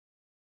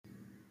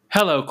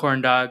Hello,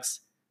 corn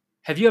dogs.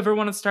 Have you ever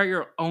wanted to start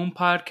your own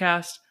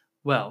podcast?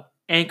 Well,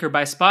 Anchor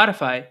by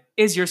Spotify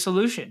is your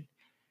solution.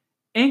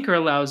 Anchor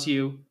allows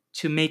you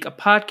to make a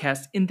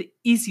podcast in the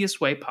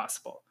easiest way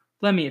possible.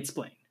 Let me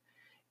explain.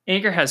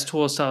 Anchor has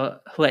tools to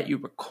let you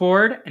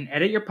record and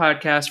edit your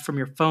podcast from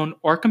your phone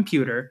or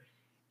computer.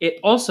 It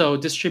also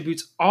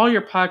distributes all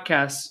your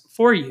podcasts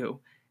for you,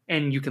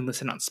 and you can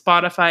listen on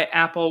Spotify,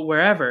 Apple,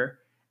 wherever,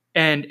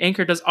 and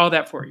Anchor does all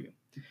that for you.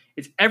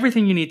 It's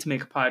everything you need to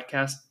make a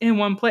podcast in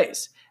one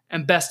place.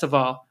 And best of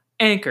all,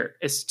 Anchor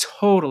is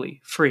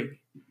totally free.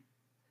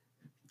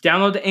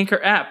 Download the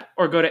Anchor app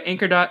or go to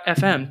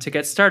anchor.fm to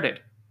get started.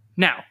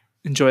 Now,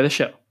 enjoy the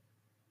show.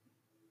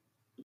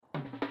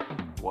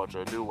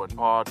 Whatcha doing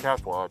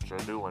podcast, whatcha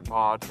doing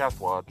podcast,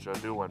 whatcha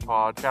doing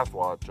podcast,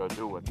 whatcha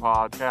doing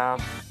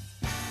podcast.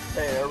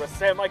 They're a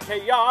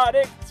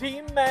semi-chaotic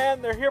team,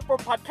 man. They're here for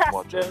podcasting.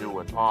 Whatcha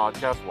doing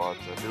podcast,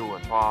 whatcha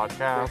doing They're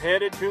podcast.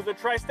 headed to the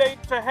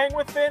tri-state to hang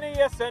with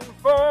Phineas and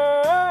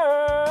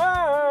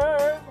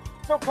Ferb.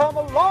 So come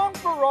along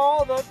for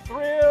all the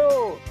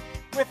thrill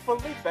with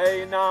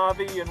Felipe,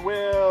 Navi, and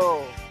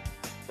Will.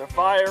 They're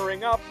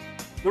firing up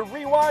the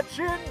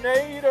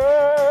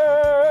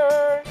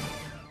Rewatchinator.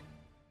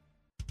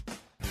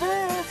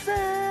 This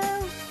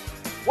is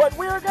what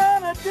we're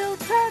gonna do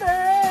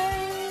today.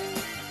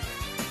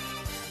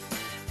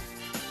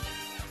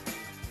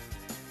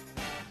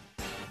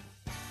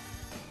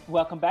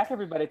 Welcome back,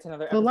 everybody, to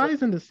another The episode.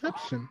 lies and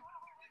deception.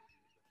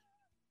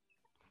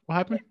 What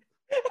happened?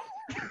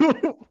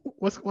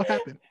 What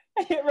happened?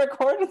 I hit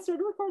record and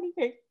started recording.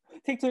 Hey,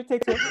 take two.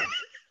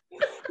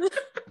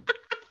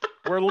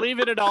 We're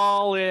leaving it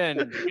all in.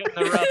 Getting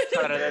the rough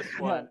cut of this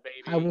one,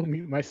 baby. I will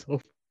mute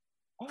myself.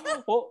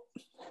 Well,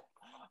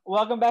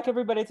 welcome back,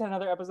 everybody, to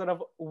another episode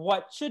of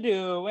Whatcha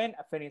Doin,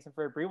 a Phineas and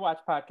Ferb rewatch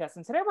podcast.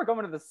 And today we're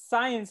going to the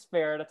science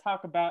fair to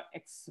talk about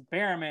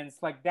experiments.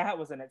 Like that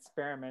was an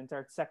experiment,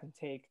 our second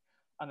take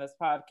on this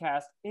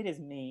podcast. It is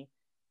me,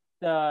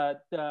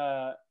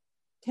 the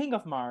King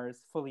of Mars,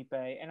 Felipe,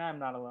 and I'm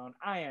not alone.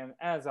 I am,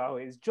 as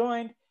always,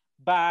 joined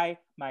by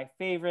my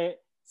favorite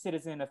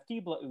citizen of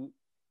Tiblaut,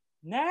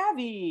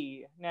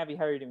 Navi. Navi,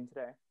 how are you doing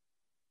today?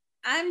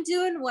 I'm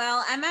doing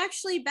well. I'm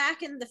actually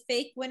back in the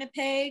fake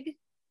Winnipeg.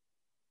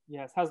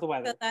 Yes, how's the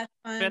weather? So that's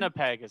fun.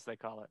 Winnipeg, as they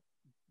call it.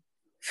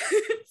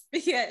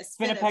 Yes.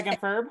 Winnipeg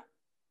and Ferb?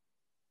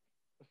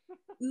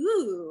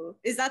 Ooh,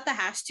 is that the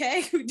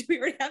hashtag? Do we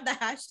already have the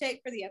hashtag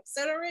for the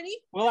episode already?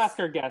 We'll ask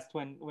our guest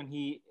when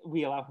we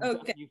allow him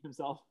Okay. to use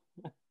himself.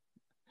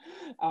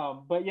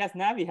 But yes,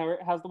 Navi,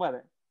 how's the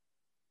weather?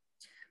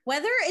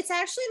 Weather, it's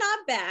actually not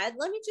bad.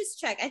 Let me just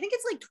check. I think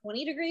it's like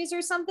 20 degrees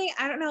or something.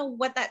 I don't know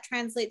what that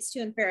translates to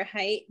in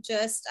Fahrenheit.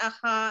 Just a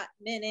hot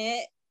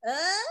minute.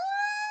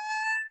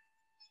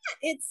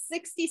 It's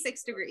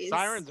 66 degrees.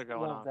 Sirens are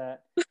going Love on.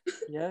 that.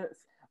 Yes.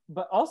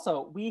 But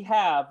also, we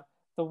have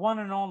the one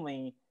and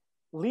only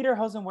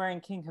Lederhosen wearing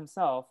king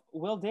himself,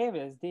 Will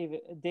Davis.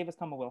 Davis,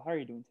 come on, Will. How are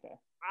you doing today?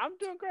 I'm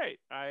doing great.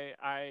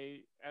 I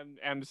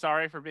am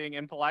sorry for being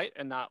impolite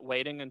and not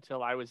waiting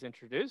until I was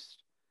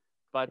introduced.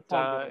 But It's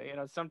all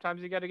good.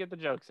 sometimes you got to get the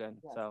jokes in.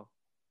 Yes. So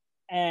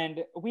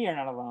And we are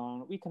not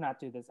alone. We cannot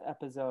do this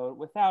episode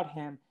without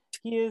him.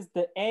 He is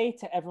the A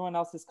to everyone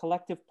else's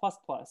collective plus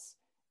plus.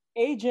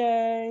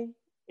 AJ,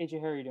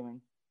 how are you doing?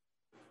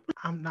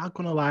 I'm not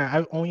gonna lie.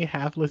 I only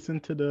half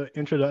listened to the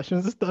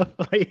introductions and stuff,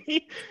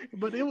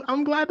 but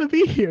I'm glad to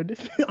be here.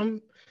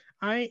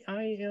 I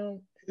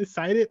am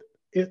excited.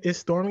 It's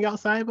storming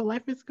outside, but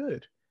life is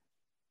good.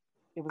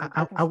 It was a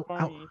dark and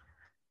stormy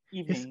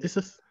evening.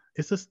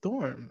 It's a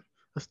storm.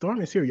 A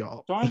storm is here,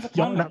 y'all. Storms are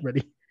Y'all coming. not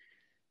ready.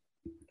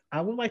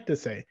 I would like to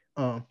say,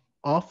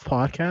 off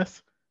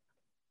podcast,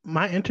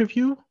 my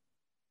interview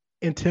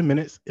in 10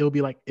 minutes, it'll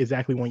be like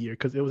exactly 1 year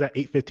because it was at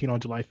 8:15 on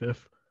July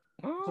 5th.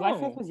 July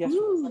 5th was yesterday.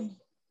 Ooh.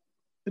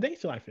 Today's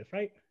July 5th,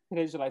 right?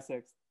 Today's July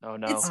 6th. Oh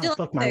no. It's still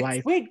Fuck my six.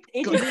 life. Wait,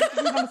 AJ, we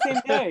interviewed on the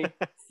same day.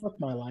 Fuck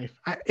my life.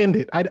 I end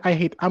it. I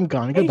hate. I'm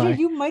gone. Goodbye. AJ,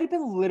 you might have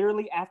been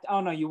literally after.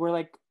 Oh no, you were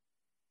like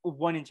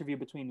one interview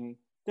between me.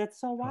 That's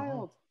so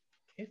wild.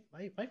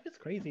 Life is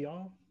crazy,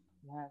 y'all.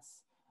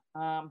 Yes.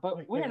 But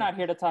Wait, we're wait. not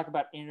here to talk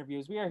about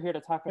interviews. We are here to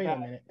talk Wait a about.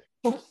 minute.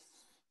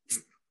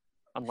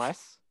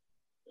 Unless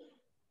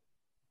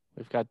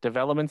we've got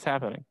developments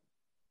happening.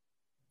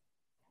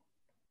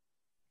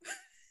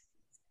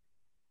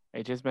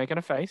 AJ's making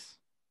a face.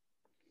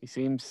 He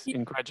seems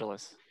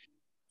incredulous.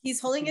 He's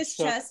holding his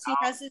So- chest. He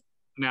has his.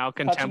 Now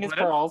Touching his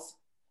contemplative. pearls.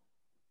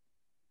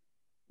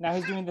 Now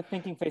he's doing the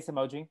thinking face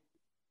emoji.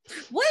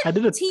 What I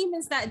did a- team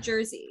is that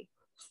jersey?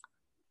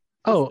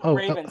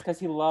 Ravens, because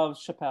he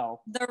loves Chappelle.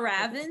 The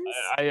Ravens?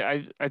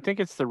 I think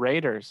it's the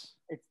Raiders.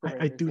 It's the I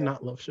Raiders, do yeah.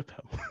 not love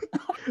Chappelle.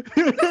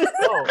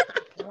 Oh.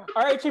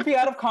 All right, JP,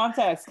 out of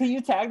context. Can you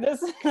tag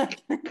this?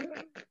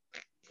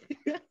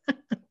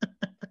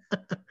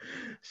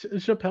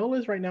 Chappelle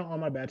is right now on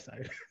my bad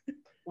side.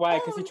 Why?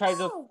 Because he Oh, tried to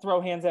no.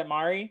 throw hands at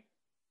Mari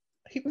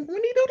When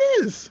did he do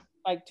this?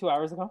 like 2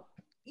 hours ago.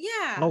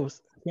 Yeah. Oh,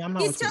 yeah, I'm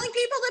not. He's on telling Twitter.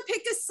 people to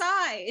pick a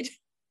side.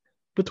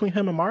 Between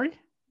him and Mari.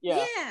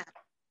 Yeah. Yeah.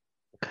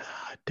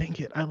 God, dang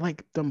it. I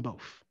like them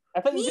both.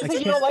 I thought you Me just I said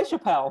you don't can't-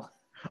 like Chappelle.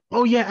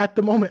 Oh, yeah. At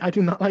the moment, I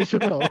do not like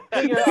Chappelle.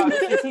 So you're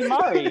obviously Team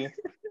Mari.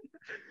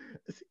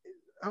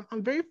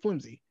 I'm very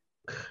flimsy.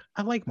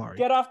 I like Mari.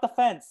 Get off the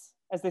fence,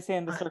 as they say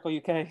in the I- Circle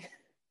UK.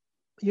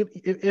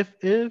 If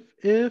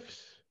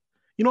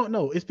you don't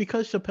know, it's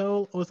because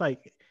Chappelle was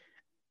like,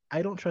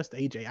 I don't trust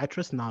AJ. I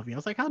trust Navi. I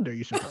was like, how dare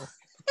you, Chappelle?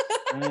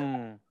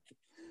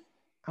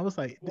 I was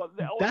like, Well,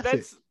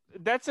 that's it.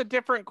 that's a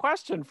different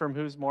question from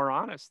who's more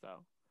honest,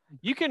 though.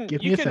 You can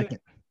Give me a second.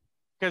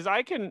 because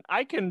I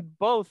can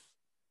both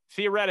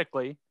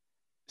theoretically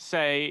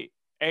say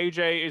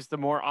AJ is the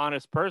more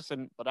honest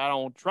person, but I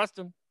don't trust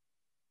him.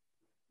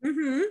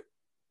 Mm-hmm.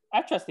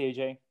 I trust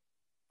AJ.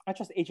 I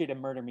trust AJ to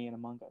murder me in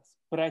Among Us,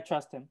 but I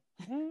trust him.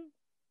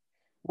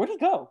 Where'd he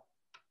go?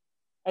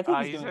 I think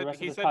he's doing the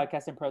rest of this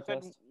podcast in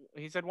protest.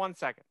 He said 1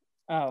 second.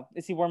 Oh,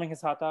 is he warming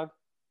his hot dog?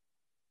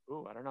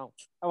 Ooh, I don't know.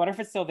 I wonder if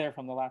it's still there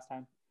from the last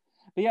time.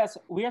 But yes,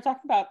 we are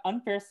talking about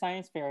Unfair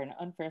Science Fair and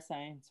Unfair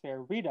Science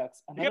Fair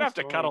Redux. You're gonna have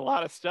to cut a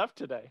lot of stuff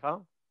today, huh?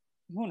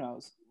 Who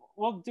knows?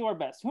 We'll do our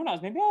best. Who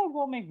knows? Maybe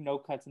we'll make no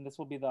cuts, and this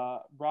will be the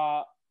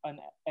raw,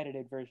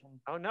 unedited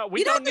version. Oh no,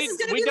 This is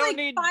gonna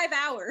be 5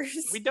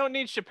 hours. We don't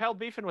need Chappelle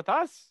beefing with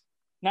us.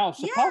 No,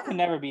 Chappelle can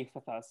never beef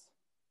with us.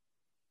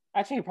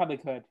 Actually, he probably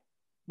could,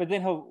 but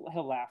then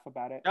he'll laugh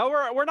about it. No,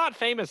 we're not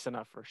famous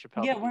enough for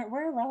Chappelle. Yeah,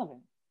 we're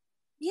irrelevant.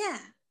 Yeah.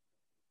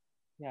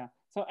 Yeah.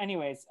 So,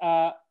 anyways,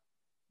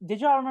 did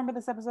y'all remember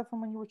this episode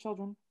from when you were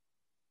children?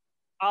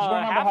 Do you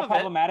remember half how of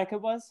problematic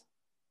it was?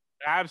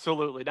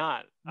 Absolutely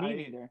not. Me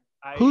neither.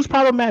 Who's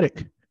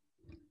problematic?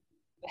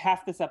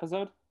 Half this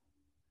episode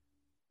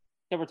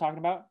that we're talking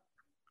about,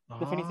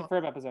 the Phineas and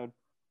Ferb episode.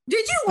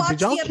 Did you watch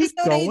Did y'all the keep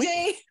episode, going?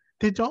 AJ?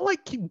 Did y'all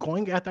like keep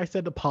going after I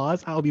said to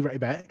pause? I'll be right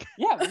back.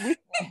 Yeah,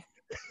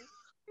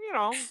 You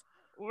know,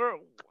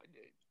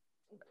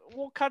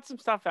 we'll cut some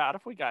stuff out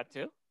if we got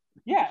to.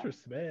 yeah.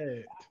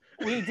 Respect.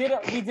 We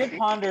did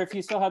ponder if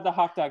you still had the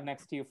hot dog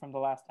next to you from the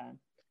last time.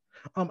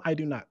 I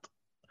do not.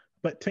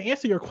 But to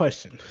answer your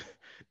question,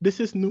 this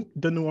is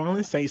the New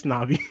Orleans Saints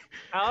Navi.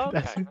 Oh,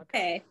 okay.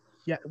 Okay.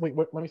 Yeah. Wait.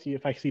 Let me see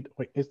if I see.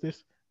 Wait. Is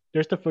this?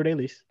 There's the Fleur de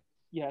Lis.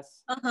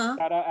 Yes. Uh-huh.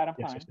 Shout out Adam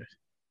Yes.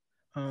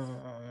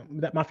 Pine.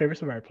 That my favorite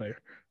Survivor player.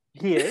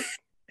 He is.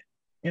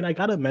 And I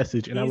got a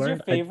message, and He's I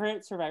learned your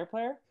favorite Survivor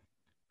player?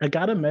 I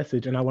got a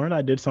message, and I learned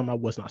I did something I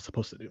was not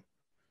supposed to do.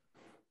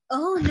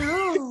 Oh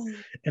no.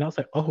 And I was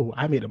like, oh,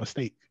 I made a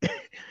mistake.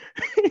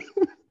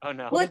 Oh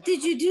no. What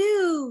did you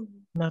do?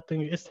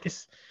 Nothing.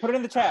 It's. Put it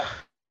in the chat.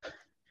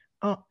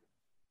 Oh.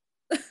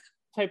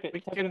 Type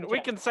it. We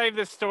can save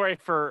this story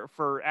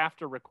for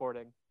after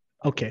recording.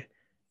 Okay.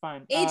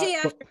 Fine. AJ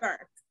after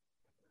dark.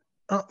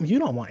 You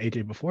don't want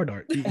AJ before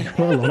dark.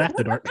 We're alone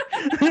after dark.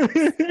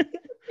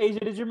 AJ,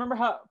 did you remember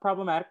how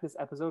problematic this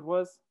episode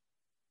was?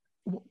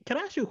 Can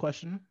I ask you a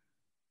question?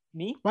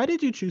 Me? Why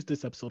did you choose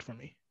this episode for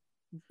me?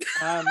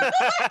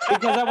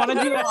 Because I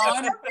wanted you on.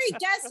 Every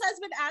guest has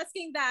been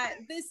asking that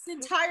this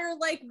entire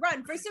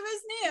run. First it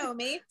was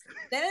Naomi,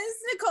 then it's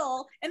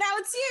Nicole, and now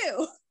it's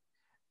you.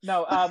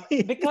 No,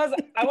 because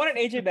I wanted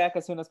AJ back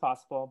as soon as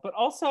possible. But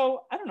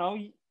also, I don't know.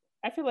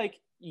 I feel like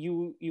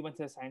you went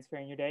to a science fair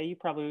in your day. You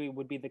probably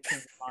would be the king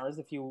of Mars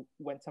if you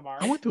went to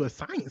Mars. I went to a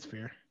science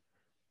fair.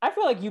 I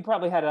feel like you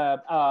probably had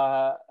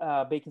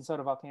a baking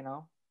soda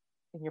volcano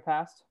in your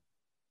past.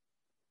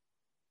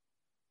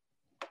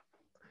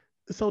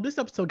 So this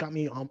episode got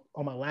me on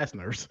my last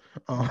nerves.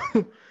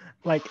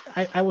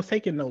 I was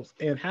taking notes,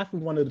 and half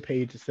of one of the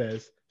pages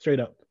says straight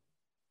up,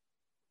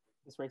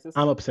 It's racist.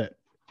 I'm upset.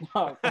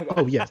 Oh, okay.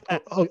 Oh yes.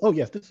 Oh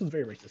yes. This was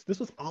very racist. This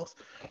was awesome.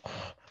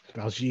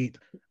 Baljeet.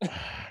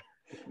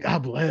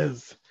 God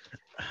bless.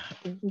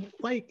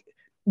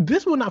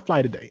 This would not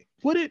fly today,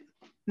 would it?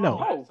 No.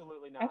 Oh,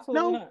 Absolutely not.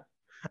 Absolutely No.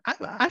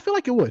 not. I feel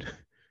like it would.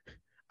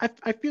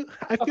 I feel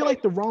Okay.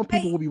 like the wrong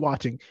people will be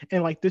watching,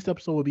 and this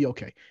episode will be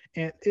okay.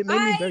 And it made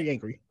me very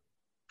angry.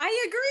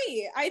 I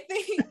agree. I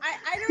think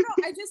I don't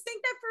know. I just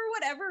think that for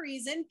whatever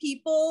reason,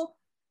 people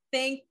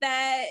think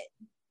that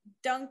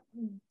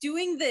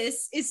doing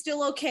this is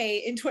still okay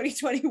in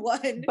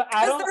 2021. But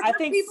I don't. I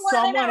think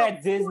someone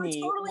at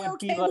Disney totally would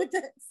be okay like, with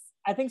this.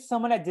 I think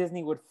someone at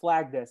Disney would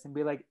flag this and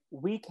be like,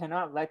 "We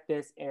cannot let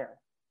this air."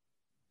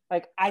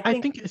 I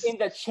think it's- in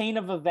the chain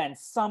of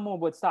events, someone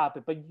would stop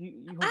it. But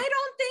you I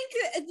don't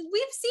think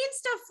we've seen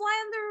stuff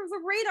fly under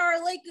the radar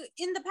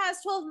in the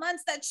past 12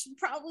 months that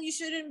probably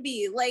shouldn't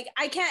be.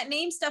 I can't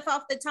name stuff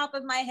off the top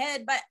of my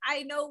head, but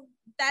I know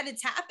that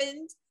it's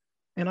happened.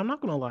 And I'm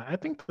not gonna lie, I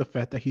think the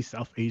fact that he's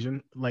South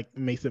Asian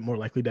makes it more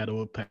likely that it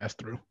will pass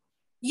through.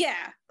 Yeah,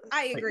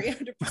 I agree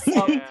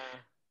 100%. Yeah.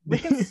 we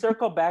can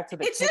circle back to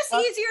the. It's just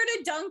TikTok. easier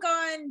to dunk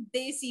on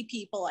Desi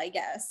people, I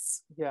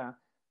guess. Yeah.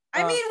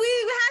 I mean,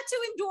 we had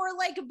to endure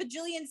a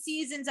bajillion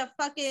seasons of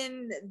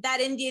fucking that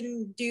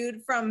Indian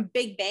dude from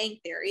Big Bang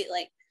Theory,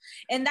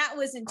 and that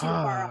wasn't too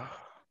far off.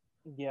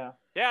 Yeah.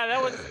 Yeah,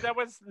 that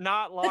was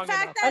not long The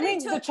fact enough. that I mean,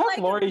 it the took Chuck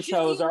a Lorre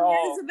shows bajillion are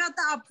all- years about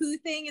the Apu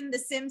thing and The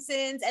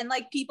Simpsons, and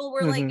people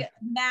were Mhm.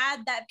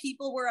 mad that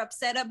people were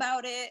upset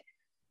about it.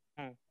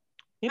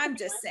 People I'm be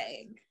just racist.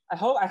 saying. I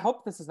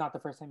hope this is not the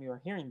first time you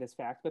are hearing this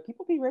fact, but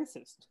people be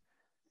racist.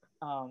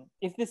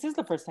 If this is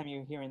the first time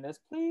you're hearing this,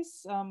 please.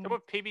 Is that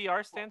what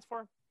PBR stands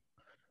for?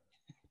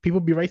 People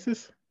be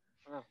racist.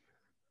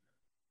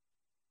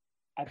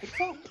 I think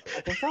so.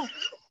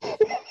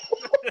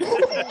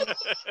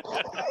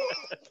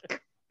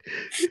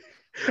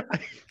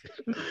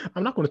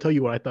 I'm not going to tell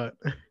you what I thought.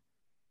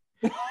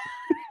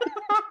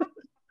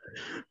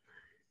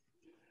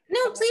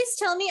 No, please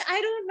tell me.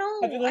 I don't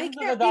know. Have you listened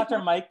to the Dr.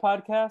 Mike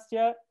podcast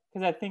yet?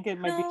 Because I think it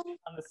might be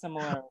on the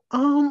similar.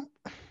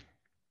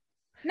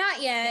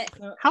 Not yet.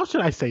 How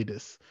should I say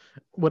this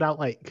without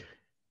like?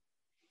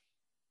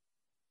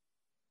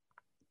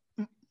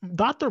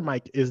 Dr.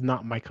 Mike is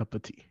not my cup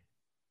of tea.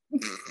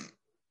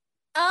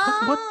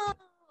 Oh,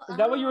 Is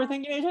that what you were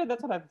thinking, AJ?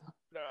 That's what I thought.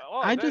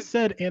 I just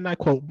said, and I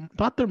quote,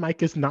 Dr.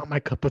 Mike is not my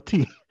cup of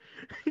tea.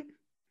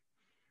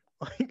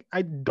 Like,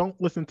 I don't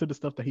listen to the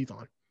stuff that he's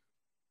on.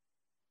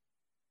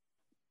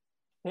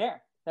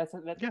 Fair. That's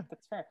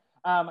fair.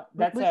 And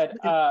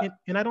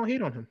I don't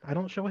hate on him. I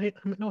don't show no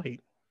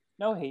hate.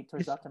 No hate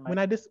towards Dr.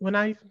 Mike.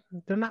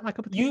 They're not my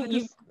cup of tea.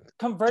 You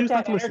convert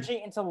that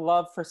energy into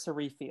love for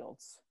Cerie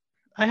Fields.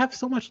 I have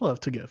so much love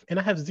to give, and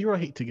I have zero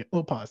hate to give.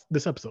 Well, pause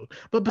this episode.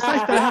 But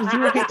besides that, I have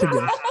zero hate to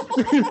give.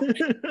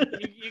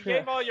 You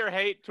gave all your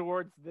hate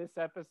towards this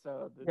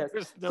episode. Yes.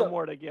 There's no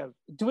more to give.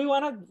 Do we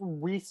want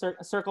to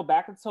circle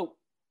back? So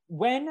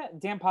when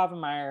Dan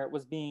Povenmire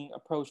was being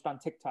approached on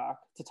TikTok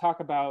to talk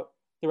about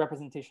the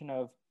representation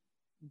of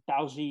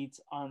Baljit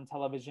on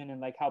television and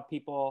like how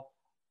people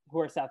who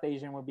are South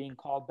Asian were being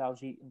called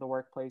Baljit in the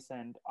workplace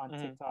and on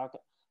TikTok,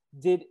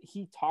 did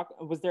he talk?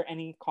 Was there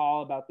any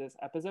call about this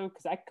episode?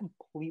 Because I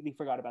completely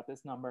forgot about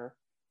this number.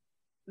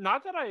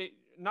 Not that I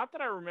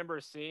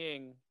remember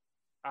seeing.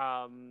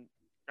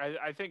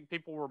 I think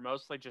people were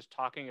mostly just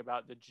talking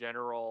about the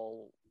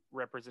general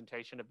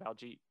representation of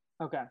Baljit.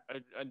 Okay.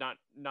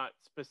 Not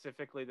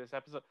specifically this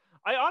episode.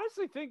 I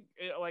honestly think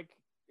like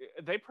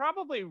they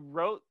probably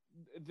wrote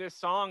this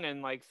song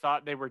and like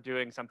thought they were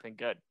doing something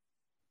good.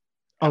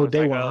 Oh,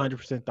 they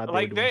 100% thought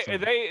like they were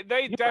doing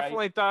they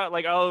definitely thought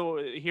like, oh,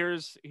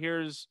 here's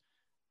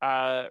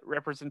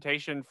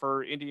representation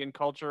for Indian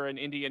culture and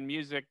Indian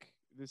music.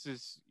 This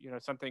is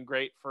something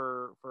great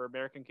for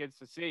American kids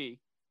to see.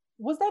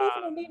 Was that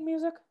even Indian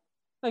music?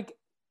 Like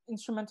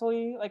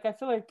instrumentally? Like I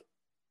feel like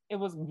it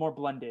was more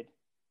blended.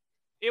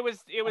 It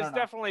was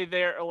definitely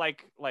their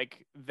like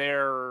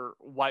their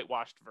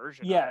whitewashed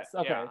version. Yes.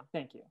 Of it. Okay. Yeah.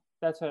 Thank you.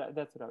 That's what I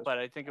was. But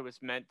I think it was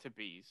meant to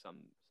be some.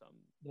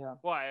 Yeah.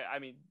 Well, I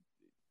mean,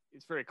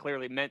 it's very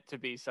clearly meant to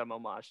be some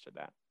homage to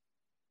that.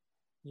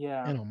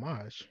 Yeah. An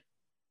homage.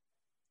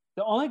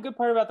 The only good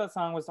part about that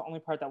song was the only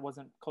part that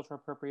wasn't cultural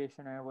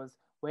appropriation, and it was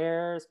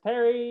 "Where's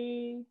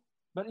Perry?"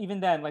 But even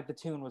then, like the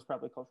tune was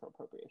probably cultural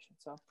appropriation.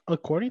 So,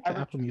 according to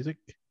Apple Music,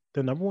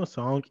 the number one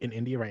song in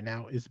India right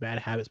now is "Bad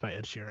Habits" by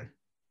Ed Sheeran.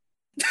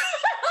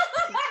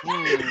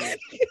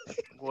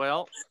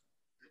 Well,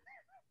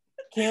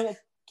 can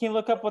you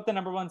look up what the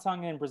number one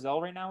song in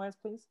Brazil right now is,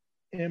 please?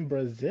 In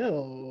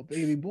Brazil,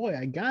 baby boy,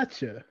 I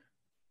gotcha.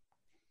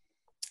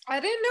 I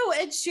didn't know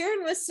Ed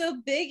Sheeran was so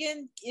big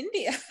in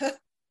India.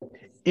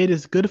 It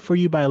is Good For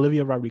You by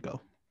Olivia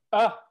Rodrigo.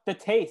 Oh, the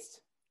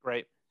taste.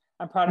 Great.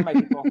 I'm proud of my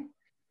people.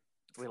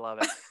 We love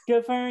it.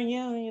 Good for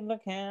you. You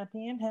look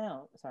happy and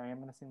healthy. Sorry, I'm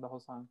gonna sing the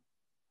whole song.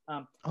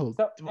 So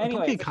anyway,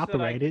 don't get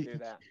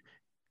copyrighted.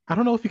 I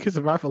don't know if you can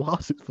survive a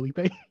lawsuit, Felipe.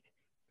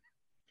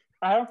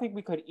 I don't think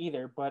we could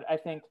either, but I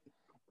think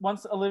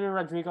once Olivia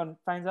Rodrigo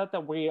finds out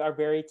that we are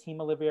very team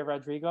Olivia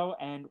Rodrigo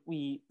and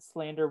we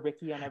slander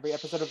Ricky on every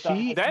episode of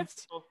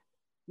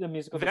the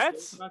musical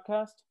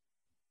podcast.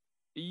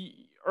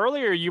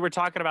 Earlier you were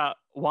talking about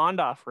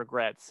Wandoff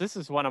regrets. This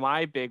is one of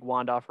my big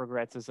Wandoff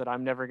regrets, is that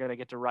I'm never going to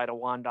get to write a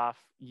Wandoff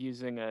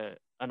using an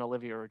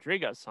Olivia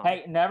Rodrigo song.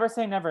 Hey, never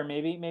say never.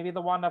 Maybe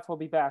the Wandoff will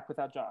be back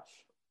without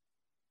Josh.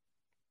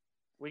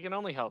 We can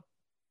only hope.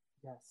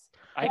 Yes.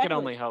 I can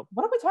only hope.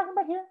 What are we talking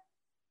about here?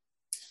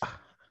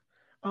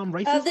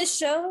 Racism? This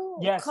show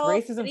yes, called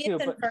racism Phineas too.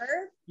 and But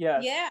Ferb?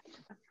 yeah.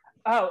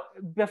 Oh,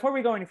 before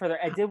we go any further,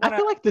 I feel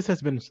like this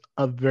has been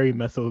a very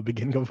mess of a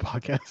beginning of a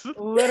podcast.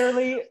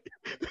 Literally,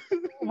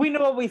 we know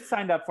what we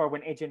signed up for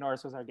when AJ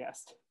Norris was our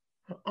guest.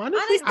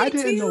 Honestly I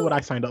didn't know what I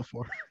signed up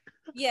for.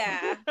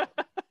 Yeah.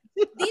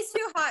 These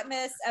two hot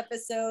mess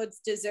episodes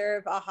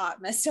deserve a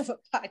hot mess of a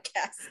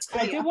podcast.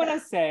 I did want to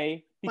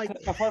say,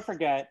 before I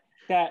forget,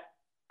 that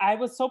I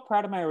was so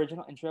proud of my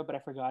original intro, but I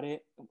forgot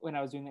it when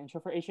I was doing the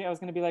intro for AJ. I was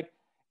going to be like,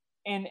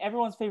 and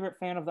everyone's favorite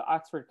fan of the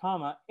Oxford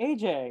comma,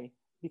 AJ,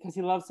 because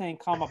he loves saying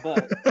comma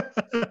but.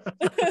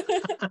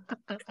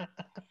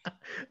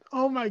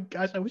 Oh my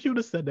gosh, I wish you would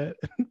have said that.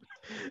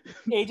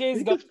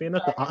 AJ's a fan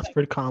of the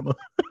Oxford comma.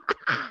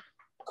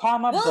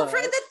 Comma well, but. for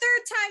the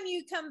third time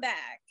you come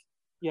back,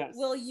 yes,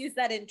 we'll use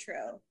that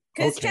intro.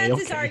 Because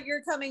chances are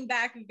you're coming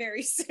back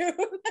very soon.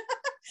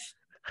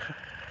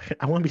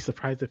 I won't be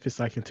surprised if it's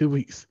like in 2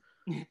 weeks.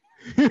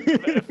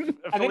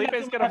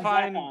 Felipe's gonna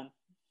find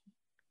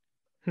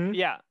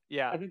Yeah.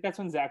 I think that's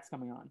when Zach's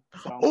coming on.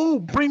 So Oh,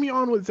 bring me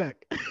on with Zach.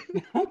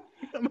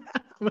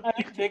 I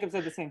think Jacob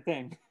said the same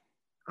thing.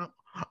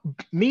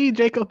 Me,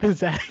 Jacob, and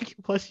Zach,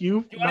 plus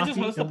you. Do you want to just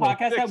Nafi, host a and Will.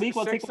 podcast that week?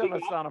 We'll Six take a of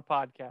week us off. on a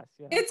podcast.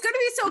 Yeah. It's gonna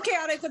be so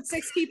chaotic with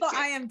 6 people.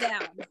 I am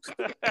down.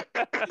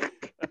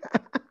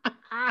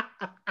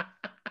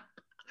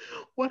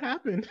 What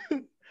happened?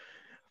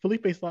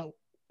 Felipe's thought.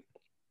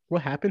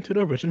 What happened to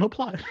the original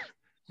plot?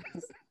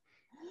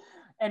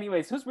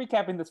 Anyways, who's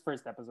recapping this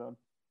first episode?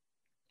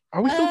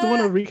 Are we still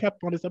doing a recap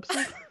on this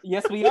episode?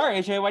 Yes, we are,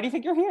 AJ. Why do you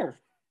think you're here?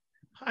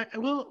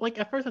 Well, like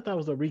at first I thought it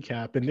was a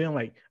recap, and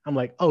then I'm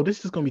like, oh,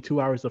 this is gonna be 2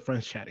 hours of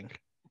friends chatting.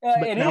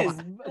 But It now is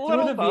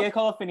through the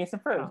vehicle of Phineas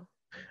and Ferb.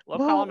 Love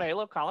Well- column A,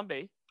 love column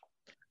B.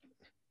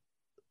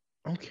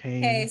 Okay.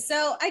 Okay,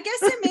 so I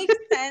guess it makes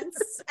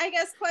sense. I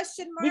guess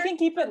question mark. We can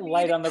keep it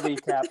light on the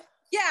recap.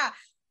 Yeah,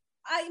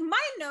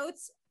 my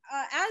notes,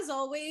 as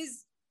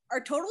always,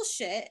 are total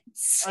shit.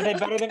 Are they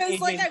better than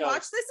Because like AJ's I notes?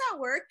 watched this at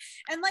work,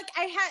 and like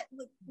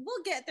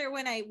we'll get there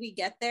when we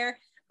get there.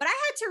 But I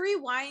had to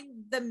rewind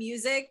the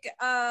music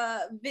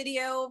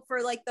video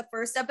for like the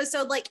first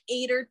episode like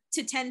 8 or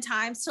to 10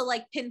 times to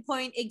like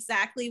pinpoint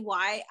exactly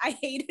why I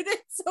hated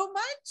it so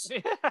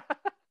much.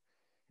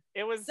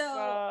 It was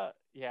So-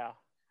 yeah.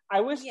 I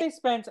wish they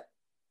spent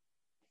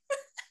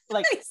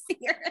like I see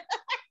her.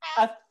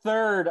 a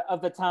third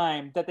of the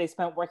time that they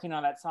spent working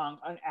on that song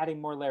on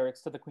adding more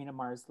lyrics to the Queen of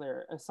Mars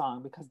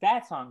song, because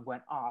that song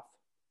went off.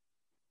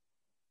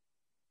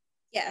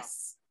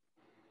 Yes.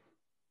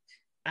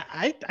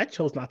 I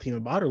chose not to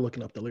even bother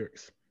looking up the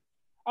lyrics.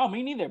 Oh,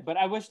 me neither. But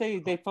I wish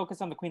they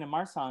focused on the Queen of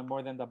Mars song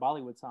more than the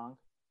Bollywood song.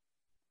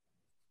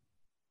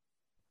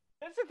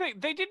 That's the thing.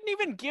 They didn't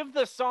even give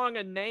the song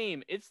a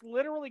name. It's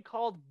literally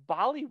called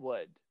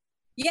Bollywood.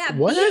 Yeah,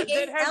 What?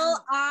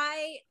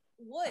 BALI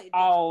would.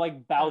 Oh,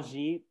 like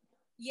Baljeet.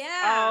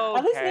 Yeah.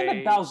 At least name it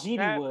Okay,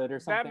 Baljeety Wood or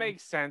something. That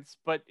makes sense,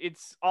 but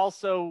it's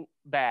also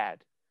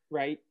bad.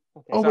 right.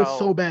 Okay. Oh, it's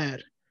so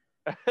bad.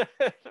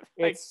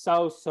 It's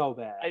so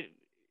bad. I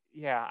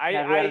we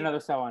had another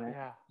so on it.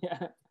 yeah.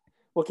 Yeah.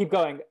 We'll keep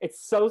going. It's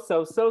so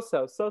bad.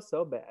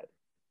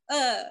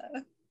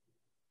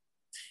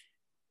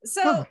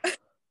 So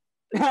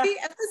Huh. the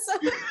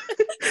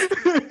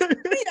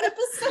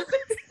episode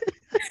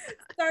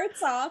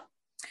starts off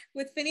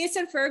with Phineas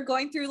and Ferb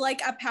going through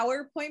like a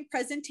PowerPoint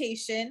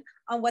presentation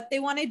on what they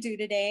want to do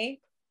today.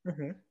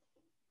 Mhm.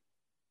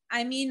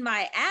 I mean,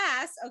 my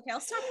ass. Okay, I'll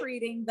stop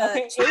reading the.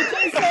 Okay,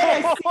 AJ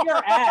said I see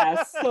your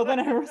ass, so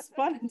then I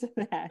responded to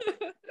that.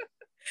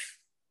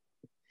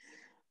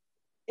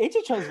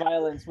 AJ chose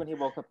violence when he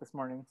woke up this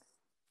morning.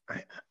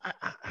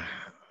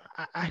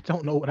 I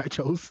don't know what I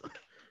chose.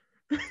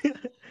 Hey,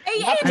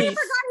 Not AJ me. forgot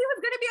he was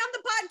going to be on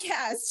the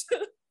podcast.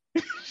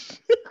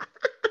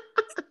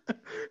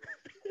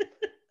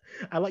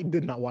 I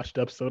did not watch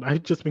the episode.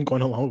 I've just been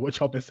going along with what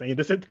y'all been saying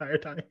this entire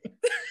time.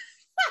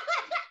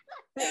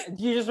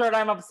 You just wrote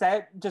I'm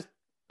upset, just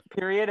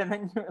period, and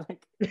then you're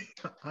like,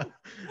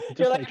 Just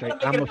you're like like, Drake, I'm I'm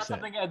thinking about upset.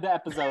 something in the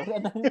episode,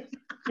 and then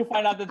you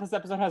find out that this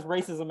episode has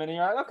racism in it, and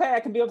you're like, okay, I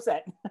can be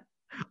upset.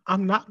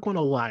 I'm not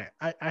gonna lie.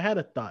 I had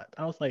a thought.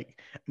 I was like,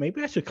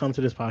 maybe I should come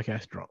to this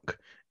podcast drunk.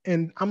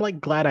 And I'm like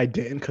glad I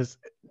didn't, because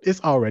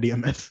it's already a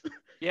mess.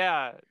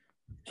 Yeah.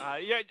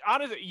 Yeah,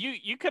 honestly,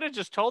 you could have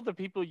just told the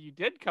people you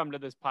did come to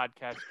this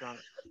podcast drunk.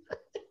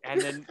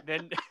 And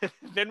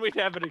then we'd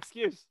have an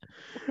excuse.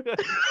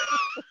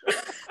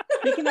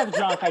 Speaking of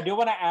drunk, I do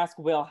want to ask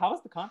Will, how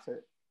was the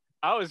concert?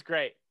 Oh, it was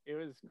great. It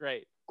was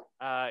great.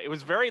 It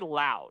was very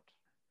loud.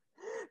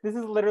 This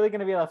is literally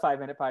going to be a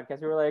 5-minute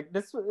podcast. We were like,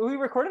 we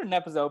recorded an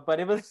episode, but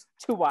it was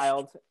too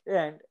wild.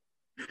 And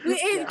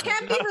It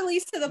can't be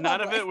released to the public.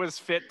 None of it was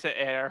fit to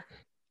air.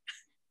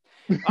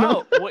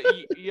 Oh,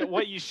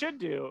 what you should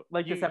do,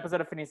 like this episode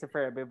of Phineas and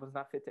Ferb, it was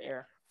not fit to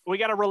air. We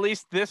got to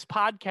release this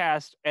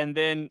podcast and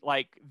then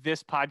like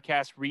this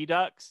podcast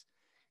Redux,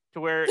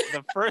 to where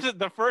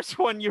the first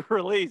one you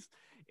release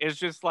is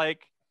just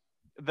like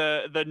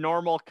the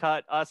normal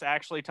cut, us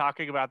actually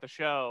talking about the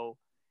show,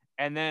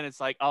 and then it's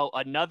like, oh,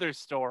 another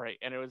story,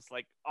 and it was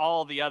like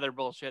all the other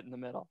bullshit in the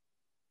middle.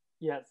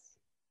 Yes.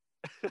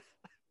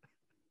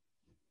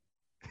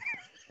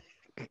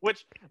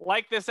 Which,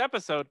 like this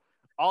episode,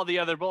 all the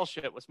other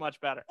bullshit was much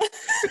better.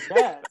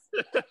 Yes.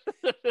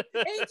 It's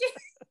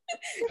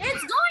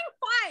going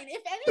fine.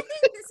 If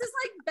anything, this is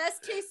like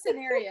best case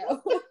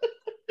scenario.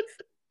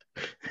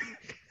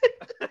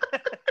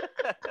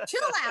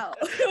 Chill out.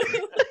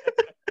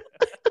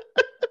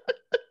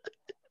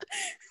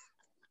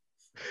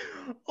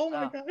 Oh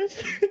my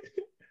gosh.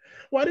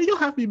 Why do you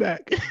have me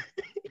back?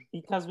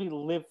 Because we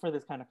live for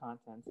this kind of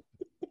content.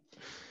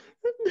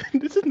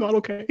 This is not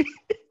okay.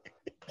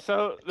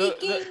 So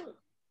Speaking,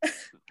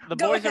 the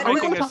Go boys ahead. are Are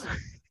we making gonna a talk-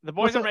 the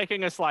boys are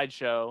making a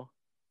slideshow.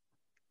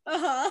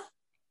 uh-huh.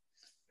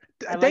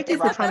 I like Thank you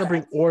the for trying to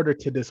bring order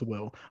to this,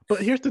 Will.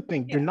 But here's the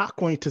thing: you're not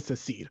going to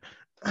succeed.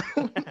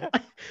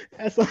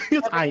 As long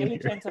as I am Any here.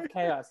 chance of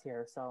chaos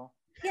here, so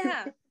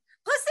Yeah.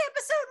 Plus the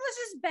episode was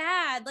just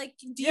bad. Like,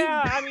 do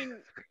Yeah, I mean,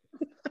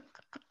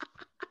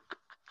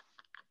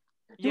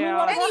 Do we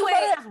want to talk Anyway.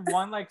 about it as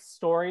one like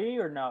story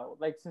or no?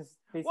 Like since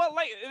Well,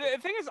 like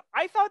the thing is,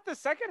 I thought the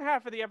second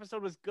half of the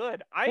episode was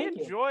good. I Thank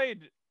you.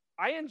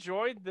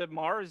 enjoyed the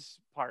Mars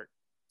part.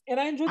 and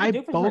I enjoyed I the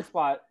Doofenshmirtz both-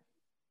 plot.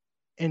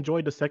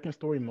 Enjoyed the second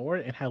story more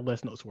and had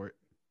less notes for it.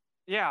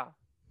 Yeah.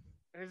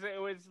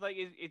 It was like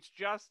it's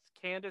just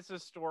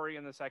Candace's story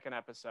in the second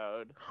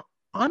episode.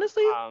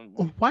 Honestly,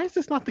 Um, why is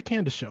this not the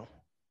Candace show?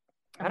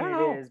 I don't mean,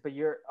 know. It is, but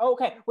you're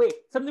okay. Wait,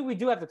 something we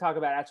do have to talk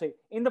about actually.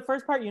 In the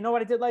first part, you know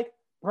what I did like?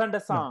 Brenda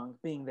Song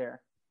being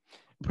there.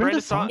 Brenda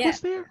Brenda Song Song-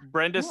 was there?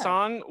 Brenda's Yeah.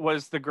 song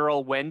was the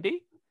girl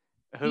Wendy,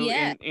 who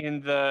Yeah.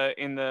 in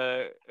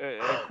the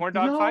corn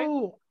dog fight.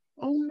 No.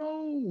 Oh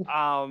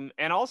no.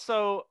 And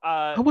also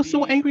I was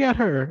so angry at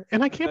her,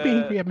 and I can't be the-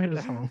 angry at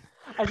Brenda Song.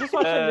 I just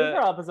watched a New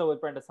Girl episode with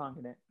Brenda Song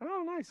in it.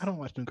 Oh, nice. I don't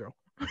watch New Girl.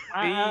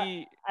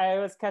 I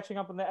was catching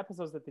up on the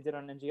episodes that they did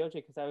on NGOJ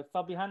because I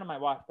fell behind on my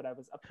watch, but I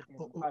was up to date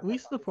on the podcast. We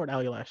support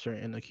Ali Lasher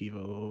and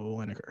Akiva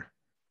Winokur.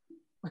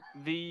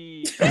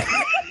 The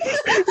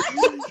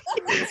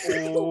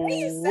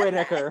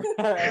Whitaker.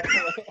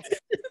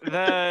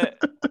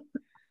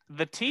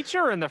 the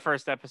teacher in the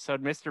first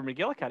episode, Mr.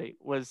 McGillicuddy,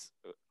 was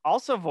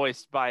also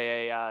voiced by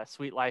a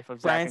Sweet Life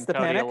of Brian Zack and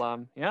Cody Stepanek?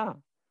 alum. Yeah,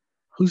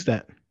 Who's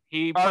that?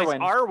 he plays Arwen.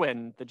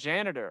 Arwen, the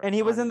janitor, And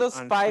he was in those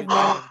on 5 Sweet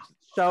minute Life.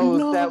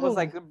 shows that was No.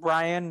 like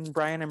Brian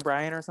and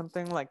Brian or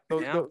something like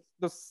those, Yeah.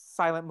 those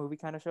silent movie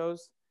kind of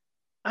shows.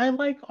 I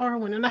like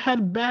Arwen, and I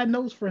had bad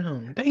notes for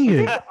him. Dang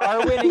it.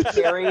 Arwen and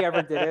Carrie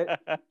ever did it?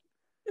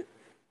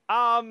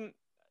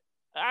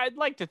 I'd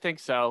like to think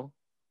so.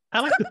 I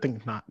like to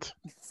think not.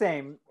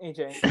 Same,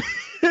 AJ.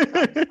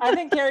 I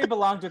think Carrie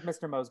belonged with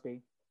Mr.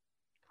 Mosby.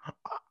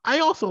 I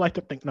also like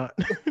to think not.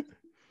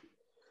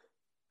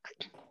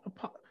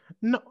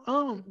 No,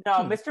 No,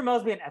 Mr.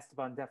 Mosby and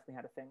Esteban definitely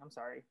had a thing. I'm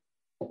sorry.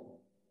 I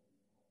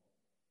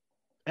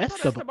thought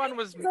Esteban. Esteban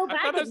was, Go I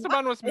back thought and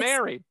Esteban was watch this.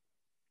 married.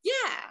 Yeah.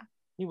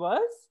 He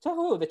was? To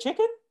who? The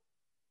chicken?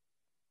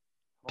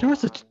 There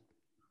was a Hold ch-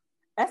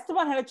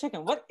 Esteban had a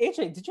chicken. What?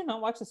 AJ, did you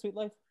not watch The Sweet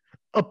Life?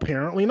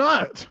 Apparently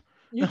not.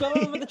 You don't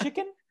remember the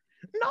chicken?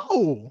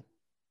 No.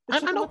 The I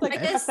chicken know with like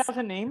I guess-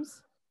 1,000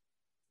 names?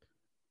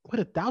 What,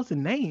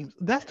 1,000 names?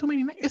 That's too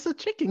many names. It's a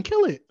chicken.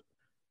 Kill it.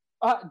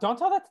 Don't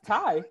tell that to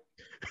Ty.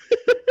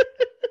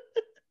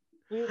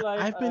 Sweet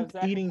Life I've been of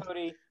Zack and eating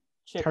Cody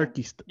chicken.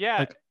 Turkey. Yeah,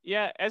 Like,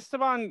 yeah.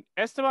 Esteban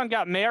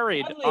got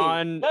married Dudley.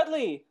 on.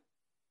 Dudley.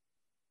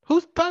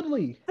 who's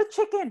Dudley? The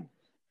chicken.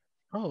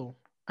 Oh,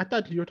 I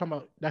thought you were talking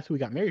about that's who we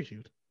got married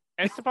to.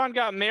 Esteban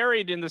got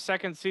married in the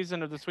second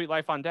season of The Sweet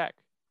Life on Deck.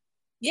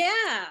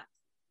 Yeah.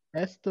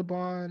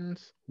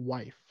 Esteban's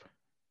wife.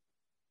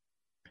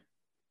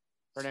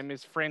 Her name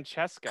is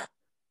Francesca,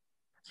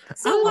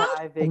 So Ah,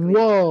 I vaguely-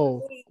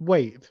 Whoa.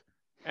 Wait.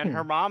 and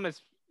her mom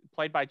is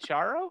played by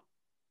Charo.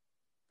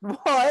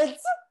 What?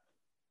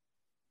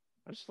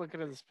 I'm just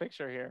looking at this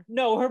picture here.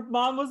 No, her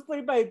mom was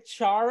played by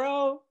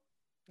Charo.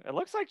 It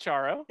looks like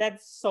Charo.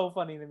 That's so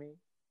funny to me.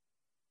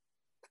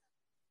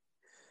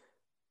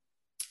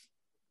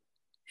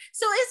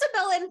 So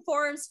Isabella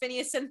informs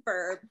Phineas and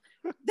Ferb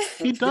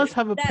He does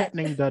have a That- pet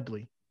named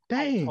Dudley.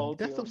 Dang, told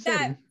that's you.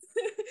 upsetting.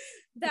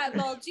 that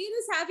Valjean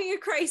is having a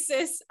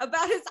crisis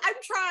about his. I'm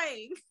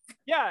trying.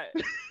 Yeah,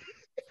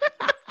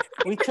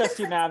 We trust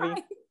you, Navi.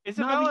 Navi,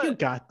 Isabella. you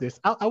got this.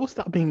 I will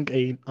stop being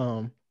a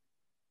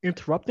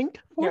interrupting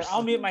Here, force.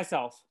 I'll mute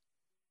myself.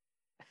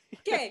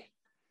 Okay.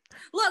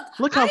 Look.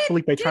 Look how I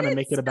Felipe trying to didn't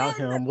make it about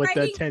spend him with the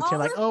writing attention, all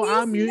like, of oh, these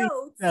I'm muting.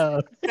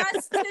 notes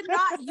just to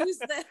not use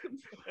them.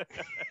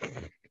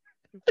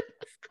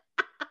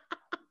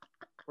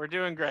 We're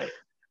doing great.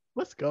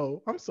 Let's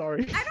go. I'm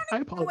sorry. I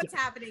don't even know what's apologize.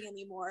 happening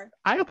anymore.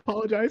 I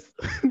apologize.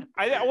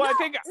 I No,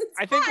 think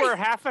it's we're fine.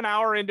 half an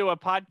hour into a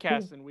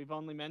podcast and we've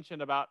only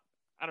mentioned about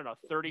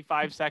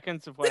 35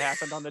 seconds of what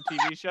happened on the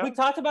TV show. We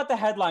talked about the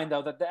headline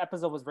though, that the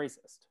episode was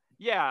racist.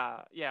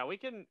 Yeah, we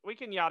can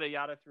yada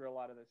yada through a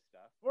lot of this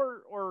stuff.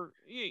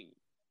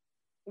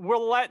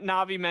 We'll let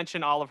Navi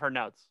mention all of her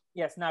notes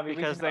Yes, Navi. read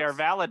because your they are notes.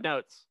 valid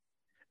notes.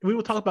 We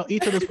will talk about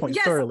each of those points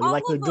Yes, thoroughly, all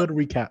like a of good them.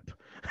 recap.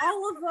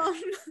 All of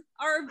them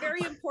are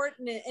very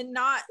important and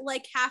not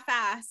like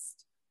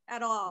half-assed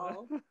at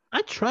all.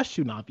 I trust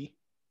you, Navi.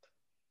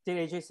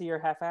 Did AJ see your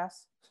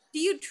half-ass? Do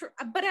you?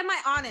 But am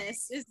I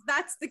honest?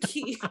 That's the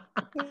key.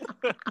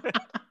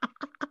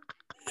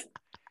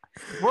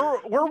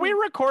 Were we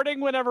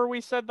recording whenever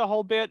we said the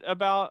whole bit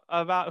about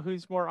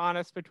who's more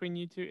honest between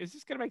you two? Is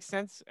this gonna make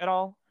sense at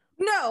all?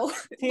 No,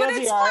 but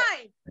it's TLDR.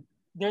 fine.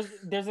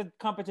 There's a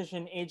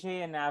competition.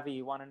 AJ and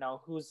Navi want to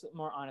know who's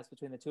more honest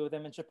between the two of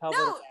them, and Chappelle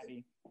No. voted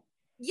Navi.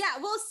 Yeah,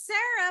 well,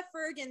 Sarah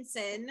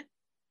Ferguson,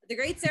 the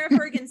great Sarah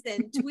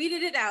Ferguson,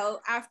 tweeted it out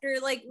after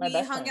like My we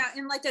best hung friend. out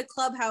in like a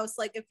clubhouse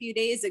like a few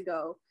days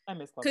ago, I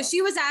miss because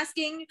she was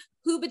asking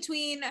who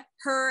between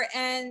her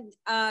and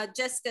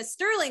Jessica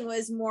Sterling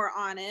was more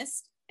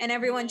honest, and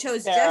everyone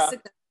chose Sarah.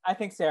 Jessica. I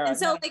think Sarah. And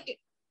so No, like,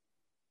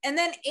 And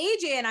then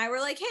AJ and I were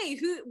like, hey,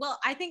 well,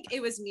 I think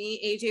it was me.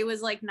 AJ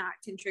was like not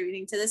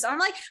contributing to this. So I'm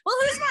like, well,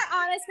 who's more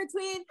honest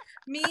between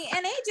me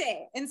and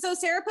AJ? And so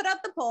Sarah put up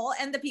the poll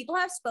and the people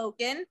have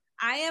spoken.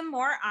 I am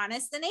more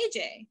honest than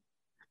AJ.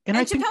 And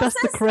I think Chappelle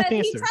that's the says correct that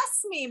answer. he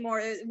trusts me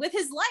more with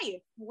his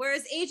life,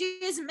 whereas AJ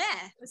is meh.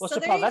 Well, so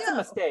there Chappelle, you that's go. a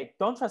mistake.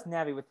 Don't trust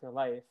Navi with your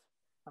life.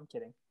 I'm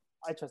kidding.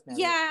 I trust Navi.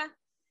 Yeah.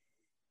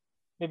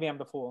 Maybe I'm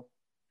the fool.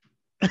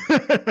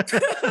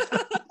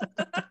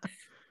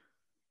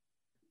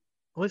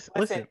 Listen,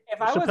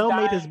 if I was Chappelle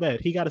made his dying-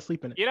 bed. He got to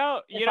sleep in it. You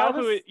know I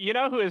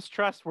was- who is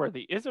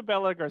trustworthy?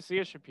 Isabella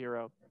Garcia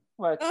Shapiro.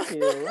 What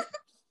you?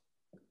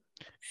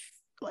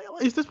 Like,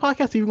 is this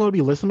podcast even going to be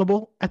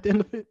listenable at the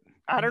end of it?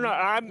 I don't know.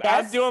 I'm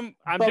Yes, doing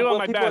but my will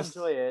people best.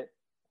 enjoy it?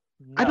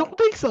 I No. don't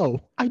think so.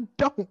 I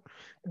don't.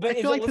 But I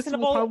is feel like it this will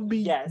listenable? probably be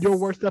Yes. your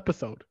worst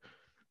episode.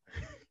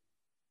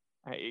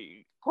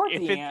 Poor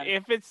If Deanne.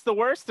 if it's the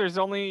worst, there's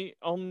only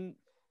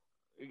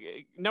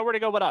nowhere to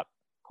go but up.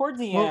 Poor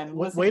Deanne.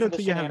 Well, listening wait to until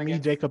the you have me,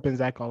 shenanigans. Jacob, and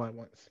Zach all at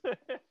once.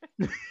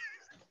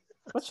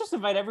 Let's just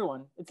invite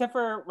everyone, except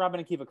for Robin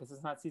and Kiva, because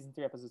it's not season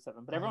 3, episode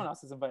 7. But everyone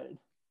else is invited.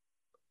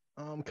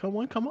 Come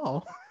on, come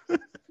on. Do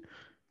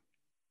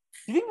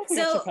you think we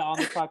can So- get Chappelle on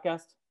this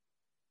podcast?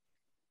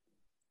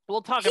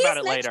 We'll talk He's about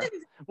it later.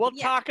 mentioned- We'll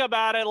yeah. talk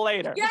about it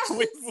later. Yes.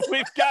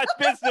 We've got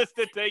business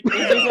to take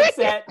care AJ's of.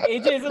 upset.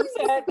 AJ's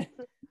upset.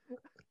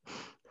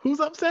 Who's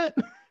upset?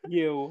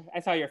 You. I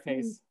saw your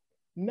face.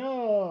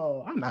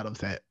 No, I'm not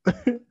upset.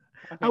 Okay,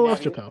 I love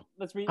Navi, Chappelle.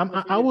 Let's read.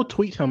 I will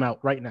tweet him out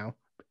right now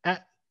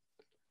at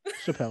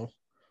Chappelle.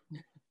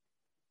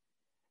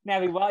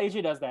 Navi, while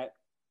AJ does that,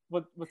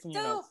 what's in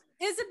your So notes?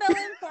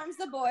 Isabella informs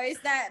the boys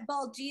that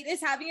Baljeet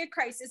is having a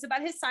crisis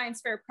about his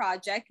science fair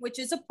project, which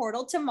is a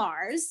portal to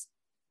Mars,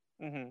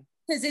 Mhm.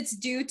 because it's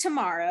due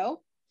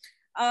tomorrow.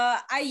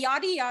 I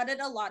yada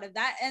a lot of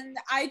that, and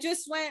I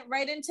just went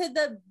right into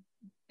the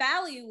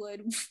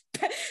Ballywood,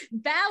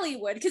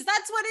 because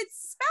that's what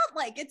it's spelled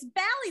like. It's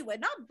Ballywood,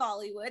 not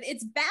Bollywood.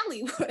 It's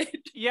Ballywood.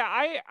 Yeah,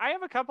 I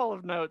have a couple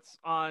of notes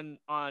on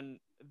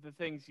the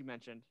things you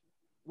mentioned.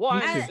 One,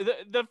 Me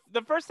too.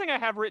 the first thing I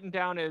have written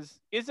down is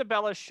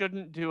Isabella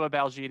shouldn't do a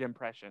Baljeet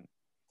impression.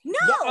 No,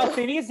 Oh,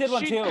 Phineas did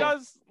one She too.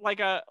 does like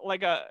a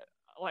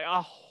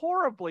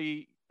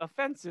horribly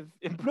offensive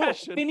No,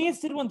 impression. Phineas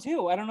did one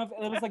too. I don't know if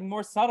it was like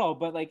more subtle,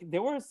 but like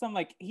there were some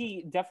like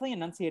he definitely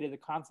enunciated the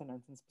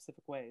consonants in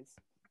specific ways.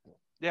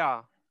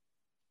 Yeah.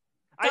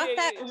 got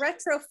that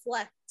retro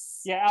flex.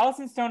 Yeah,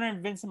 Allison Stoner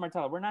and Vincent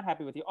Martella, we're not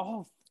happy with you.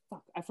 Oh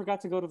fuck, I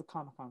forgot to go to the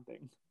Comic-Con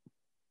thing.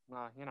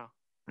 You know.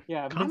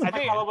 Yeah, Comic-Con. Vincent I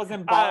think, Martella was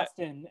in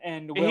Boston,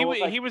 and Will was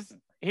like,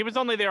 he was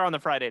only there on the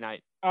Friday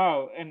night,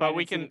 and but I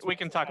we didn't see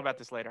can the talk tweets. about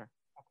this later.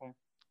 Okay.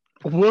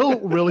 Will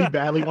really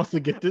badly wants to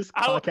get this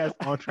I'll- podcast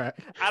on track.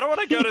 I don't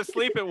want to go to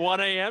sleep at 1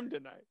 a.m.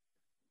 tonight.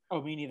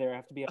 Oh, me neither. I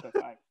have to be up at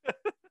 5.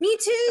 Me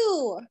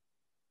too.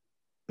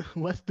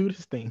 Let's do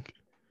this thing.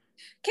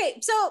 Okay,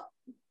 so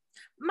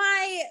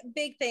my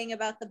big thing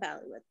about the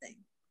Bollywood thing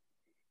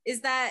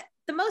is that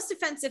the most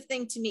offensive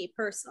thing to me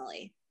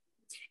personally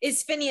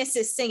is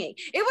Phineas's singing.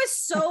 It was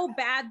so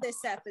bad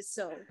this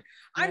episode.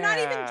 I'm not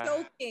even Yeah.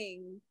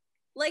 joking.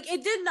 Like,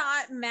 it did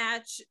not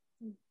match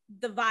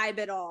the vibe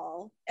at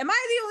all. Am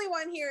I the only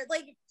one here?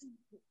 Like,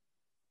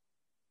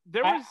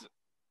 There I- was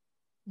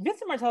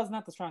Vincent Martella is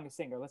not the strongest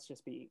singer. Let's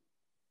just be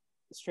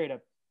straight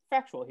up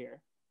factual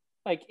here.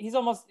 Like he's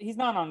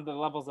not on the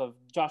levels of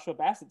Joshua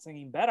Bassett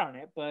singing "Bet on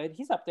It," but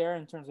he's up there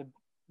in terms of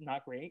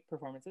not great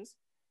performances.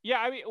 Yeah,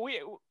 I mean,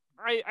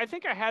 I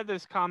think I had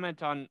this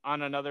comment on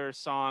another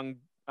song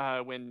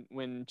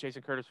when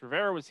Jason Curtis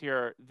Rivera was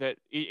here that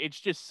it's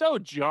just so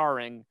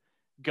jarring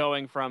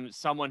going from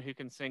someone who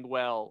can sing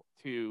well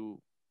to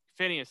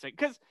Phineas,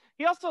 because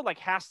he also like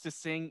has to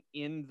sing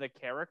in the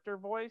character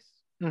voice,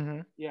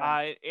 Mm-hmm.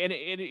 Yeah, and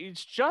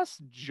it's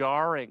just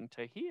jarring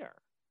to hear.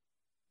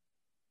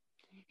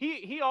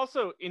 He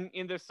also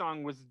in this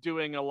song was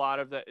doing a lot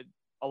of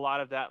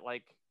that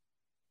like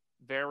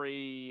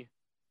very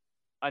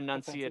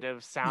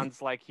enunciative, sounds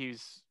like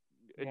he's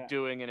Yeah.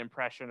 doing an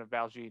impression of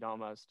Baljeet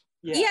almost.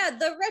 yeah,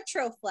 the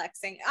retro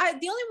flexing.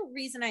 The only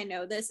reason I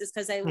know this is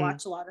because I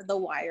watch a lot of the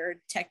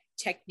Wired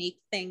technique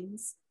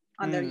things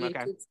on their Okay. YouTube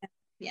channel.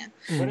 Yeah.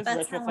 What is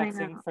That's how I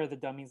retroflexing know. for the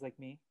dummies like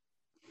me?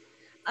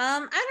 I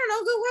don't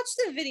know. Go watch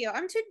the video.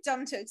 I'm too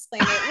dumb to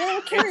explain it.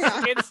 Well, carry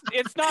on.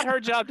 It's not her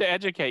job to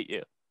educate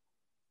you.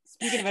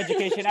 Speaking of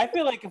education, I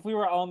feel like if we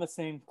were all in the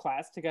same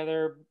class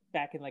together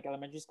back in like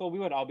elementary school, we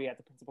would all be at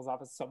the principal's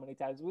office so many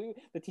times.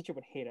 The teacher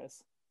would hate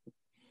us.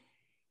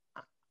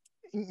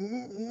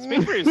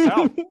 Speak for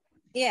yourself.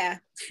 Yeah.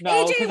 No,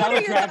 AJ, because what I are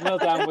would your drag Will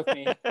down with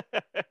me.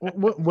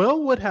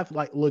 Will would have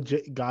like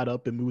legit got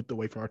up and moved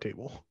away from our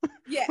table.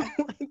 Yeah.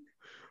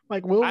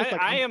 Like Will was like,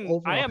 I I'm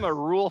am a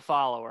rule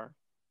follower.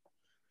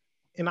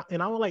 and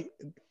I would like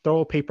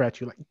throw a paper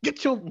at you, like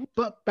get your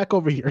butt back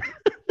over here.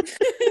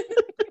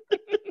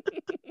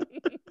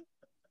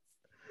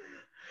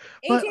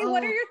 But, AJ,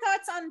 what are your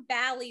thoughts on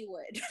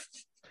Ballywood?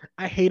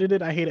 I hated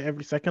it. I hated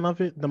every second of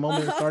it. The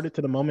moment it Uh-huh. started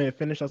to the moment it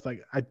finished, I was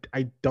like,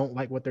 I don't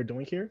like what they're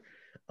doing here.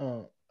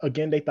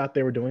 again, they thought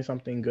they were doing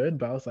something good,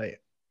 but I was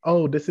like,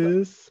 oh, this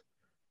is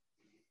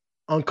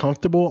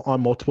uncomfortable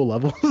on multiple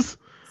levels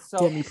So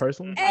for me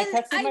personally. I And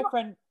texted my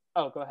friend.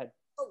 Oh, go ahead.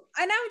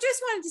 and I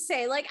just wanted to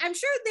say, like, I'm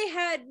sure they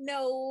had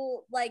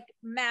no like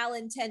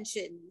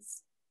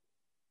malintentions,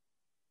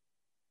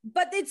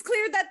 but it's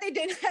clear that they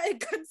didn't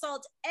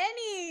consult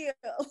any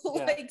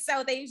like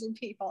South Asian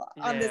people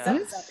on this Yeah.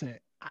 episode.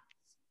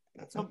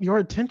 Listen, your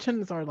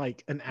intentions are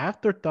like an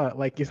afterthought.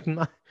 Like it's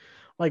not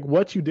like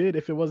what you did.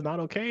 If it was not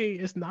okay,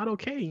 it's not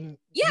okay.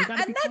 Yeah, You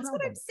gotta and be that's caught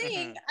what out I'm on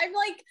saying.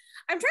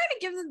 I'm trying to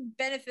give them the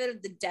benefit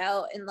of the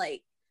doubt and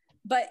like,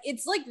 but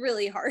it's like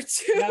really hard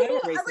to Yeah, they were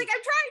like, I'm racist.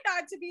 trying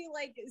not to be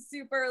like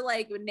super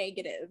like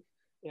negative,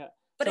 Yeah.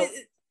 but So,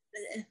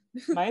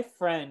 my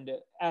friend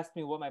asked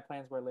me what my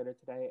plans were later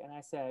today, and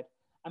I said,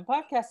 I'm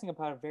podcasting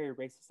about a very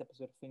racist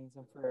episode of Phineas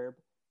and Ferb.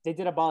 They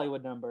did a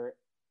Bollywood number,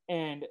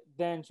 and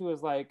then she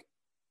was like,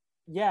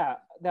 yeah,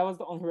 that was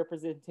the only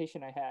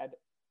representation I had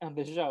on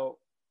the show.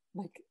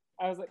 Like,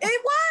 I was like,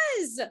 it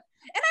was, and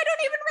I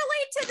don't even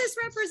relate to this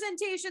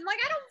representation. Like,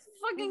 I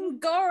don't fucking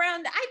go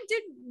around. I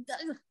did.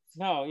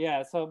 no,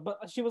 yeah. So,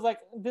 but she was like,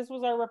 this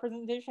was our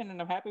representation,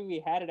 and I'm happy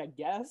we had it, I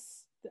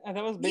guess. And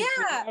that was basically,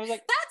 Yeah, I was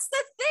like, that's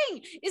the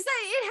thing, is that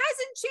it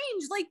hasn't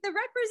changed. Like the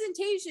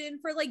representation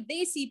for like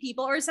Desi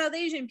people or South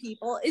Asian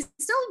people is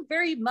still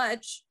very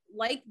much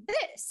like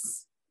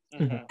this.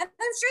 mhm. And I'm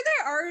sure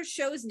there are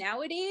shows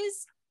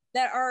nowadays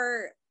that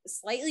are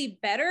slightly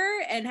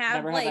better and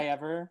have Never like have I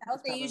ever. South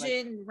It's probably, like,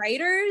 Asian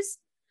writers.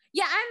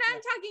 Yeah,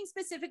 I'm talking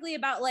specifically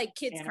about like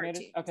kids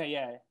animated. cartoons. Okay,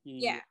 yeah.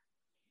 Yeah.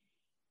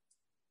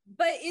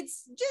 But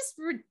it's just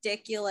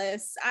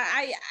ridiculous.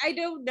 I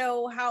don't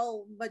know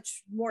how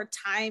much more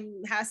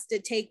time has to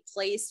take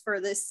place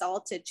for this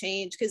all to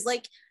change, because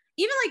like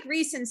even like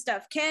recent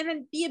stuff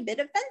can be a bit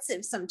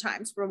offensive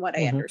sometimes from what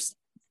I understand.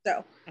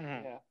 So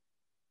Yeah.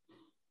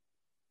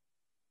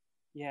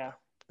 Yeah.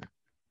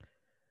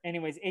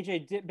 Anyways,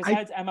 AJ,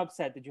 besides I'm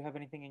upset, did you have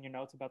anything in your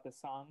notes about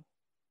this song?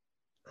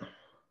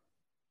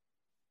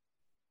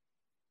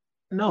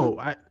 No,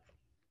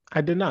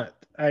 I did not.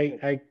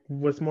 I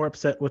was more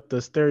upset with the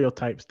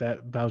stereotypes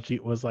that Baljit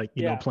was like,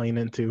 you know, playing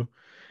into.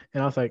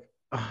 And I was like,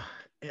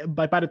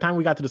 by the time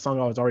we got to the song,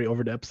 I was already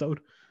over the episode.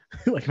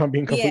 Like, if I'm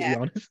being completely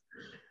honest.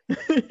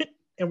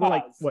 And we're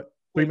like, what,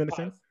 3 minutes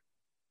in?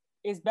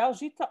 Is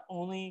Baljit the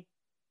only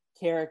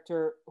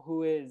character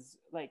who is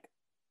like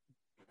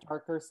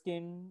darker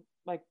skin,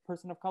 like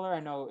person of color? I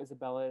know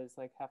Isabella is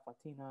like half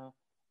Latina,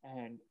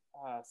 and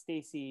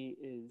Stacy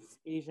is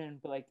Asian,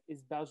 but like,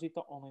 is Baljit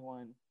the only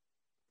one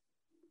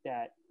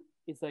that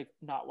is like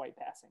not white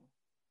passing?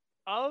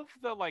 Of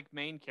the like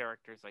main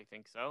characters, I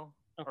think so.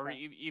 Okay. Or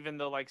even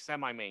the like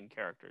semi-main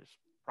characters,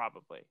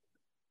 probably.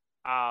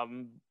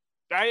 I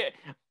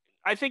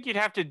think you'd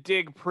have to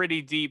dig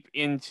pretty deep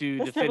into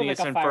That's the never Phineas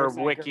like a and Ferb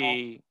Fireside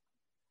wiki.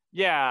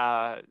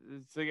 Yeah,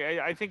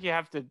 I think you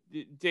have to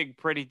dig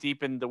pretty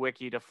deep in the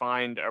wiki to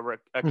find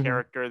a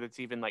character that's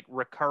even like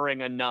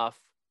recurring enough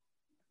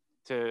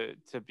to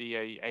be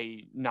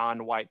a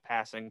non-white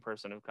passing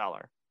person of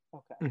color.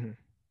 Okay.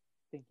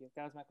 Thank you.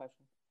 That was my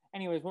question.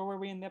 Anyways, where were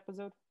we in the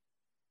episode?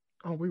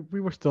 Oh, we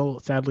were still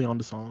sadly on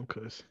the song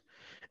because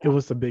it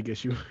was a big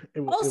issue.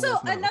 also,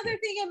 another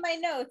thing in my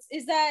notes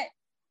is that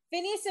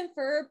Phineas and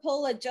Ferb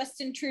pull a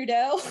Justin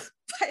Trudeau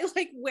by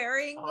like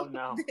wearing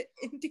the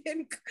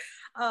Indian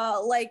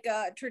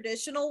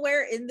traditional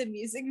wear in the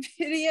music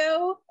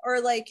video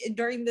or like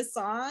during the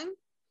song.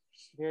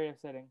 Very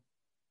upsetting.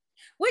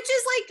 Which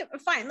is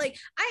like fine. Like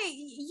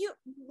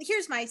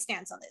here's my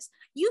stance on this.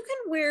 You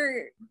can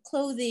wear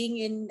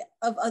clothing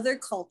of other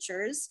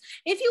cultures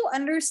if you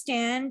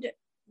understand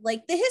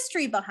like the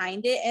history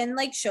behind it and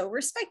like show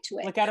respect to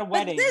it. Like at a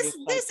wedding. But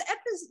this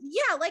episode,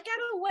 yeah, like at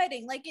a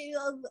wedding. Like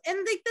and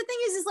the thing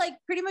is like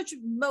pretty much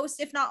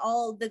most, if not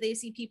all, the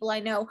Desi people I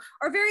know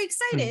are very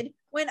excited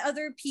when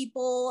other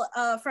people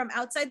from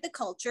outside the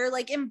culture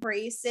like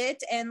embrace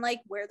it and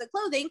like wear the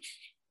clothing,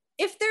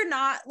 if they're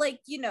not like,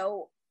 you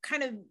know,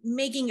 kind of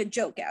making a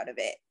joke out of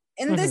it.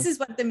 And this is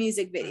what the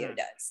music video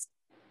does.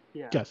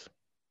 Yeah. Yes.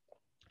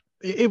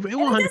 It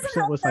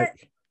 100% was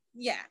like.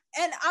 Yeah.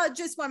 And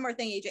just one more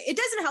thing, AJ. It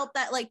doesn't help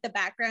that like the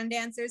background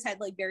dancers had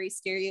like very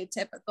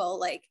stereotypical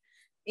like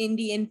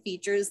Indian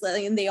features,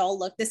 and they all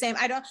look the same.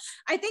 I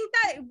think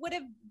that would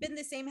have been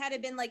the same had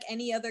it been like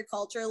any other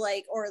culture,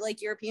 like or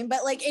like European,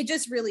 but like it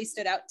just really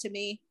stood out to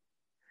me.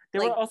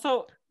 There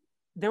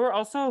were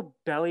also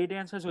belly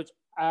dancers, which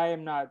I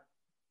am not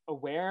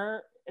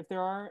aware if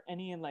there are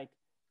any in like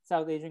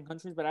South Asian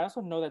countries, but I also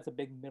know that's a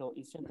big Middle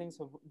Eastern thing.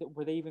 So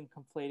were they even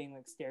conflating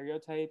like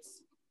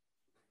stereotypes?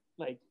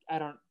 Like, I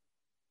don't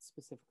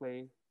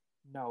specifically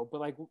know, but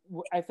like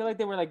I feel like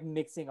they were like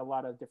mixing a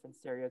lot of different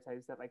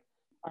stereotypes that like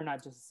are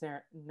not just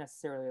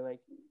necessarily like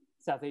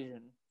South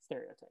Asian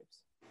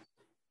stereotypes.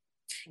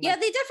 Yeah,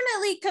 they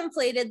definitely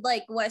conflated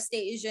like West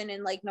Asian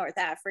and like North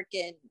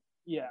African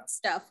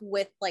stuff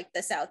with like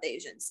the South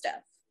Asian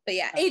stuff. But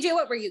yeah, AJ,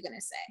 what were you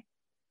gonna say?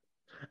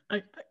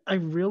 I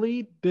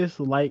really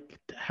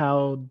disliked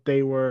how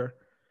they were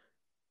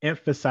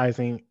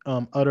emphasizing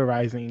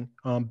utterizing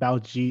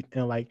Baljeet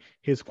and like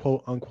his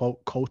quote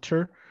unquote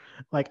culture.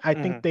 Like I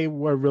think they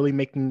were really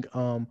making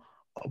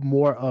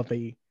more of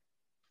a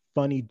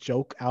funny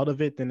joke out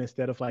of it than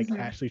instead of like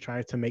actually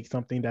trying to make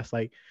something that's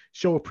like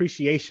show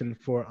appreciation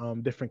for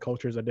different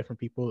cultures or different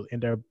people in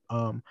their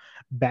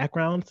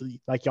backgrounds.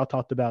 Like y'all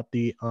talked about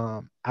the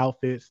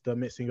outfits, the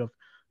mixing of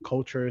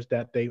cultures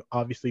that they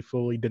obviously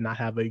fully did not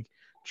have a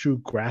true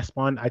grasp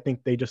on. I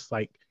think they just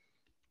like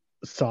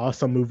saw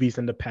some movies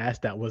in the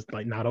past that was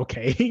like not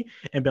okay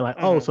and been like,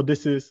 oh, so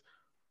this is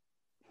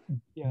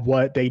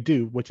what they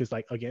do, which is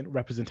like, again,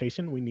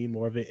 representation. We need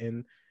more of it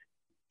in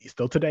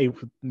still today,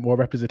 more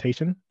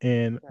representation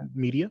in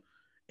media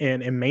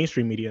and in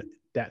mainstream media,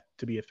 that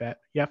to be a fact.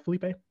 Yeah,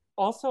 Felipe?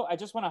 Also, I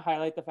just want to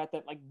highlight the fact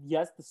that, like,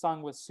 yes, the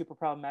song was super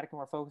problematic and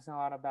we're focusing a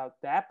lot about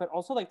that, but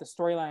also like the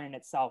storyline in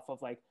itself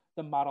of like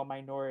the model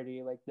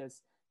minority, like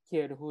this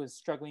kid who is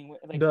struggling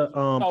with like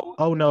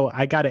oh no,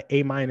 I got an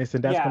A minus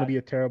and that's going to be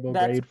a terrible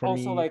grade for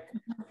also me. Like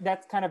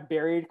that's kind of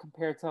buried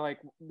compared to like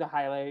the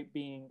highlight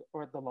being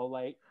or the low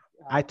light.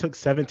 I took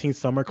 17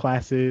 summer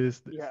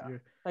classes this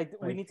year. Like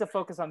we need to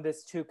focus on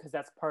this too, because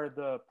that's part of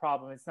the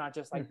problem. It's not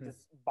just like this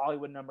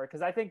Bollywood number,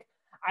 because I think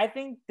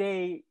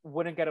they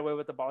wouldn't get away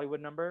with the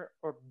Bollywood number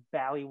or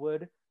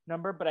Ballywood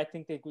number, but I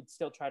think they would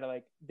still try to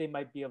like they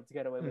might be able to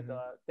get away with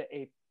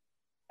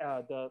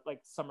the like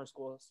summer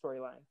school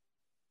storyline.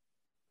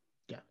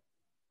 Yeah,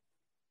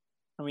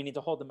 and we need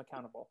to hold them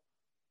accountable.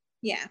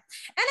 Yeah, and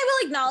I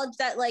will acknowledge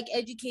that like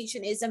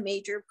education is a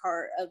major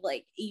part of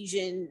like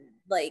Asian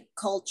like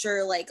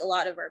culture. Like a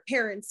lot of our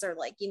parents are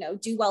like, you know,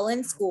 do well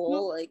in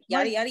school, like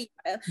yada yada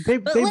yada.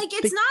 But like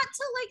it's not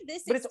to like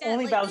this but extent. It's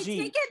only like, Baljeet. They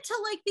take it to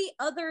like the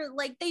other,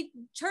 like they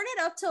turn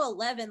it up to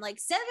 11, like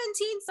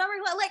 17 summer.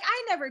 Like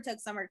I never took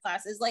summer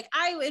classes. Like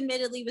I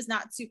admittedly was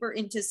not super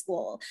into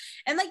school,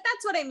 and like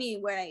that's what I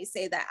mean when I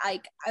say that.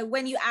 Like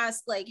when you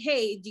ask like,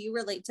 hey, do you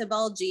relate to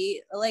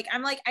Baljeet? Like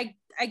I'm like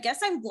I guess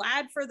I'm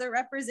glad for the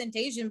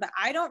representation, but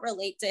I don't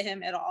relate to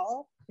him at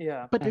all.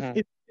 Yeah. But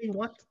if they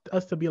want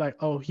us to be like,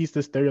 oh, he's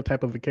the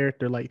stereotype of a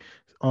character, like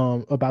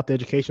about the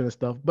education and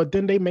stuff, but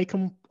then they make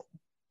him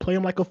play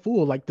him like a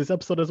fool, like this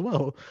episode as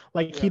well.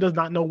 Like he does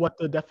not know what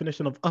the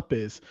definition of up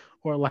is,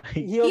 or like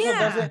he also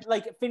doesn't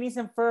like Phineas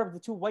and Ferb, the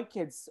two white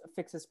kids,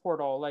 fix his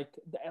portal. Like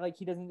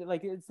he doesn't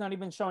like it's not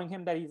even showing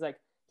him that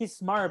he's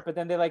smart, but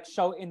then they like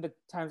show in the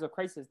times of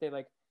crisis they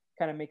like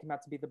kind of make him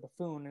out to be the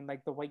buffoon, and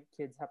like the white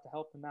kids have to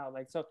help him out.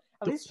 Like so,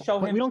 at least show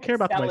him. We don't care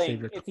about the white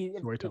savior if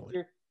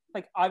you're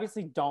like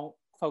obviously don't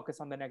focus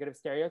on the negative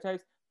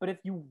stereotypes, but if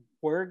you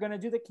were gonna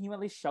do that, can you at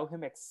least show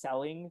him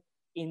excelling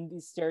in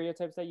these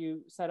stereotypes that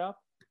you set up?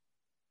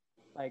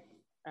 Like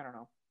I don't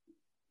know.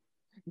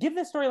 Give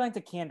the storyline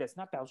to Candace,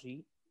 not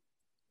Baljeet.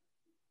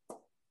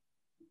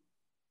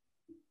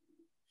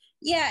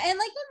 Yeah, and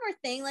like one more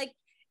thing, like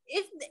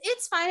if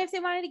it's fine if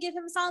they wanted to give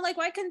him a song, like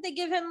why couldn't they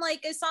give him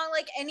like a song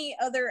like any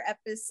other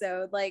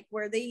episode, like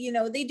where they, you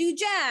know, they do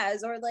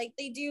jazz or like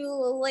they do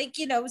like,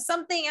 you know,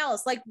 something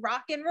else like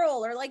rock and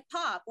roll or like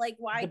pop. Like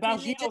why the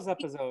Baljeet's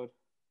episode?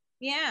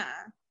 Yeah.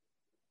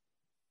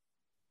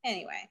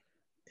 Anyway,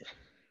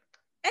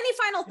 any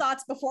final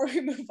thoughts before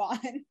we move on?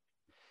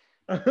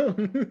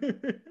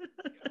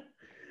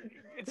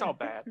 It's all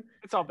bad.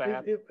 It's all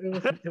bad.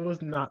 It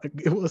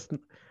was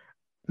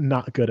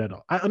not good at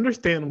all. I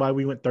understand why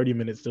we went 30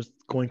 minutes just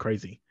going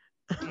crazy.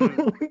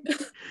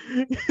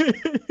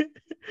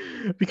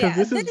 Because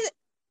this is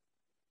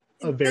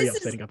a very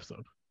upsetting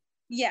episode.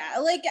 Yeah,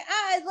 like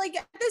at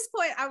this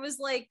point I was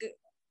like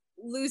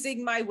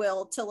losing my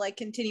will to like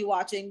continue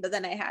watching, but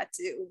then I had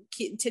to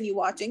continue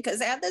watching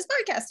because I had this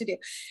podcast to do.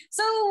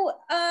 So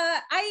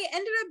I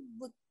ended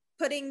up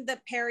putting the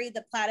Perry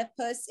the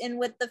platypus in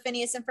with the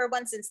Phineas and Ferb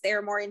one, since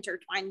they're more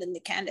intertwined than the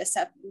Candace.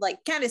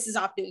 Like Candace is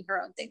off doing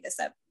her own thing this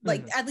up,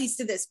 like at least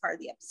to this part of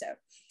the episode.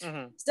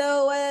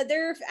 So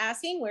they're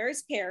asking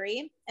where's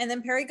Perry, and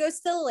then Perry goes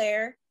to the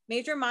lair.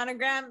 Major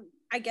Monogram,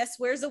 I guess,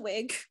 wears a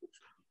wig.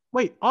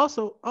 Wait,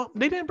 also,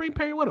 they didn't bring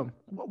Perry with them.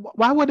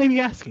 Why would they be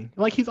asking?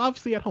 Like he's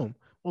obviously at home.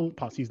 Well,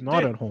 pause, he's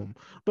not at home,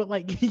 but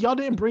like y'all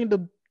didn't bring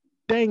the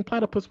dang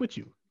platypus with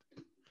you.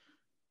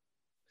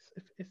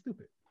 It's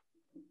stupid.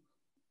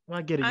 Well,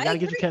 I get it. You gotta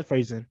get your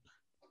catchphrase in.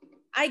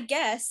 I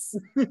guess.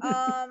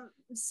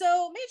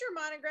 So Major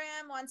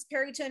Monogram wants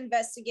Perry to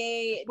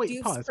investigate.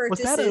 Wait, pause.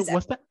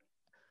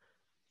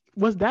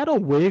 Was that a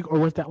wig or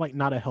was that like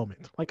not a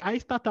helmet? Like I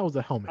thought that was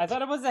a helmet. I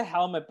thought it was a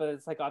helmet, but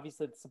it's like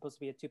obviously it's supposed to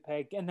be a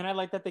toupee. And then I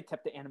like that they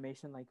kept the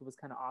animation like it was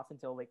kind of off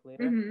until like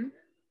later.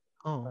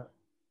 Oh.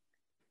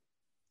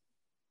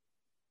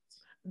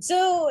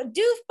 So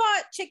Doof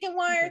bought chicken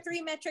wire,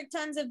 3 metric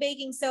tons of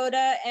baking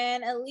soda,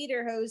 and a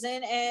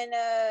lederhosen, and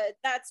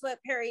that's what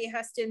Perry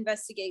has to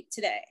investigate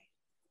today.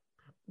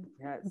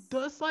 Yes.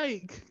 Does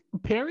like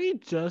Perry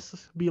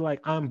just be like,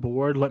 I'm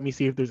bored, let me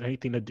see if there's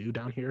anything to do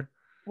down here?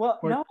 Well,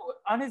 no,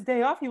 on his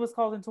day off he was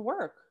called into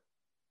work.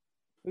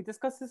 We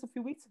discussed this a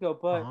few weeks ago,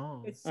 but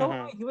it's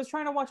so he was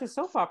trying to watch his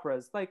soap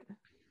operas. Like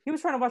he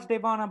was trying to watch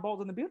Devon on Bold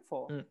and the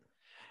Beautiful.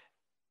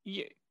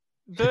 Yeah.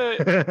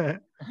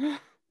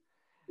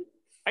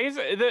 I guess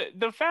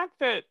the fact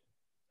that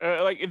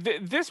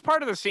this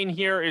part of the scene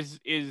here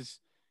is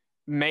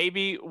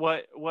maybe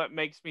what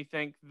makes me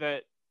think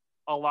that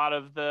a lot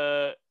of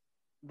the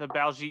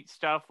Baljeet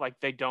stuff, like,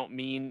 they don't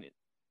mean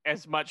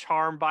as much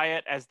harm by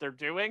it as they're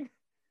doing,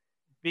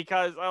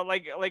 because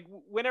like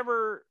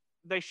whenever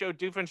they show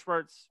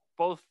Doofenshmirtz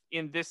both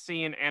in this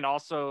scene and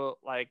also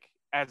like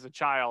as a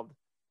child,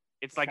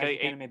 it's like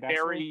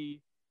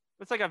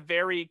a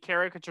very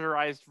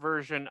caricaturized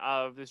version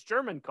of this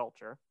German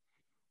culture.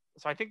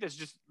 So I think that's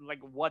just like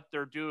what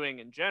they're doing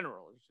in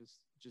general is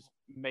just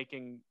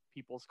making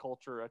people's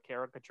culture a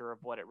caricature of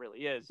what it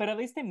really is. But at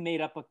least they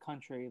made up a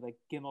country, like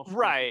Gimel.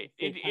 Right.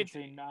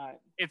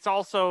 It's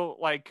also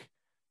like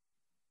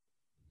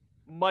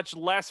much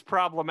less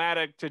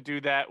problematic to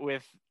do that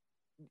with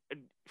a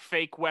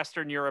fake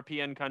Western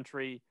European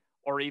country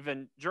or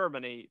even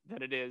Germany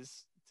than it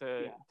is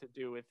to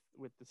do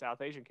with the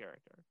South Asian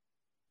character.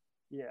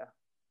 Yeah.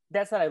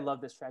 That's why I love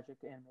this tragic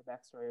anime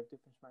backstory of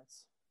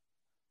Doofenshmirtz.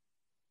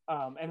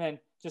 And then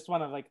just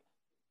want to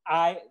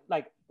I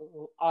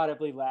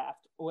audibly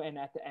laughed when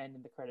at the end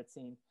in the credit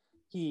scene,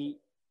 he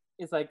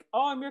is like,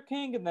 "Oh, I'm your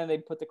king," and then they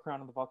put the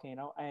crown on the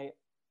volcano. I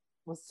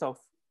was so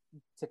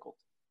tickled.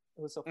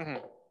 It was so funny.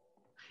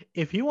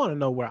 If you want to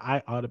know where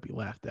I audibly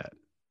laughed at,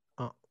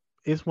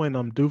 it's when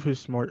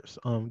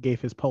Doofenshmirtz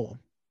gave his poem.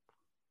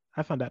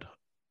 I found that.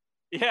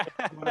 Yeah.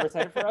 You want to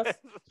recite it for us?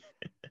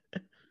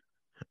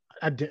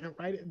 I didn't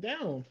write it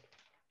down.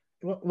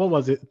 What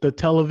was it? The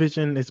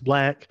television is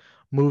black.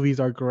 Movies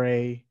are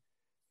gray.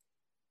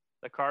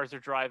 The cars are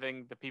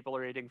driving. The people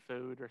are eating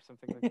food or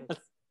something like this.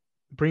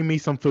 Bring me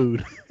some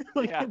food.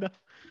 Yeah.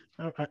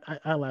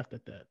 I laughed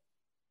at that.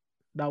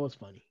 That was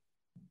funny.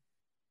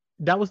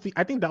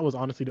 I think that was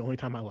honestly the only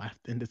time I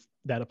laughed in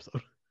that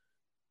episode.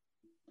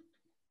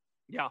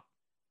 Yeah.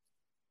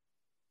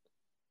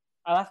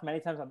 I laughed many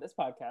times on this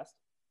podcast.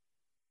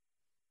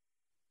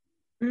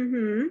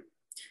 Mm-hmm.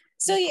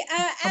 So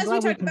I'm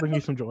glad we can bring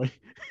you some joy.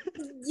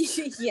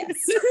 Yes.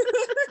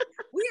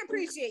 We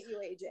appreciate you,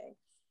 AJ.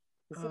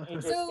 So,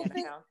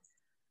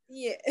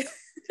 yeah.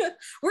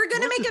 We're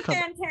going to make a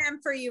fan cam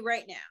for you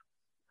right now.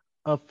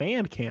 A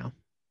fan cam?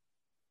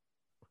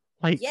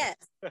 Yes.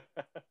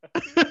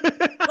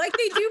 Like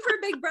they do for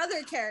Big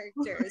Brother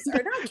characters.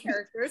 Or not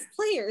characters,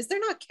 players. They're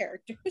not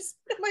characters.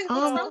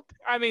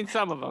 I mean,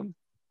 some of them.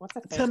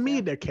 To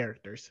me, they're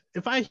characters.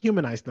 If I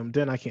humanize them,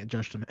 then I can't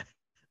judge them.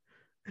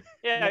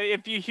 Yeah,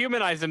 if you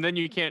humanize them, then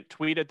you can't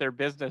tweet at their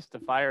business to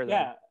fire them.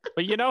 Yeah.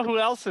 But you know who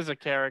else is a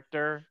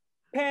character?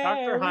 Perry.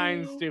 Dr.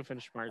 Heinz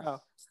Doofenshmirtz. Oh.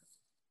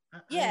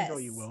 Yes. I know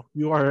you will.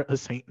 You are a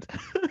saint.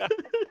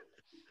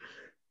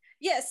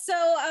 Yes,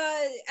 so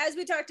as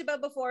we talked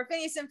about before,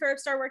 Phineas and Ferb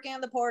start working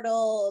on the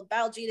portal.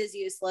 Baljeet is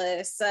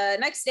useless.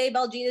 Next day,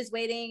 Baljeet is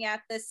waiting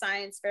at the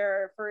science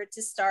fair for it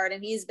to start,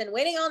 and he's been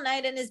waiting all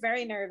night and is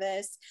very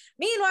nervous.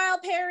 Meanwhile,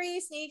 Perry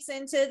sneaks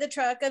into the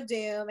truck of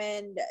doom,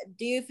 and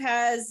Doof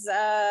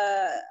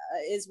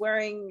is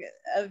wearing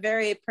a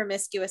very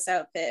promiscuous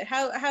outfit.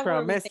 How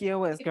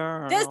promiscuous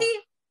girl? Does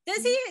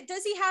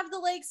he have the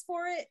legs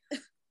for it?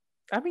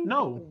 I mean,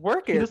 no,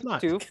 work it. He does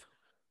not. Doof.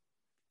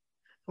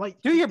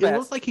 Do your best. It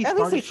looks like he At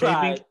least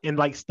started he shaving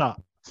and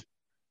stopped.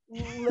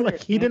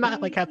 He did not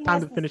have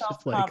time to finish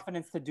his leg.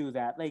 Confidence to do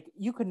that.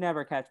 You could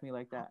never catch me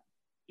like that.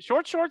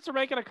 Short shorts are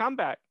making a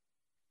comeback.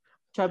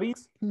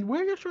 Chubbies,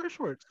 wear your short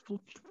shorts.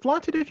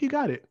 Flaunt it if you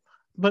got it.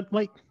 But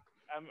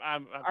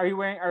are you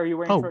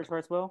wearing short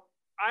shorts, Will?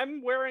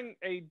 I'm wearing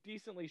a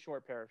decently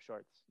short pair of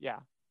shorts. Yeah.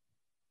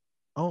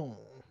 Oh,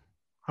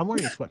 I'm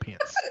wearing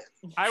sweatpants.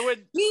 I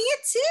would. Me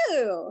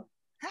too.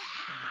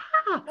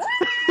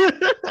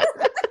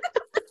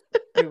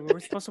 Dude, were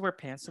we supposed to wear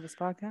pants to this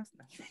podcast?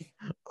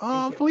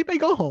 Felipe,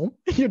 go home.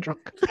 You're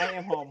drunk. I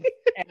am home,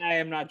 and I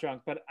am not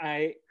drunk, but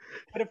I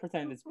could have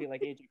pretended to be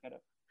like AJ could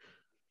have.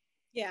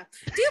 Yeah.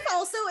 Doof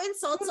also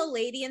insults a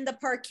lady in the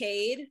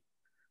parkade.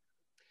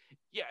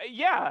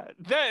 Yeah.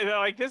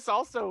 This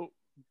also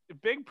a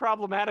big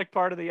problematic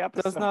part of the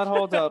episode. Does not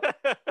hold up.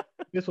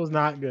 This was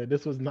not good.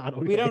 This was not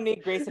okay. We don't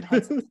need Grayson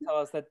Hudson to tell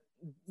us that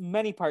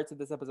many parts of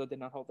this episode did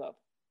not hold up.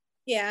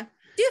 Yeah.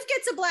 Doof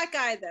gets a black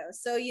eye though,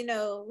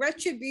 so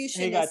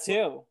retribution. He got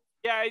two.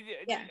 Yeah.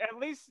 At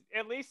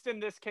least in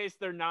this case,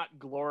 they're not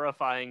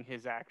glorifying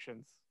his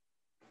actions.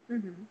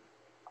 Mm-hmm.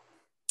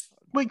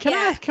 Wait, can I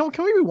ask? Can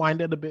we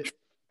rewind it a bit?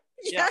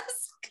 Yes.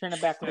 Turn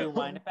it back,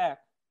 rewind it back.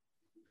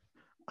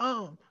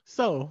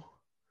 So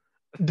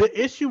the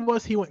issue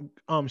was he went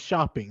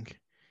shopping,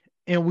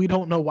 and we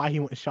don't know why he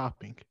went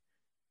shopping.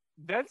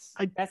 That's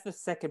the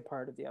second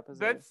part of the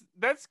episode.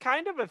 That's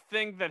kind of a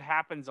thing that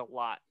happens a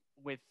lot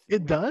with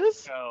does.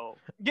 So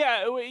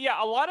yeah.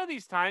 A lot of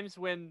these times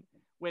when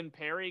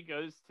Perry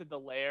goes to the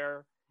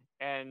lair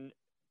and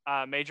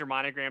Major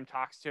Monogram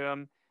talks to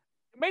him,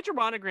 Major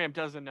Monogram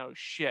doesn't know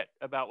shit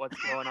about what's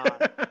going on.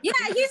 Yeah,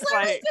 he's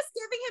literally just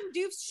giving him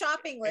Doof's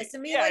shopping list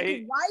and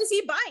being why is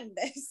he buying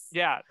this?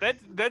 Yeah,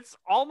 that's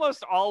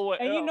almost all.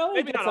 And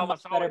maybe he gets not a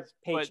much always, better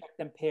paycheck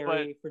than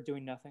Perry for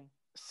doing nothing.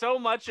 So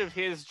much of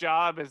his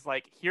job is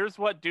here's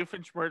what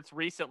Doofenshmirtz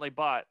recently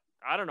bought.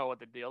 I don't know what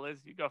the deal is.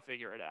 You go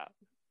figure it out.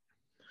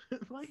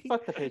 Like,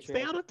 Fuck the stay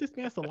Patriot. out of this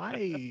man's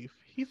life.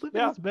 He's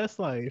living Yeah. his best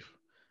life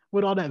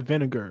with all that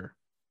vinegar.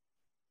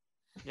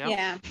 Yep.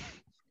 Yeah.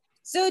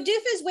 So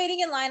Doof is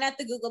waiting in line at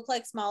the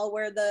Googleplex Mall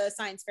where the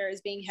science fair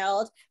is being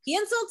held. He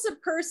insults a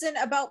person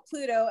about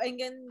Pluto and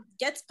then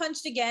gets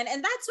punched again.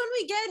 And that's when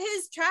we get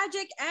his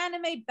tragic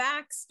anime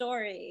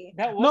backstory.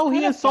 That was No, he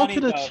kinda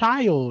insulted funny, a though.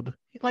 child.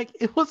 Like,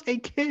 it was a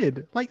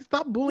kid. Like,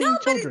 stop bullying No,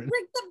 but children.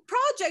 the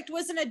project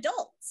was an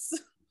adults.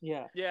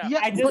 Yeah. Yeah. Yeah,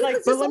 I did but, like-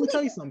 but let me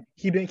tell you something.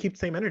 He didn't keep the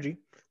same energy.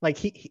 Like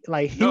he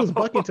was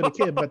bucking to the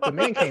kid, but the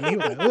man came. And he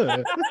was like,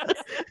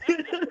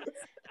 ugh.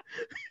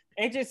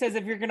 AJ says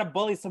if you're gonna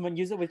bully someone,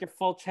 use it with your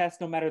full chest,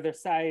 no matter their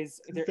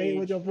size, their Stay age.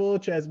 with your full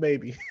chest,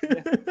 baby.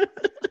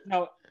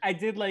 No, I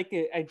did like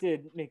it. I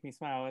did make me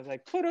smile. I was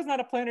like, Pluto's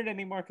not a planet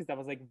anymore, because that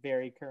was like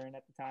very current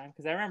at the time.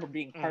 Because I remember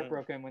being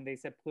heartbroken when they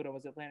said Pluto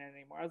wasn't a planet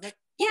anymore. I was like,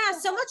 Yeah,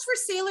 so much for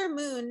Sailor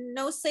Moon.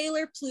 No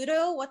Sailor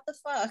Pluto. What the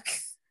fuck?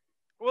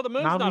 Well, the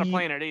moon's not a Navi-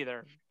 planet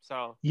either,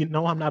 so You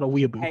know I'm not a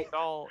weeaboo. Hey,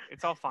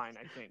 it's all fine,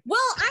 I think. Well,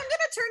 I'm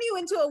gonna turn you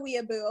into a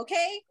weeaboo,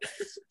 okay?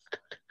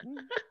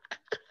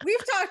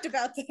 We've talked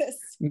about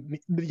this.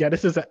 Yeah,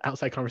 this is an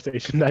outside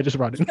conversation. I just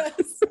brought it.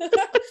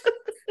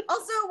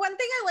 Also, one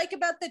thing I like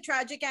about the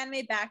tragic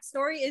anime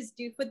backstory is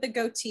Duke with the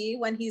goatee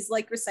when he's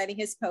like reciting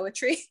his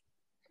poetry.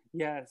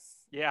 yes.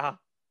 Yeah,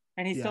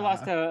 And he still Yeah.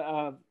 lost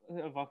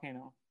a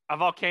volcano. a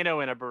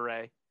volcano in a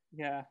beret.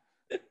 Yeah.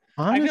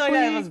 Honestly, I feel like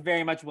that was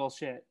very much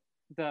bullshit.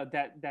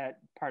 That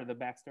part of the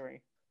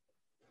backstory.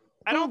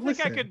 I don't Well,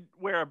 think I listen. could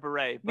wear a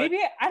beret, but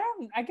Maybe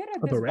I get a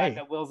this beret. vibe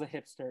that Will's a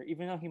hipster,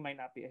 even though he might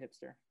not be a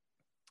hipster.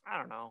 I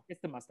don't know.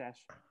 It's the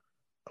mustache.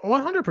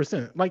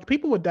 100%. Like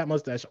people with that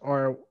mustache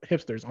are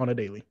hipsters on a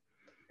daily.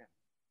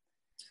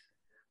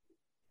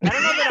 I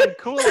don't know that I'm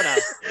cool enough.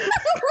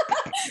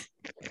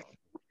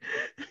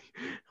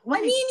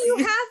 I mean, you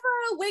have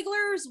a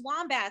Wiggler's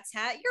Wombats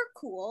hat. You're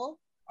cool.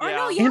 Or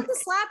no, Yeah. you have the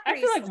slap I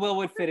feel like bracelet. Will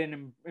would fit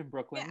in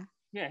Brooklyn.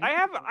 Yeah.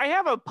 I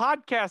have a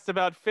podcast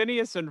about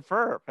Phineas and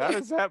Ferb. How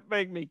does that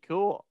make me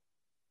cool?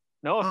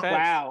 No offense.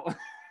 Wow.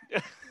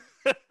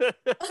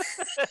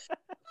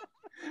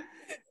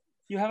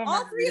 You have a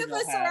All three of Margaritaville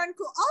us hat. are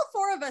uncool. All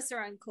four of us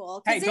are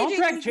uncool. 'Cause Hey, don't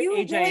drag you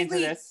AJ into willingly-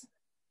 this.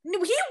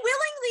 No, he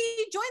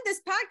willingly joined this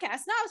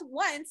podcast, not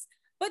once,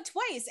 but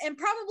twice, and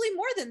probably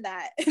more than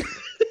that.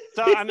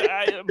 So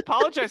I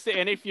apologize to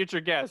any future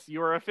guests.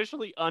 You are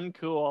officially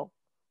uncool.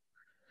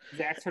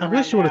 Zach's I turn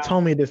wish you around would have now.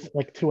 told me this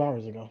like 2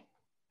 hours ago.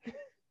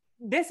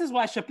 This is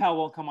why Chappelle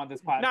won't come on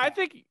this podcast. No, I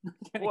think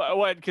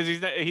what? Because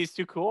he's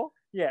too cool.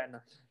 Yeah, no.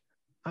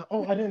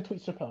 I didn't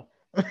tweet Chappelle.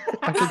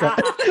 I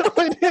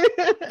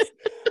forgot.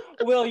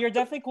 Will, you're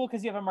definitely cool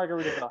because you have a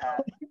Margaritaville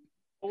hat.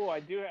 Oh, I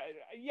do.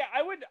 Yeah,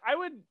 I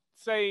would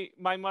say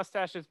my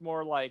mustache is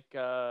more like.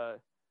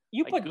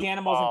 You Like put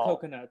Danimals goofball. and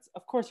coconuts.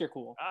 Of course you're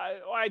cool.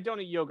 I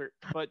don't eat yogurt,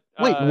 but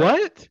Wait,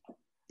 what?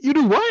 You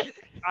do what?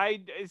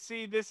 I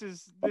see. This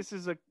is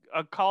a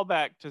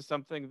callback to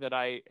something that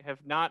I have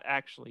not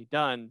actually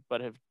done, but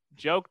have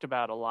joked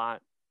about a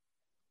lot.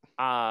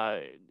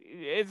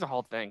 It's a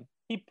whole thing.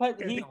 He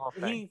The whole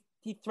thing.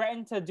 he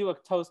threatened to do a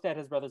toast at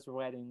his brother's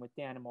wedding with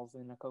Danimals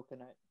and a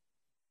coconut.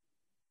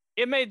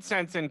 It made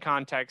sense in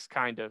context,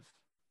 kind of.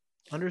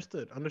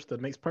 Understood.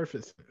 Makes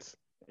perfect sense.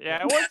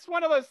 Yeah, well, it's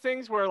one of those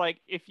things where, like,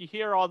 if you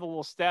hear all the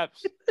little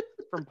steps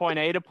from point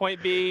A to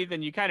point B,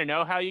 then you kind of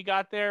know how you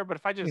got there. But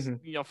if I just,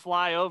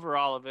 fly over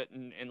all of it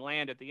and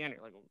land at the end,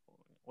 you're like,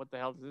 what the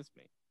hell does this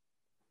mean?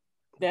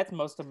 That's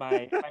most of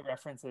my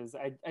references.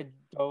 I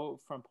go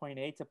from point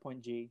A to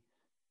point G.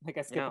 Like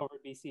I skip over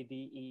B, C, D,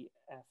 E,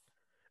 F.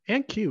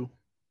 And Q.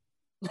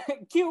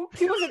 Q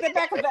is at the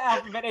back of the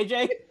alphabet,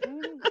 AJ.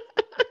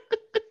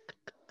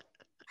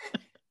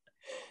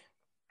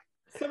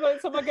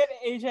 Someone get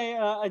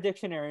AJ a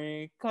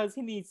dictionary because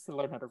he needs to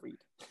learn how to read.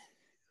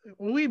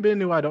 We've been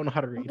knew I don't know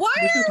how to read. Why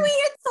This is- are we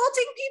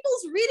insulting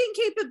people's reading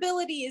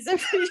capabilities?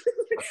 First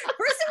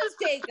it was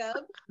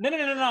Jacob.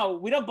 No.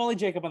 We don't bully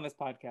Jacob on this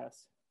podcast.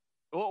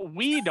 Well,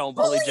 we don't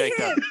bully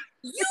Jacob. Him.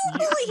 You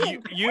bully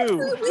him.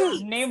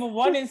 You. Name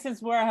one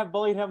instance where I have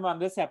bullied him on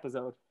this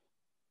episode.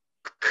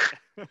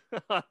 You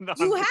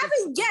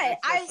haven't yet.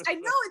 I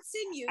know it's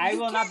in you. I You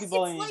will not can't- be it's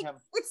bullying like- him.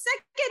 It's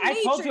second I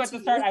nature told you at the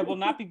to start I will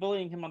not be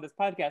bullying him on this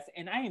podcast,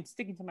 and I am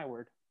sticking to my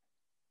word.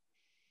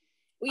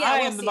 Well, yeah, I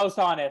we'll am the see. most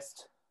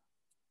honest.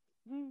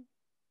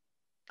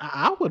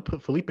 I would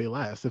put Felipe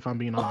last if I'm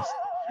being honest.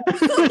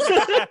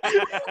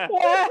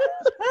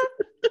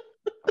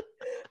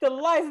 The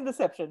lies and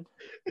deception.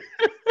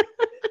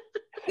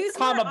 Who's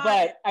more Comma, honest?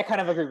 but I kind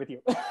of agree with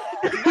you.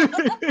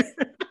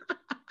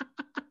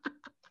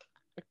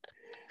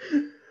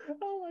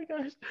 Oh my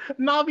gosh.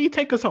 Navi,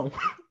 take us home.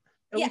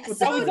 At Yeah, least with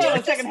so That was this the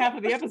one. second half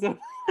of the episode. Well,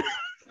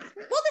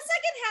 the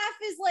second half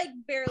is like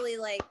barely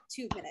like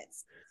 2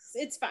 minutes.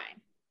 It's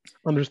fine.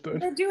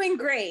 Understood. We're doing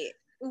great.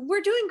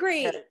 We're doing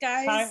great,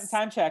 guys.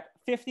 Time check.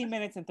 50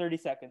 minutes and 30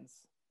 seconds.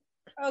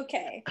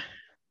 Okay.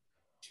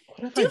 What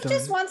have I Doof done?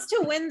 just wants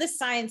to win the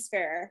science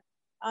fair.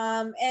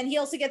 And he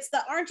also gets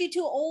the "Aren't you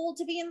too old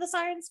to be in the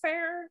science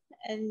fair?"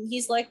 And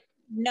he's like,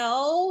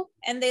 no,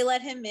 and they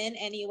let him in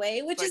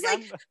anyway, which is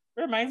like,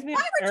 Reminds me of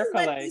why would you Erica.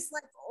 let this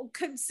like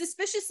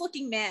suspicious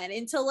looking man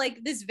into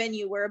like this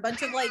venue where a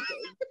bunch of like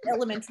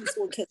elementary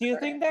school kids Do you are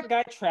think at? that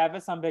guy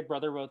Travis on Big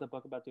Brother wrote the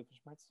book about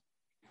Doofenshmirtz?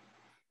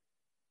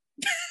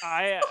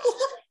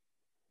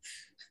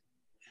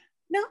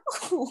 No.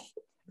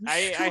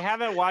 I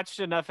haven't watched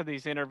enough of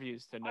these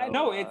interviews to know. I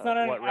know it's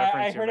not. What I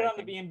reference heard you're it on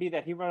the making. B&B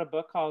that he wrote a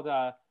book called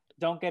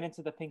 "Don't Get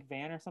Into the Pink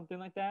Van" or something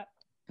like that.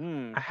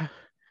 I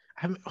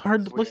haven't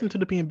heard listen to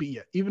the B&B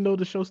yet, even though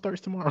the show starts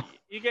tomorrow.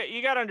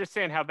 You got to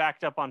understand how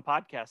backed up on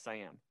podcasts I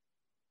am.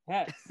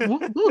 Yes. We'll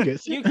get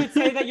You could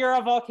say that you're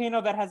a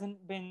volcano that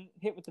hasn't been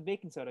hit with the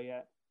baking soda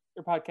yet.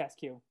 Your podcast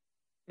cue.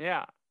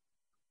 Yeah.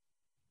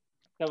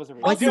 That was a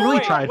real. Like you really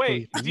wait, tried.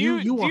 wait. You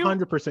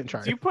 100%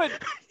 tried.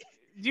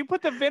 Do you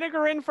put the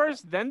vinegar in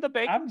first, then the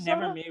baking I've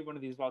soda? never made one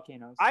of these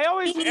volcanoes. I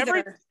always Me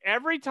neither.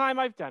 every time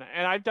I've done it,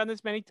 and I've done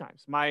this many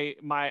times. I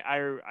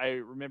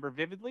remember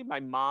vividly. My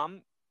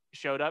mom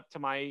showed up to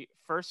my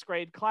first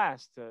grade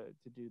class to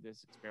do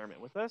this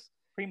experiment with us.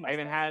 I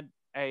even had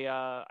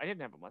I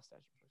didn't have a mustache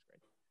in first grade.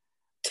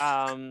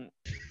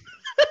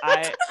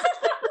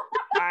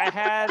 I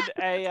had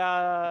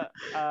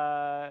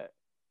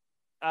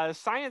a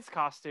science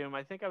costume.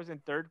 I think I was in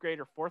 3rd grade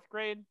or 4th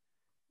grade,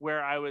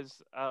 where I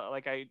was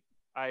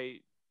I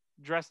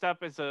dressed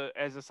up as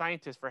a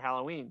scientist for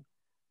Halloween,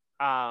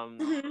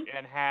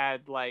 and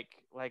had like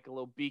a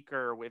little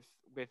beaker with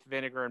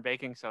vinegar and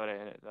baking soda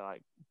in it that I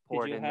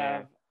poured in there. Did you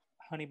have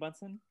honey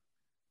Bunsen?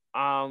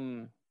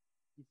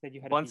 You said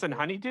you had Bunsen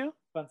honeydew?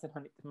 Bunsen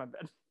honey. My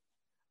bad.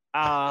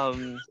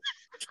 I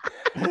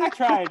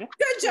tried.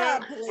 Good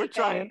job. We're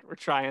trying.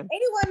 81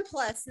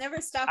 plus.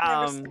 Never stop.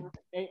 Never stop.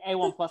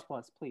 A1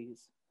 plus,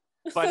 please.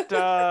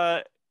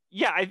 But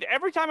yeah,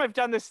 every time I've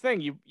done this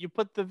thing, you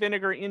put the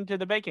vinegar into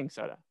the baking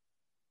soda.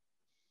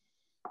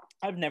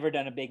 I've never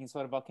done a baking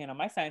soda volcano.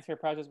 My science fair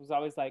project was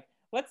always like,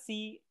 let's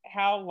see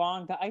how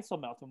long the ice will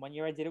melt. And one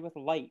year I did it with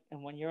light,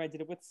 and one year I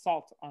did it with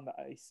salt on the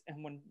ice.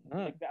 And when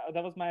like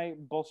that was my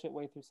bullshit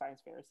way through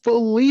science fairs.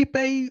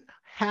 Felipe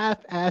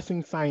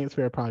half-assing science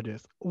fair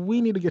projects.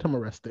 We need to get him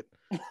arrested.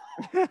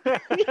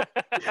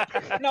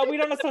 No, we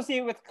don't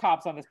associate with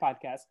cops on this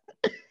podcast.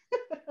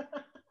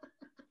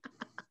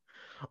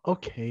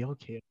 Okay.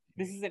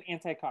 This is an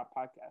anti-cop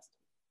podcast.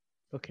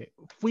 Okay.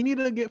 We need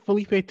to get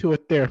Felipe to a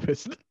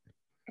therapist.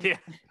 Yeah.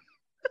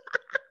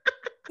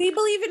 We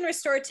believe in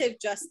restorative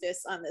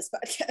justice on this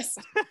podcast.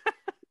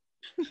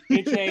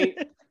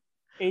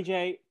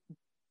 AJ,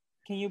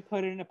 can you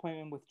put in an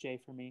appointment with Jay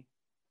for me?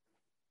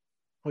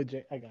 Oh,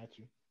 Jay, I got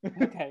you.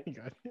 Okay. You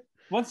got it.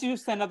 Once you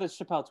send out the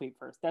Chappelle tweet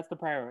first, that's the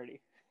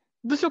priority.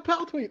 The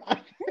Chappelle tweet.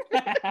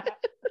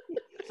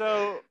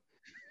 So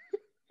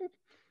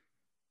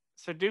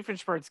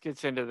Doofenshmirtz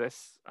gets into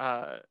this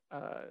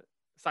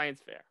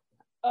science fair.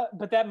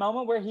 But that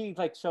moment where he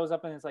like shows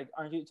up and is like,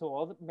 "Aren't you too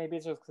old?" Maybe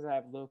it's just because I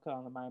have Luca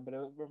on the mind, but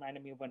it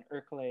reminded me of when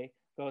Urkel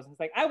goes and it's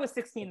like, "I was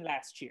 16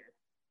 last year."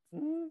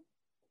 Mm-hmm.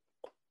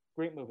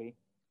 Great movie.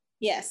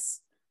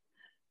 Yes.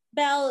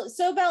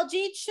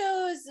 Baljeet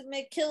shows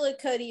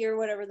McKillicuddy or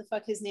whatever the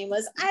fuck his name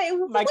was.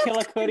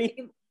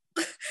 McKillicuddy.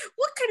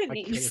 What kind of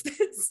name is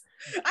this?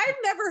 I've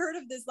never heard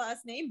of this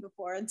last name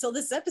before until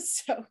this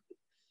episode.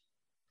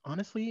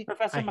 Honestly,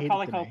 Professor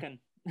Macaulay Culkin.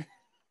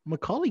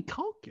 Macaulay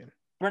Culkin.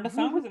 Brenda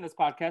Song was in this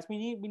podcast.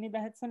 We need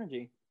that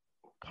synergy.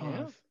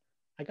 Yeah.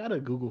 I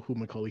gotta Google who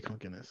Macaulay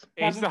Culkin is.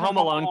 He's the Home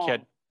Alone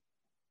kid.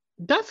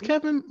 That's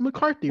Kevin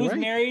McCarthy, who's right?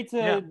 married to...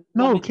 Yeah.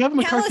 No, Kevin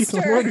McCarthy's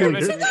the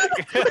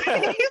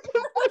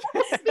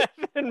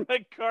Kevin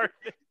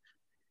McCarthy.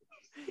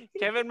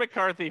 Kevin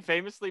McCarthy,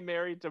 famously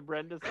married to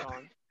Brenda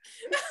Song.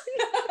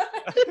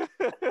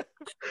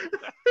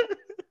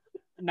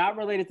 Not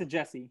related to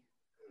Jesse.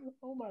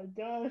 Oh my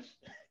gosh.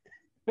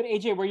 But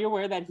AJ, were you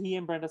aware that he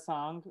and Brenda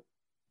Song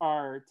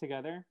are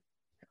together?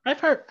 I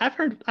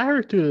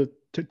heard to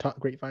talk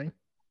grapevine.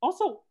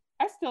 Also,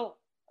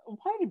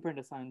 why did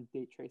Brenda Song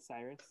date Trace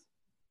Cyrus?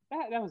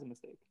 That was a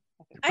mistake.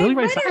 Billy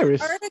Ray Cyrus.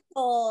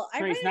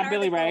 Trace, not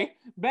Billy Ray.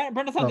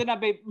 Brenda Song did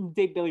not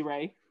date Billy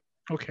Ray.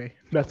 Okay,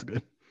 that's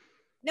good.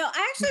 No,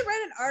 I actually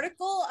read an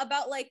article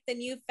about like the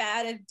new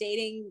fad of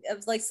dating,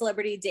 of like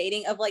celebrity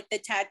dating, of like the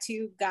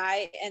tattoo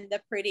guy and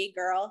the pretty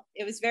girl.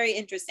 It was very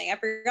interesting. I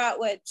forgot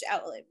which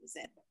outlet it was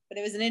in, but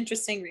it was an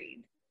interesting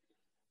read.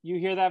 You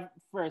hear that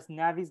first.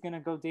 Navi's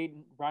gonna go date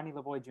Ronnie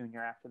LaVoy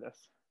Jr. after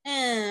this.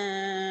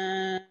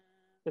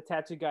 The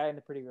tattoo guy and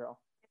the pretty girl.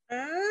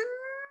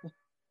 I'm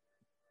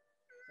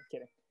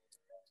kidding.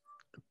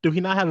 Do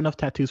he not have enough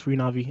tattoos for you,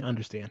 Navi? I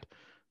understand.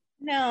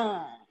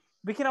 No.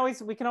 We can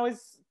always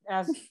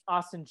ask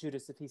Austin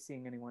Judas if he's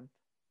seeing anyone.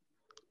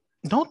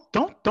 Don't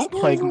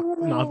plague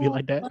Navi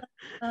like that.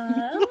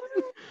 I'm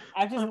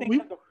just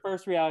thinking of the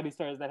first reality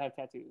stars that have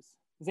tattoos.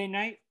 Zayn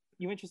Knight,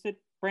 you interested?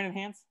 Brandon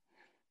Hans?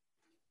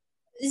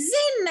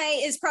 Zayn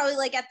Knight is probably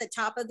like at the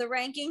top of the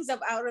rankings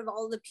out of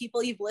all the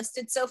people you've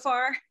listed so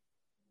far.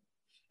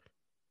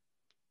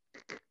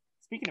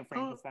 Speaking of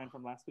Frankenstein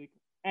from last week.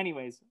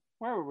 Anyways,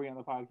 where were we on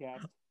the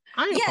podcast?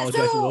 I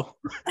apologize, Will.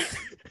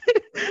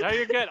 No,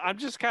 you're good. I'm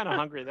just kind of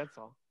hungry. That's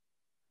all.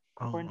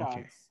 Oh, Corn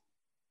okay. dogs.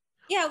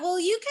 Yeah, well,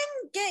 you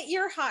can get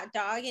your hot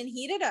dog and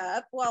heat it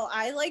up while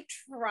I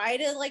try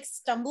to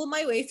stumble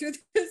my way through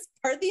this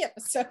part of the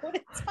episode.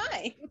 It's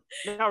fine.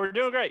 No, we're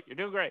doing great. You're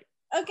doing great.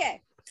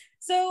 Okay.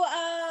 So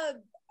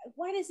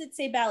why does it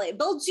say ballet?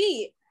 Bill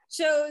G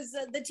shows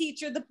the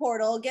teacher the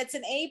portal, gets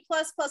an A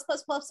plus plus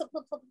plus plus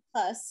plus plus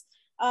plus.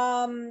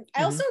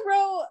 I also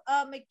wrote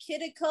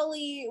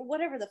McKitticully,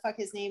 whatever the fuck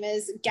his name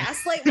is,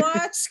 Gaslight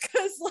Watch,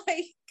 because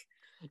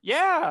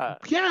Yeah.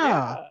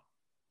 Yeah.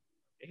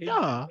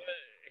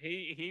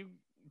 He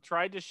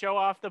tried to show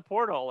off the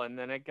portal, and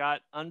then it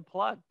got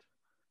unplugged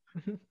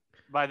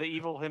by the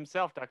evil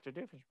himself, Dr.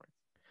 Doofenshmirtz.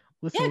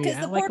 Listen, yeah, we because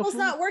the act like a portal's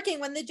fool. not working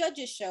when the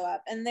judges show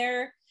up, and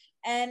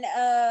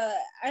I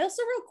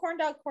also wrote corn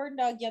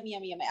dog, yummy,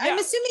 yummy, yummy. Yeah, I'm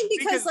assuming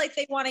because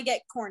they want to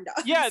get corn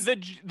dogs. Yeah,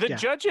 the Yeah.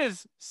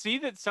 judges see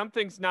that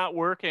something's not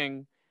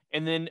working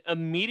and then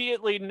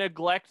immediately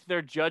neglect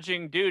their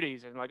judging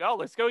duties and oh,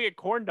 let's go get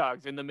corn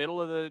dogs in the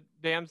middle of the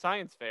damn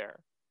science fair.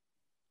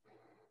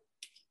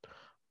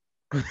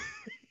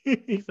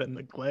 He said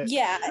neglect.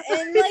 Yeah,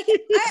 and we can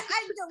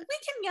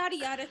yada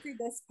yada through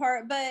this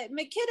part, but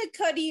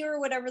McKitticully or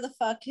whatever the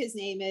fuck his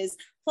name is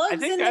plugs I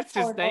think in that's the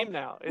his portal, name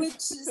now. which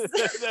is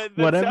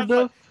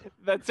Whatever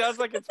that sounds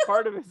like it's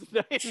part of his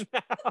name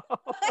now.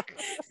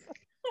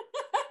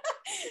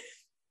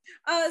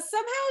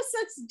 somehow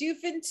sucks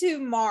Doofin to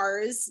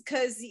Mars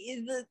because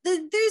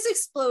there's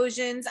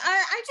explosions.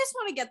 I just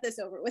want to get this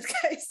over with,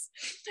 guys.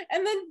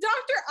 And then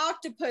Dr.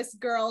 Octopus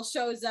Girl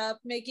shows up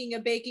making a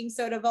baking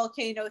soda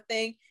volcano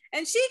thing,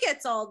 and she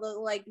gets all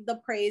the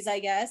praise, I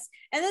guess.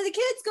 And then the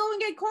kids go and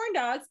get corn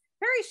dogs.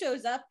 Perry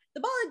shows up.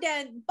 The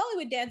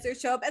Bollywood dancers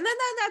show up, and then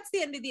that's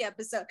the end of the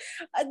episode.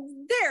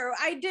 There,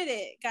 I did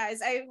it, guys.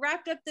 I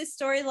wrapped up this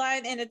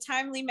storyline in a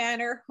timely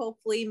manner.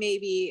 Hopefully,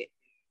 maybe.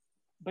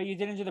 But you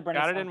didn't do the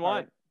Brenda Got it Song in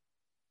part. one.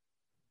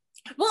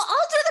 Well,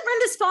 I'll do the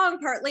Brenda Spong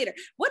part later.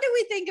 What do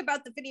we think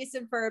about the Phineas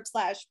and Ferb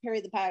 / Perry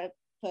the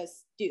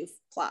Platypus Doof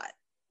plot?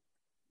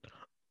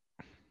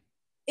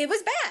 It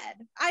was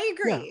bad. I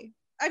agree.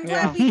 Yeah. I'm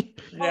glad we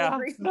all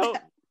agree with No,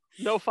 that.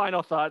 no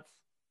final thoughts.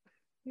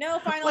 No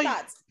final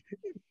thoughts.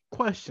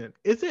 Question: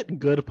 is it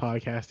good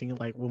podcasting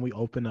when we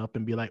open up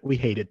and be like, we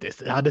hated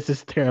this? Oh, this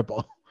is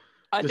terrible.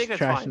 I Just think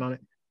that's trashing fine. on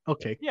it.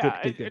 Okay.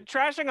 Yeah, Good.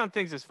 trashing on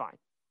things is fine.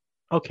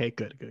 Okay.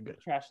 Good.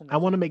 Trash in the I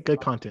want to make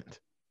good content.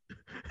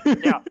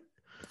 Yeah.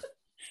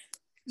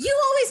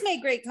 You always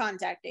make great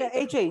contact. Yeah,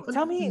 David. AJ,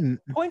 tell me,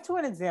 point to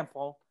an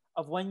example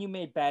of when you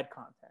made bad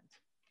content.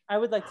 I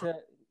would like to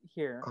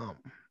hear.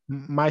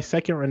 My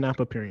second Renap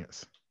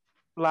appearance.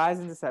 Lies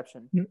and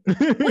deception.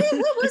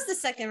 What was the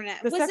second one?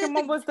 The second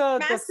one was the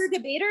Master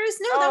Debaters?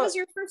 No, that was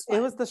your first one.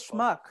 It was the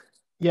schmuck.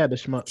 Yeah, the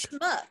schmuck.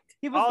 Schmuck.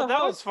 He was the that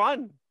host. was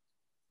fun.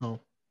 Oh.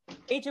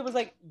 AJ was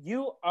like,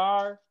 you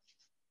are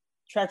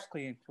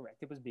tragically incorrect.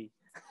 It was B.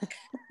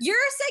 Your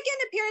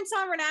second appearance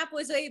on Renap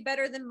was way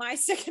better than my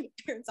second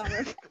appearance on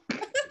Renap.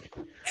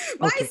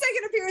 My Okay.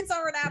 second appearance on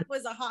Renap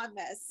was a hot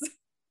mess.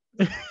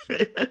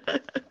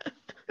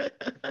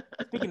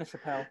 Speaking of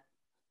Chappelle.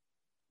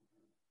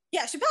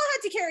 Yeah, Chappelle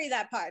had to carry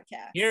that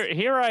podcast.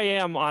 Here I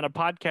am on a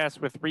podcast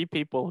with 3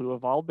 people who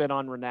have all been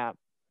on Renap.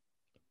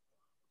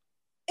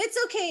 It's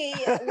okay,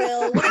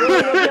 Will.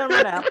 You'll be on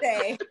Renap.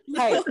 Say.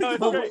 Hey, You'll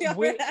but be on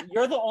Renap.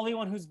 you're the only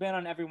one who's been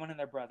on Everyone and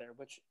Their Brother,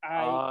 which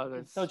I'm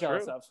that's so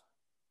jealous true. of.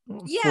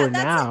 Yeah, For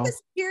that's now. the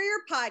superior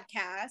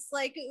podcast.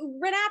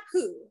 Renap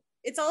Who?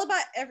 It's all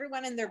about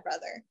everyone and their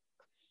brother.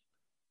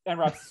 And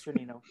Rob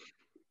Cesternino.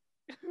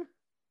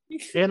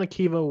 And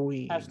Akiva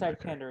Wee. Hashtag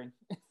pandering.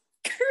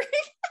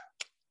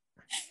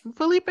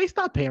 Felipe,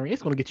 stop pandering.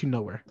 It's gonna get you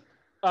nowhere.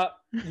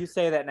 You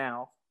say that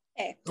now.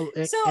 Okay. Oh,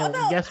 and, So and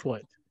about- guess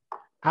what?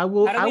 I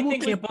will. How do I we will.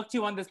 think we booked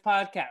you on this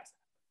podcast?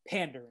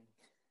 Pandering.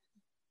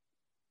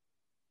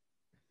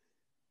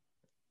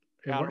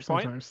 It works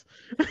Counterpoint? sometimes.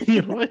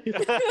 You know what?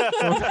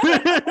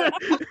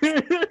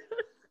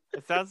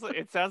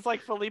 It sounds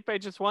like Felipe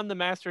just won the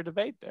master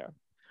debate there.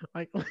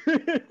 Like,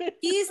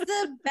 He's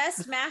the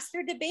best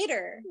master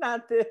debater.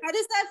 Not this. How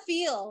does that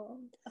feel,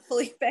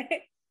 Felipe?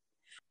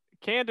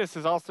 Candace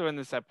is also in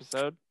this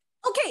episode.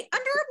 Okay,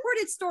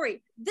 underreported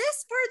story.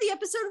 This part of the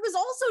episode was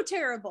also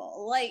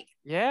terrible.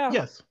 Yeah.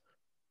 yes,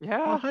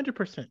 Yeah.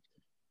 100%.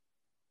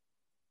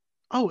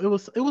 Oh, it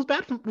was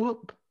bad from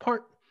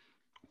part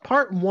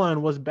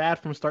 1 was bad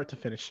from start to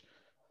finish.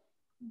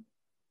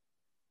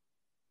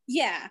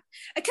 Yeah,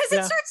 because it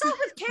Yeah. starts off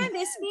with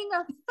Candace being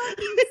a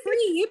fucking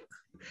creep.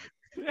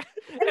 And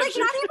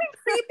not even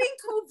creeping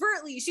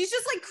covertly. She's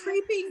just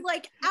creeping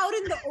out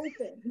in the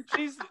open.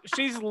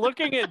 She's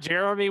looking at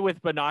Jeremy with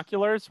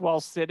binoculars while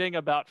sitting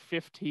about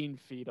 15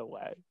 feet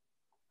away.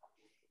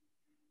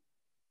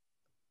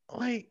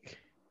 Like,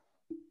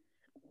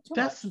 Too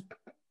that's much.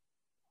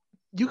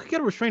 you could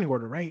get a restraining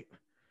order, right?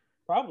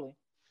 Probably.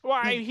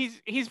 Well,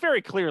 he's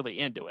very clearly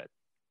into it.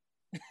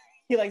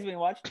 He likes being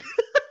watched.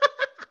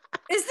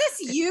 Is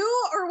this you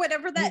or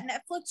whatever that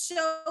Netflix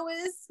show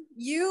is?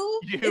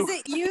 You? Is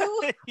it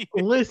you?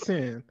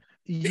 Listen,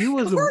 you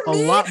was Or a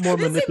me? lot more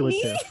Is it me?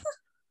 manipulative.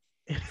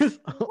 It's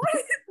What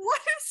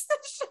is the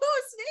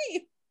show's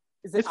name?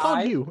 Is it called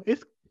I? You.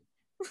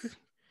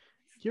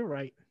 You're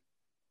right.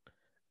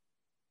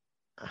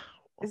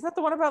 Isn't that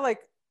the one about like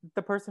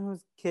the person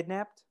who's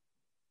kidnapped?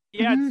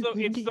 Yeah, Mhm.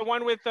 it's the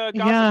one with Gossip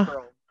Yeah.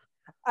 Girl.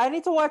 I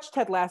need to watch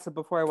Ted Lasso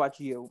before I watch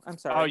You. I'm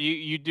sorry. Oh,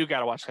 you do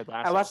gotta watch Ted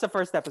Lasso. I watched the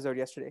first episode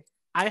yesterday.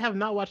 I have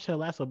not watched Ted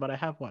Lasso, but I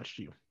have watched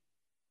You.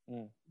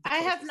 I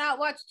have not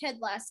watched Ted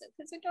Lasso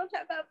because I don't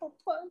have Apple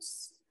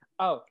Plus.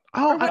 Oh,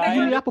 Oh, Or I give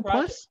you whatever. Apple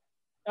Plus.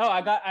 oh,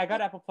 I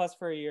got Apple Plus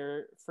for a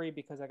year free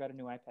because I got a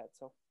new iPad.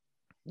 So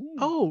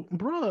Oh,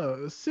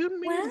 bruh, send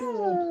me the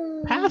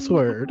Wow.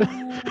 password.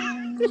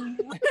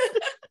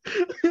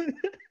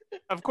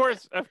 Of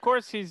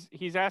course,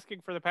 he's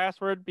asking for the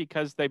password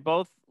because they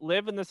both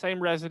live in the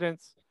same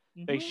residence.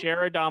 They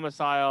share a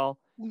domicile.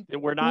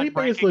 We're not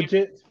Felipe is breaking.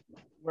 legit.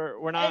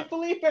 We're Hey, not.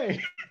 Felipe.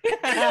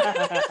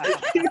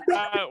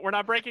 We're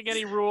not breaking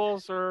any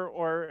rules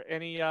or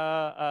any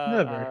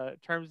Never.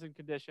 terms and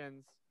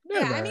conditions. Yeah,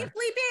 I Never. mean,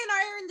 Felipe and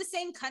I are in the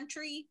same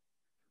country.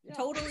 Yeah.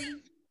 Totally.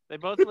 They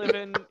both live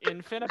in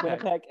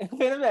Winnipeg.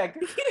 Winnipeg.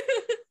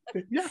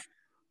 Yeah.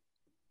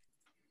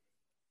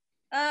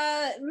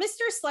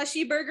 Mr.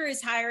 Slushy Burger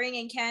is hiring,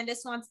 and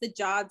Candace wants the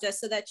job just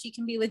so that she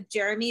can be with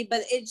Jeremy.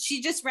 But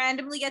she just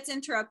randomly gets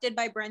interrupted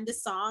by Brenda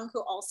Song,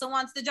 who also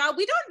wants the job.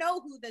 We don't know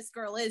who this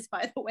girl is,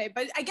 by the way,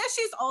 but I guess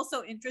she's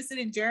also interested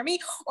in Jeremy,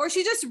 or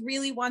she just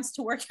really wants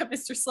to work at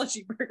Mr.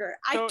 Slushy Burger.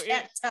 I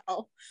can't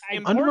tell.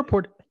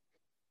 Underreported.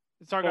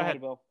 Sorry, go ahead.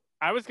 Bill.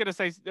 I was gonna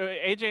say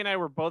AJ and I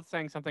were both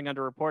saying something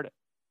underreported,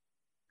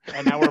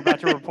 and now we're about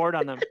to report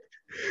on them.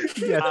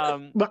 Yes,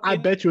 but I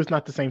bet you it's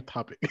not the same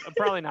topic.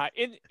 Probably not.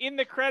 In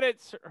the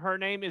credits, her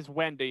name is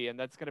Wendy, and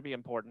that's going to be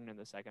important in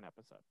the second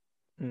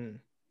episode.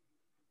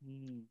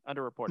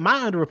 Underreported. My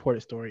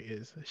underreported story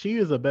is she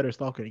is a better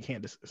stalker than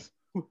Candace is.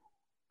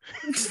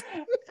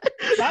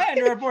 My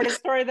underreported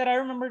story that I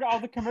remembered all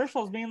the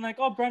commercials being like,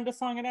 "Oh, Brenda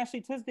Song and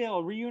Ashley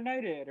Tisdale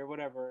reunited" or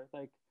whatever.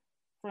 Like,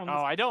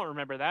 I don't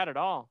remember that at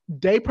all.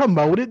 They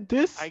promoted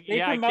this. I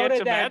can't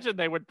imagine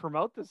they would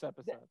promote this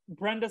episode.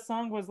 Brenda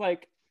Song was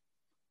like,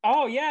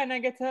 "Oh yeah," and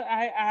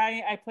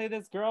I play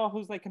this girl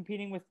who's like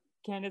competing with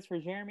Candace for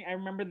Jeremy. I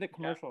remember the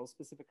commercials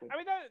specifically. I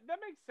mean, that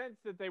makes sense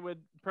that they would,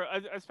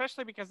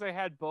 especially because they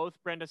had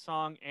both Brenda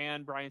Song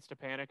and Brian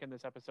Stepanek in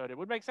this episode. It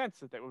would make sense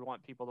that they would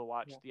want people to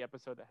watch the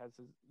episode that has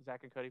the Zach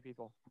and Cody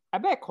people. I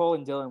bet Cole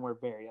and Dylan were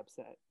very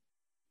upset.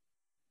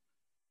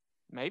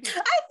 Maybe.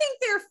 I think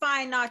they're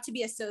fine not to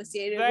be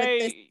associated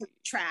with this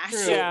trash.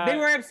 Yeah. They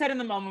were upset in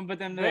the moment, but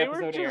then the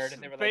episode aired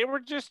and they were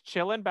just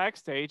chilling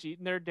backstage,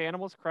 eating their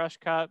Danimals Crush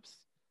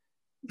cups.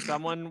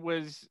 Someone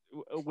was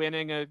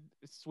winning a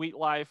Sweet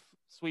Life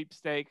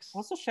sweepstakes.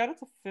 Also, shout out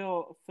to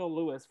Phil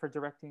Lewis for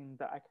directing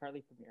the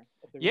iCarly premiere.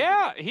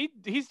 Yeah,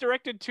 he's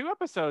directed 2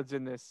 episodes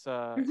in this.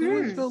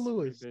 Who's Phil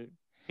Lewis?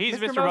 He's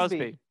Mr.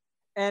 Mosby.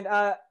 And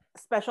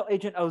Special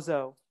Agent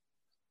Ozo.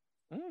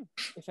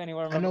 If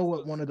anyone remembers. I know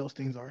what one of those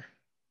things are.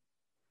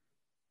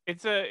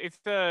 It's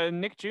the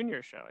Nick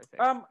Jr. show, I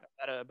think.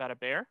 About a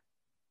bear.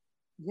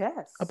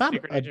 Yes. About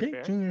Secret a Agent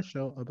Dick Bear? Jr.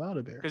 show about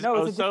a bear. Because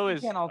No, it's a Oso Disney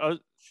is Channel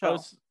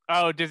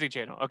show. Disney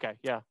Channel. Okay,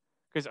 yeah.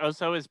 Because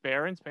Oso is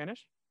bear in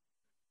Spanish.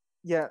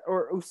 Yeah,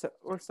 or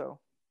Urso.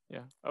 Yeah,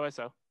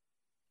 OSO.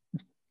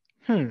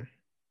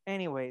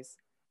 Anyways.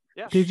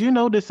 Yeah. Did you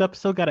know this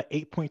episode got an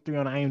 8.3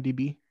 on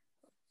IMDb?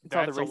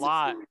 That's a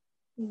lot.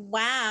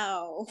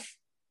 Wow.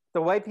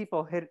 The white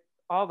people hit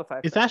all the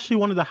 5 It's stars. actually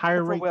one of the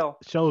higher ranked Will.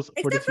 shows for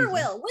the Except for season.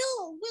 Will.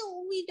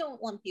 Will, we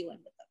don't lump you in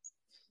with us.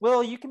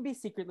 Will, you can be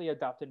secretly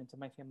adopted into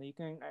my family. You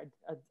can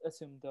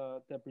assume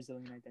the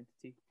Brazilian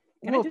identity.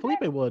 Can I Well, do Felipe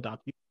that? will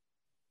adopt you.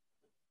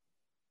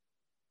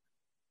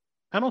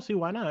 I don't see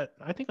why not.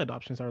 I think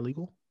adoptions are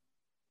legal.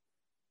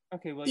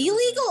 Okay, well,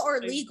 Illegal or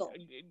legal?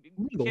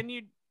 Legal.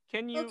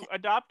 Can you Okay.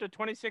 adopt a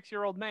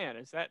 26-year-old man?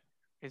 Is that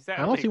I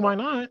don't see legal? why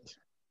not.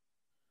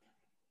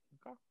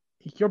 Okay.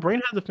 Your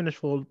brain hasn't finished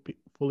fully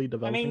I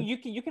developing. mean,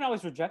 you can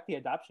always reject the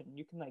adoption.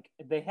 You can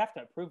they have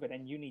to approve it,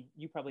 and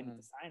you probably need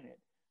to sign it.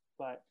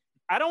 But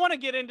I don't want to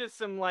get into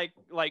some like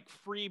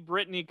free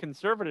Britney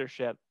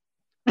conservatorship.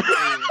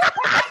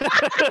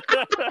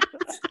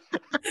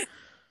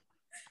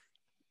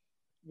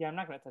 yeah, I'm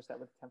not gonna touch that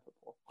with a 10-foot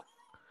pole.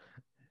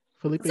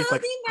 Felipe's So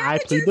like, the I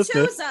plead manager the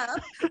shows fifth.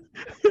 up.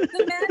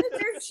 The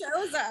manager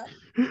shows up.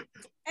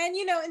 And,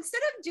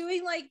 instead of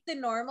doing like the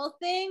normal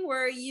thing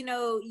where,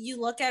 you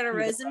look at a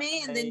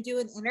resume and then do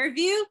an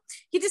interview,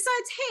 he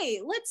decides, hey,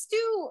 let's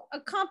do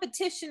a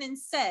competition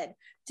instead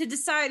to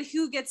decide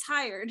who gets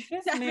hired.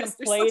 This as man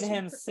Mr. played Slushy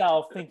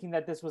himself thinking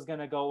that this was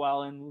gonna go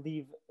well and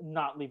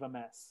not leave a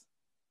mess.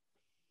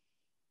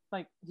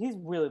 Like, he's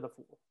really the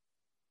fool.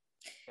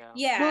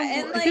 Yeah, Well,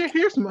 and like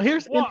here's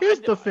Well,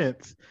 the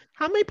fence.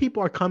 How many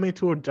people are coming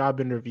to a job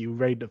interview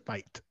ready to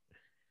fight?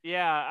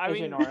 Yeah, I AJ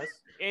mean, Norris.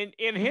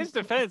 in his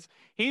defense,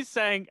 he's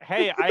saying,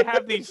 "Hey, I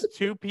have these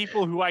 2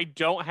 people who I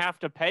don't have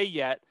to pay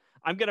yet.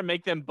 I'm gonna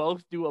make them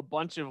both do a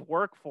bunch of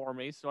work for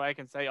me, so I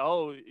can say,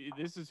 oh,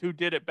 this is who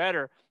did it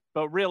better.'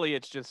 But really,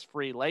 it's just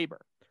free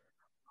labor."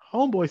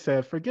 Homeboy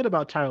said, forget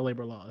about child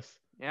labor laws.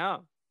 Yeah.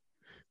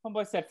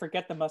 Homeboy said,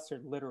 "Forget the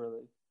mustard,"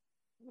 literally.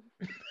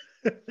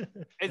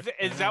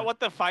 Is that what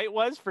the fight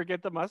was?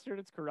 Forget the mustard.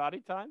 It's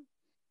karate time.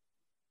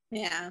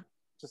 Yeah.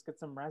 Just get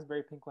some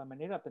raspberry pink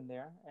lemonade up in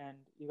there, and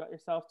you got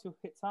yourself 2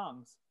 hit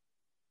songs.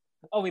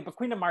 Oh wait, but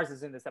Queen of Mars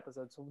is in this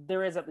episode, so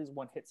there is at least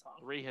 1 hit song.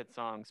 3 hit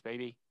songs,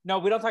 baby. No,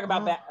 we don't talk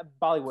about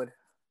Bollywood.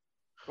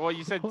 Well,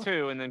 you said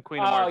 2, and then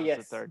Queen of Mars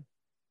is the 3rd.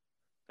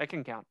 That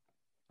can count.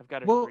 I've got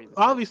to agree.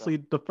 Obviously,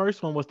 the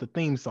first one was the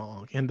theme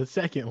song, and the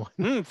second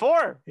one.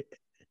 4.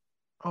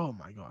 Oh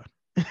my god.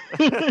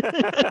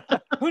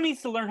 Who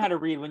needs to learn how to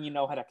read when you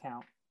know how to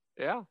count?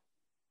 Yeah.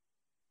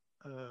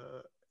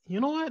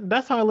 You know what?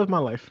 That's how I live my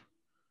life.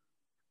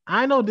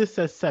 I know this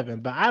says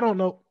 7, but I don't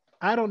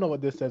know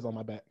what this says on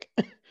my back.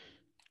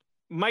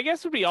 My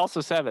guess would be also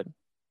 7.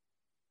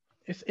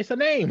 It's a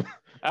name.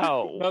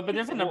 Oh. But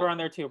there's a number on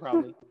there too,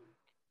 probably.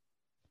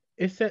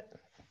 It said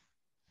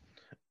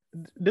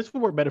this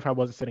would work better if I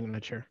wasn't sitting in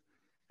a chair.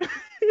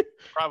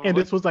 Probably. And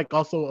this was like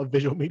also a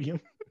visual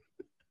medium.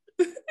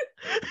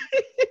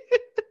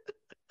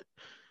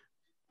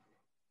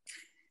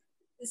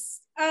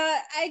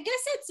 I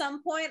guess at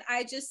some point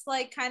I just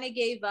like kind of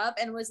gave up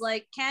and was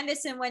like,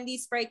 Candace and Wendy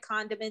spray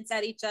condiments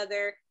at each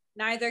other.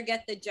 Neither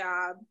get the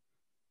job.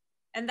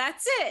 And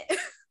that's it.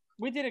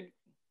 We did it.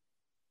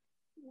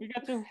 We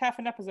got through half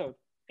an episode.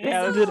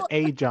 Yeah, we did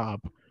a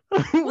job.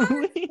 What were your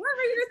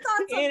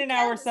thoughts on In an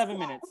hour, Candace 7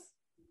 plot? minutes.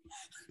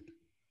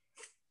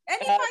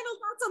 Any final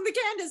thoughts on the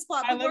Candace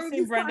plot? I before love we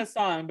seeing move on? Brenda's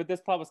song, but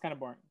this plot was kind of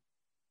boring.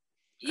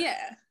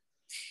 Yeah.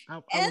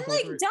 I And was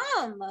like over it.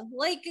 dumb.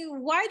 Like,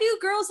 why do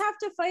girls have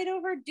to fight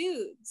over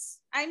dudes?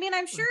 I mean,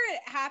 I'm sure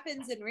it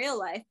happens in real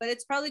life, but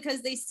it's probably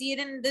because they see it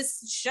in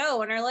this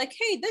show and are like,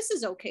 hey, this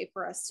is okay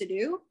for us to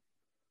do.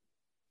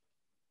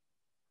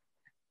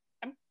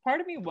 And part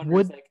of me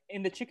wonders, like,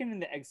 in the chicken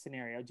and the egg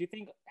scenario, do you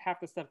think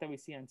half the stuff that we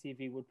see on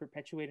TV would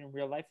perpetuate in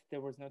real life if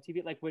there was no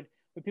TV? Like, would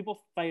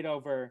people fight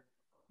over,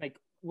 like,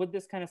 would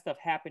this kind of stuff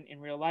happen in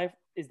real life?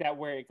 Is that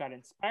where it got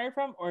inspired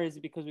from? Or is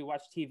it because we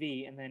watch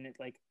TV and then it,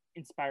 like,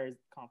 inspires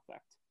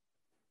conflict?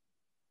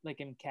 Like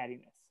in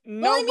cattiness?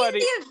 Well, I mean,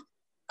 the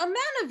amount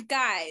of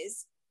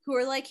guys who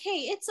are like,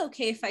 hey, it's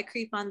okay if I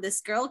creep on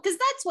this girl, because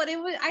that's what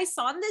I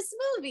saw in this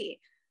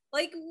movie.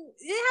 Like,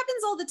 it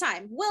happens all the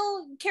time.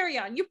 Well, carry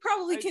on. You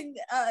probably can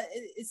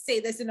say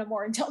this in a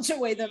more intelligent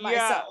way than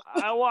myself.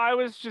 Well, I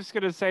was just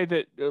going to say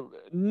that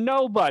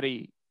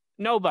nobody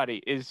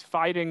is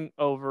fighting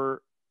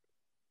over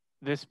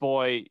this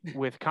boy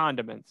with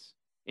condiments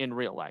in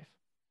real life.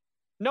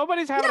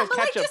 Nobody's having a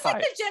ketchup fight.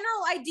 Like the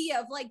general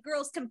idea of like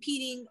girls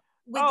competing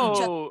with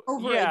each other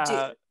over a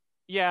dude.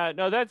 Yeah,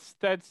 no, that's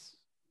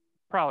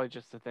probably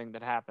just a thing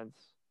that happens.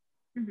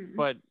 Mm-hmm.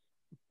 But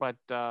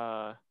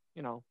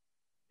you know,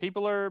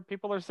 people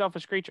are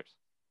selfish creatures.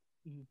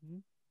 Mm-hmm.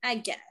 I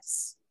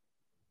guess.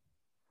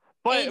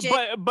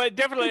 But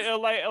definitely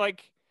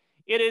like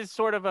it is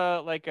sort of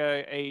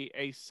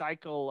a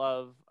cycle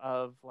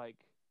of like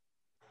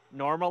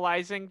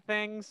normalizing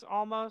things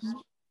almost.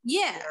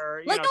 Yeah,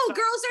 where, like, girls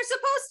are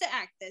supposed to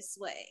act this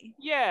way.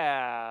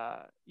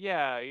 Yeah.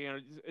 You know,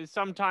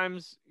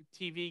 sometimes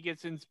TV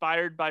gets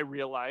inspired by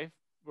real life,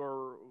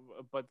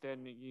 but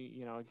then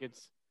you know it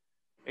gets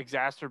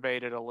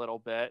exacerbated a little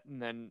bit,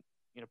 and then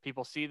you know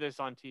people see this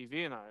on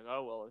TV and they're like,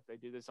 oh well, if they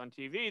do this on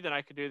TV, then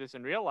I could do this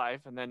in real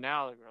life, and then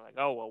now we're like,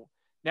 oh well,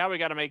 now we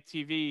got to make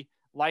TV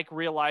like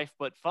real life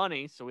but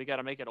funny, so we got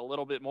to make it a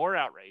little bit more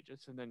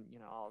outrageous, and then you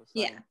know all of a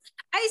sudden. Yeah,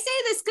 I say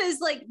this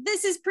because like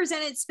this is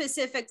presented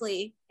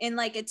specifically in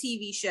like a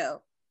TV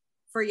show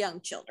for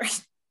young children.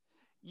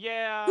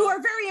 Yeah, who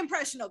are very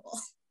impressionable.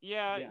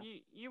 Yeah.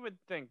 You would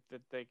think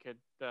that they could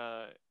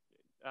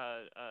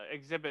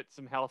exhibit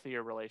some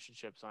healthier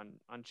relationships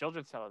on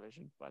children's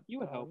television, but you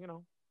would hope, you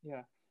know.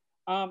 Yeah.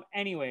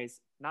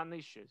 Anyways, not in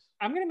these shoes.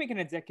 I'm gonna make an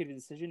executive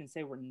decision and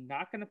say we're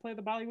not gonna play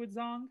the Bollywood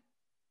song.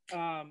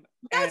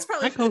 That's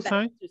probably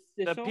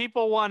the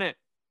people want it.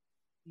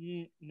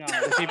 No,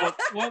 the people.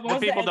 What was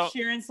the Ed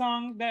Sheeran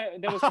song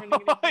that was trending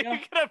in the video?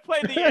 You're gonna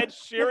play the Ed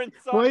Sheeran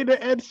song. Play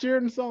the Ed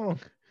Sheeran song.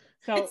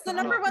 So, it's the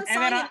number one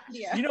song in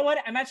India. You know what?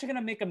 I'm actually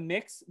gonna make a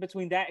mix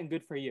between that and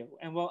Good for You,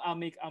 and I'll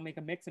make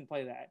a mix and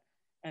play that.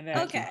 And then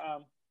okay.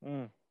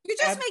 You're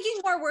just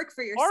making more work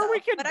for yourself. Or we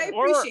could, but I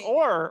appreciate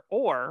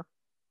or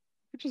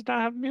we just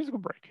not have a musical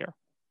break here.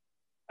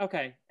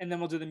 Okay, and then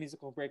we'll do the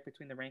musical break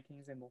between the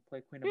rankings, and we'll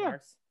play Queen of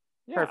Mars.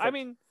 Yeah, perfect. I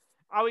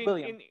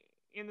mean,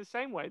 in the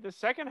same way, the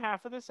second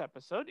half of this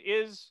episode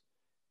is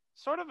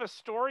sort of a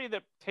story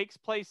that takes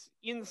place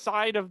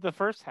inside of the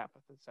first half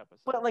of this episode.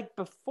 But like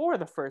before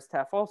the first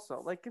half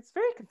also. Like it's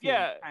very confusing.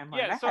 Yeah,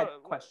 I had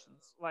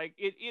questions. Like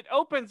it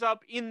opens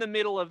up in the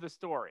middle of the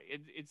story.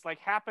 It's like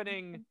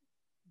happening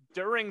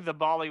during the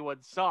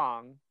Bollywood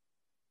song.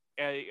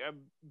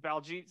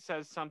 Baljit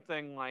says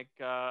something like,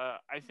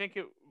 I think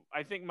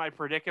my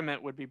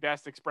predicament would be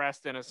best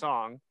expressed in a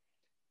song.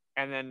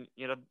 And then,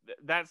 you know,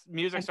 that's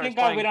music starts playing.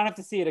 Thank God we don't have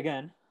to see it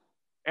again.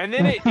 And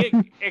then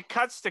it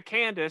cuts to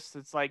Candace.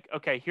 It's like,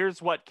 okay,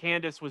 here's what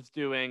Candace was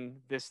doing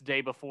this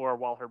day before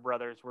while her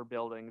brothers were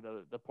building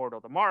the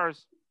portal to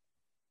Mars.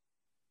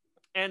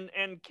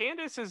 and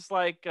Candace is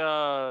like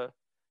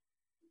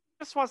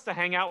just wants to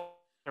hang out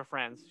with her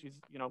friends. She's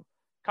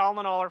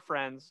calling all her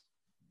friends.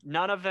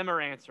 None of them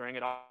are answering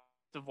at all.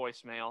 The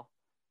voicemail.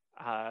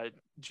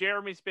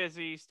 Jeremy's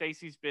busy.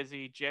 Stacy's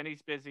busy.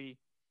 Jenny's busy.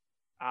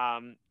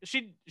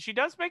 She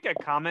does make a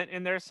comment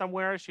in there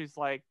somewhere. She's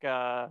like,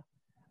 I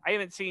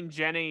haven't seen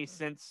Jenny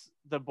since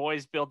the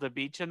boys built a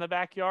beach in the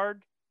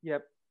backyard.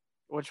 Yep.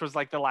 Which was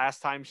like the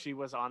last time she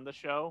was on the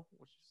show,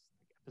 which is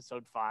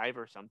episode 5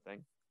 or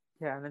something.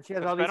 Yeah, and then she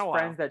has all these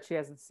friends that she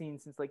hasn't seen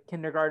since like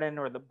kindergarten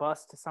or the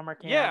bus to summer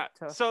camp.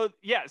 So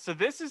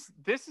this is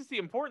the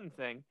important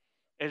thing,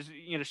 is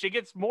she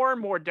gets more and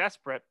more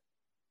desperate.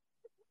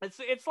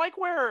 It's like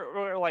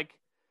where like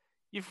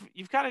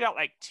you've kind of got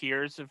like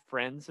tiers of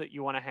friends that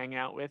you want to hang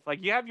out with.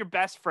 Like you have your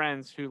best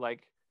friends who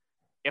like,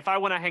 if I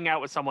want to hang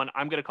out with someone,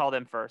 I'm gonna call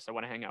them first. I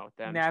want to hang out with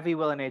them. Navi,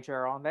 Will, and AJ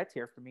are on that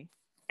tier for me.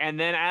 And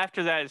then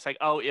after that, it's like,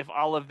 oh, if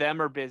all of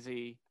them are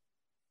busy,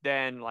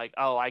 then like,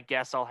 oh, I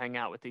guess I'll hang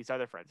out with these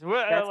other friends.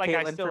 That's like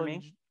Caitlin for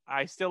me.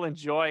 I still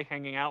enjoy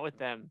hanging out with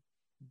them,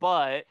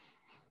 but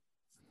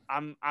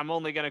I'm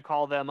only gonna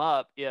call them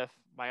up if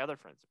my other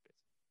friends are busy.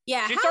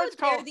 Yeah, how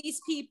dare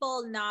these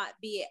people not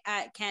be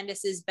at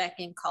Candace's beck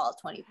and call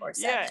 24/7?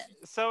 Yeah,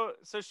 so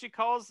she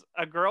calls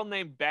a girl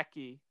named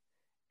Becky,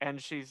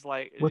 and she's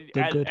like, with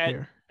the good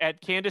hair.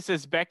 At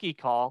Candace's Becky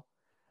call.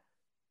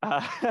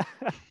 And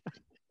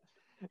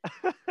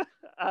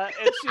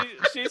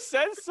she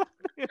says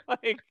something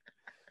like,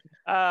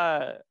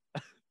 I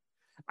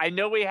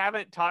know we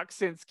haven't talked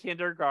since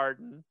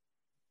kindergarten,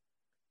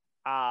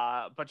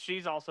 but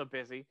she's also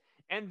busy.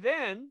 And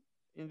then,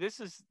 and this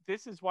is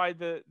why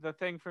the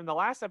thing from the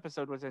last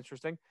episode was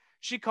interesting,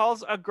 she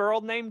calls a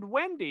girl named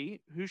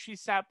Wendy, who she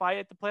sat by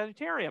at the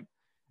planetarium.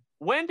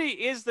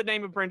 Wendy is the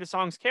name of Brenda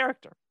Song's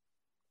character.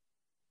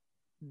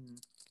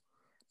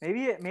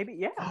 Maybe,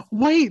 yeah.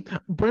 Wait,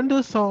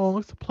 Brenda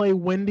Songs play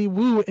Wendy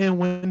Wu in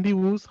Wendy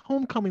Wu's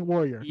Homecoming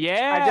Warrior.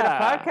 Yeah, I did a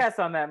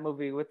podcast on that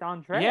movie with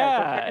Andrea.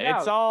 Yeah,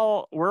 it's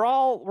all we're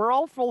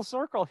all full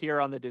circle here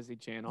on the Disney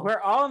Channel.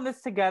 We're all in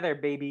this together,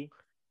 baby.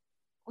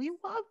 We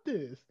love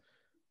this.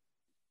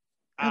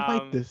 I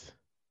like this.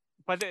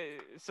 But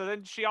so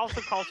then she also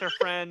calls her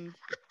friend.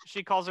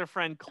 She calls her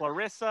friend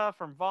Clarissa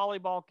from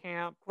volleyball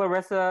camp.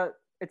 Clarissa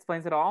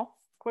explains it all.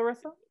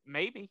 Clarissa,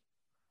 maybe.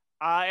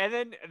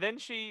 And then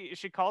she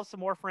calls some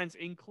more friends,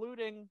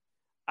 including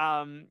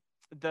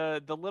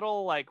the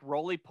little like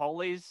roly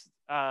polies,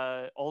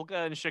 Olga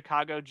and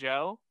Chicago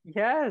Joe.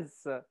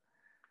 Yes.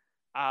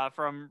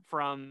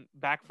 From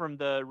back from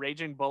the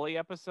Raging Bully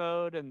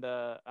episode and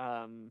the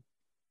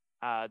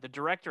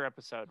director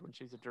episode when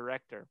she's a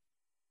director.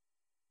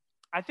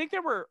 I think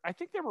there were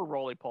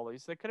roly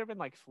polies. They could have been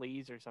like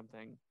fleas or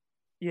something.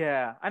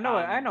 Yeah, I know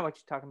what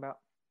you're talking about.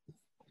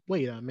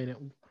 Wait a minute.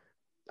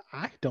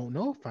 I don't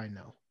know if I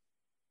know.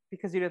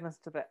 Because you didn't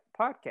listen to that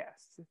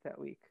podcast that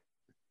week.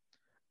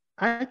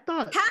 I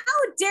thought. How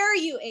dare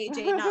you,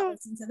 AJ, not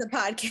listen to the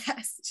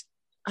podcast?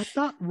 I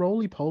thought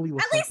Roly Poly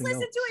was. At least listen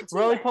to it too.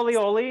 Roly Poly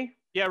Oli?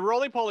 Yeah,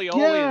 Roly Poly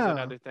Oli is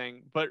another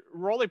thing. But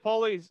Roly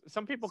Polies,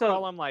 some people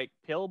call them like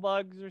pill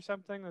bugs or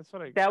something. That's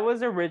what I. That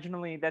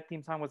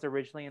theme song was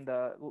originally in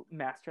the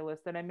master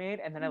list that I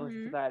made, and then I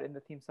listened to that, and the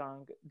theme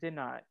song did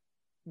not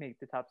make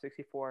the top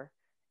 64.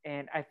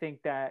 And I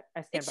think that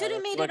I stand by it. Should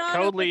have made it on.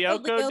 Code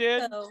Lyoko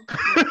did? No,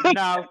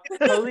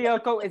 Code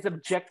Lyoko is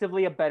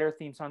objectively a better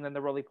theme song than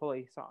the Roly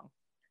Poly song.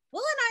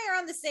 Will and I are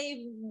on the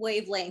same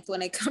wavelength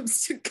when it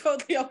comes to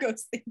Code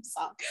Lyoko's theme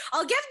song.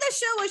 I'll give the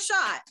show a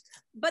shot,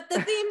 but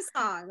the theme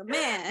song,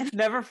 man.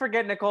 Never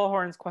forget Nicole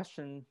Horn's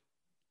question.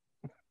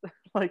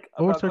 What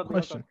was her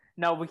question?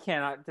 No, we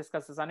cannot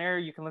discuss this on air.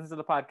 You can listen to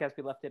the podcast.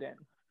 We left it in.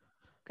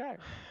 Okay.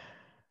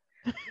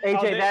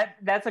 AJ,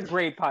 that's a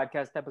great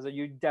podcast episode.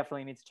 You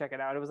definitely need to check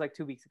it out. It was like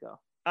 2 weeks ago.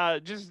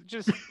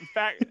 Just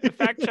fact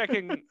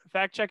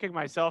checking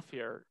myself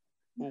here.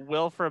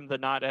 Will from the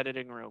not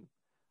editing room.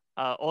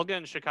 Olga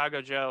and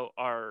Chicago Joe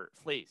are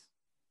fleas.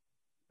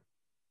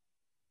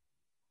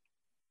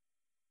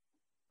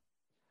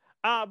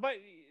 But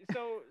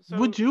so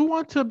would you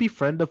want to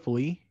befriend a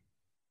flea?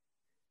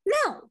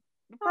 No.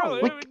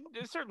 Probably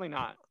certainly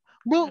not.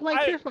 Well,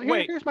 here's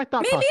my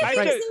thought process. Maybe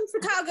if you've seen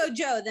Chicago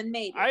Joe, then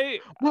maybe.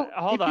 If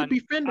you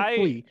befriend a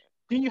flea,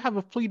 then you have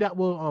a flea that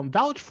will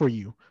vouch for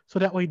you, so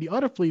that way the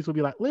other fleas will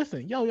be like,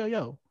 "Listen,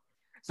 yo."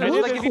 So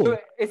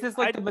is this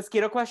like the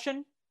mosquito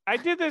question? I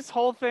did this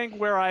whole thing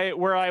where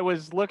I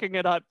was looking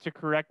it up to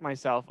correct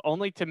myself,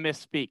 only to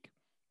misspeak.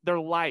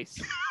 They're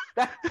lice.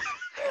 They're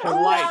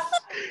lice.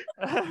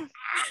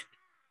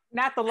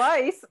 Not the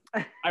lice.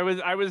 I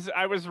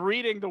was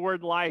reading the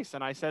word lice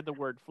and I said the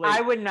word flea.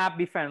 I would not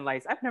befriend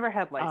lice. I've never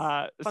had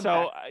lice.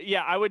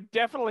 I would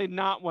definitely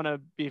not want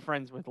to be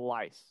friends with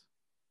lice.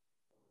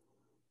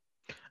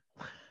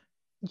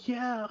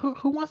 Yeah,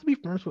 who wants to be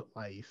friends with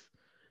lice?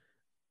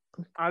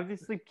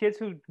 Obviously, kids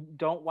who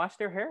don't wash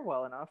their hair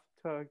well enough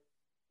to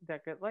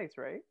get lice,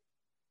 right?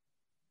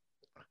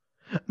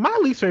 My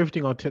least favorite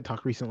thing on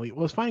TikTok recently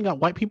was finding out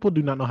white people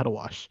do not know how to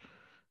wash.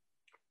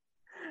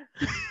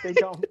 They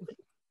don't.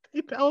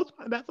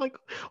 That's like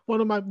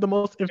one of the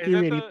most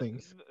infuriating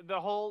things. The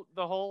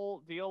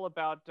whole deal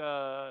about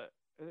I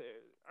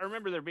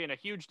remember there being a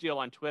huge deal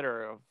on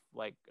Twitter of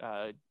like,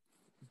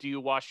 do you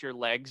wash your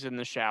legs in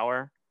the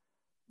shower?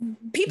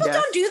 People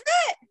don't do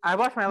that. I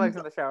wash my legs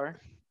in the shower.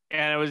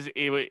 And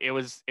it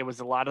was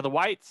a lot of the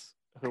whites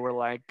who were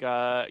like,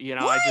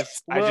 What?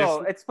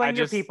 Explain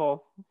your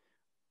people.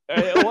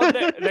 Well,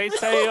 they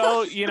say,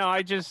 oh,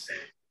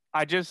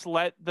 I just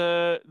let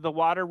the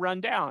water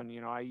run down.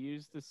 I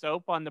use the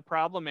soap on the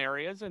problem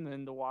areas, and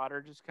then the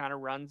water just kind of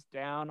runs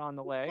down on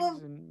the legs,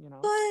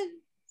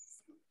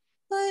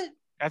 But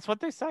that's what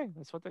they say.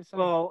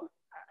 Well,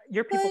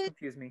 your people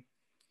confuse me.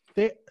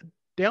 They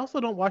also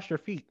don't wash their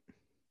feet.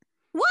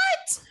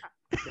 What?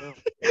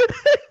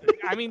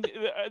 I mean,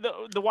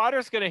 the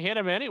water's going to hit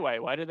them anyway.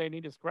 Why do they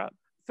need to scrub?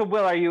 So,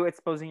 Will, are you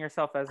exposing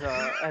yourself as one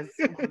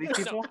of these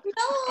people?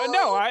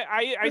 No,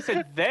 I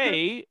said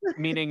they,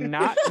 meaning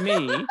not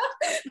me.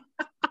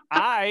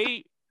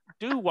 I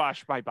do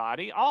wash my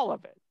body, all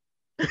of it.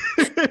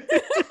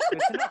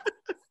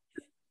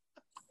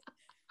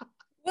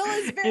 Will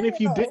is very And if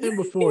you low. didn't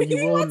before,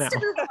 you will now.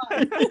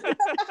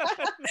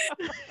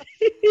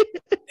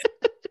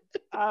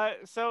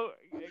 So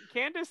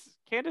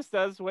Candace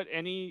does what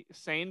any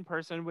sane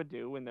person would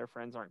do when their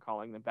friends aren't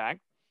calling them back.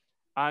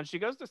 She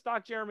goes to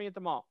stalk Jeremy at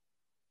the mall.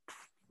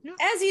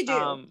 As you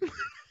do.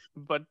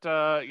 But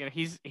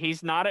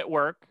he's not at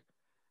work.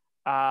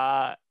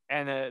 And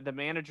the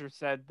manager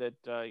said that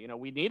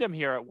we need him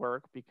here at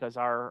work because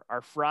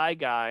our fry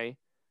guy,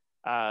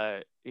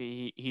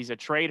 he's a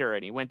traitor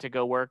and he went to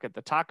go work at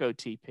the taco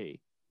TP.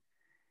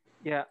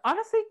 Yeah,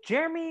 honestly,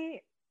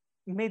 Jeremy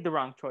made the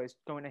wrong choice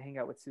going to hang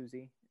out with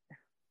Susie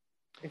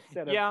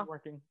instead of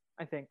working,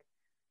 I think.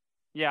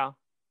 Yeah.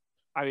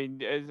 I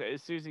mean,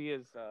 Susie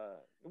is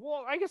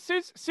well, I guess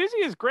Susie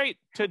is great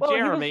to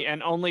Jeremy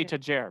and only to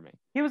Jeremy.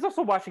 He was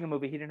also watching a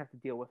movie. He didn't have to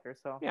deal with her,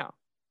 so yeah.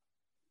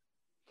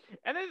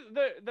 And then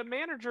the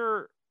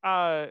manager,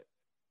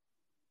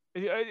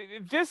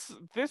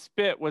 this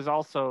bit was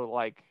also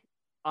like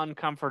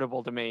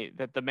uncomfortable to me.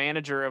 That the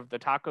manager of the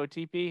taco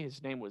TP,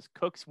 his name was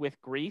Cooks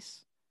with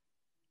Grease,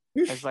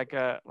 as like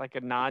a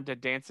nod to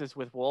Dances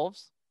with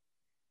Wolves.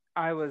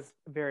 I was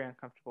very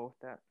uncomfortable with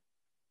that.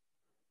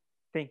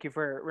 Thank you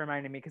for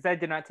reminding me, because I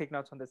did not take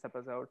notes on this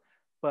episode,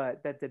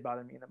 but that did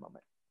bother me in the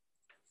moment.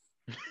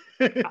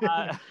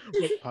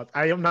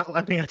 I am not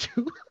laughing at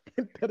you.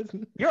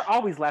 You're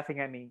always laughing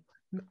at me.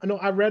 No,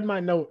 I read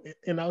my note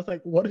and I was like,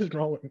 "What is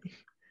wrong with me?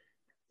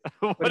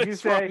 What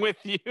is wrong with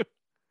you?"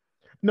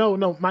 No,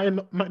 my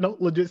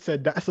note legit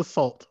said that's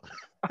assault.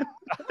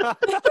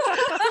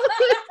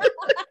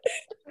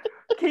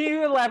 Can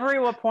you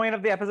elaborate what point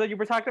of the episode you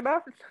were talking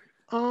about?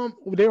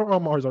 They were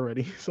on Mars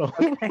already, so.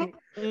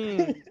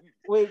 Okay.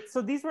 Wait,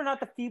 so these were not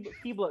the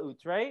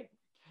Feebla-Oots, right?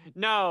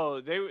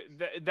 No,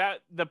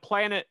 the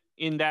planet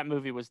in that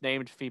movie was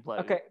named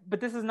Feebla. Okay,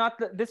 but this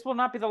will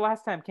not be the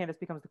last time Candace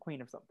becomes the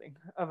queen of something,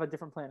 of a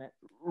different planet.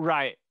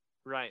 Right.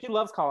 She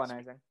loves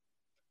colonizing.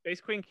 Space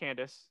Queen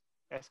Candace,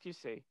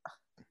 SQC.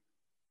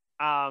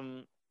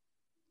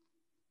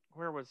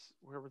 Where was?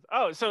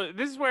 Oh, so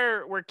this is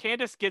where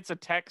Candace gets a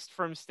text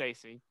from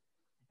Stacy,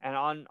 and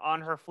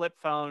on her flip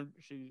phone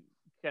she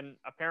can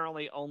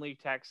apparently only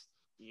text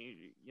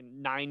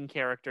 9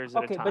 characters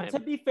at a time. Okay, but to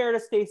be fair to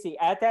Stacy,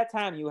 at that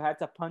time you had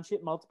to punch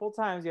it multiple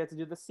times. You had to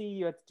do the C.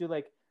 You had to do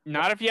like.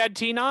 Not if you had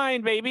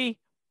T9, baby.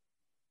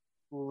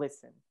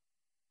 Listen.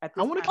 I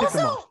want to kick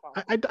him off.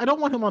 I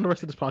don't want him on the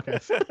rest of this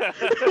podcast. Also,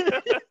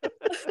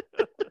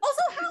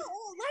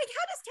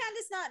 how does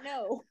Candace not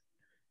know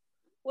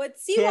what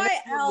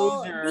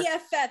CYL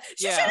BFF?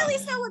 She should at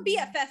least know what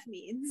BFF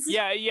means.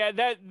 Yeah,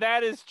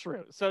 that is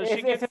true. So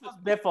if it was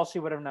Biffle, she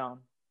would have known.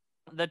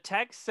 The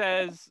text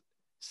says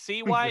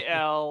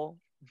CYL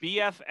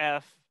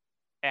BFF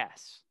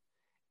S,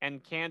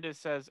 and Candace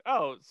says,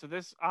 "Oh, so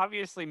this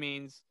obviously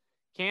means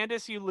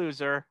Candace, you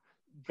loser.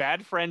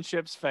 Bad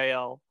friendships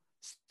fail.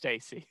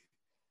 Stacy."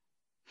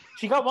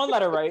 She got one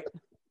letter right.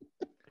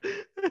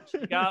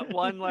 She got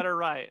one letter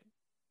right,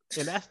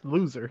 and that's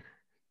loser.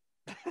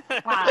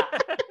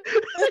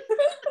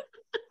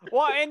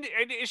 Well, and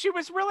she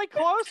was really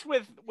close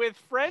with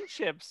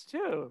friendships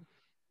too.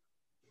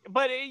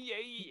 But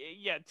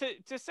yeah,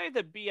 to say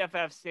that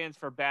BFF stands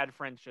for bad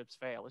friendships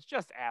fail is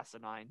just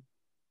asinine.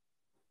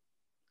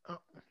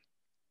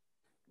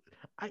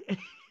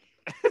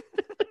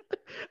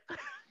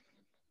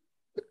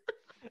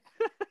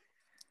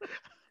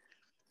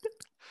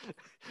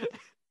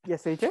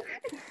 Yes, AJ?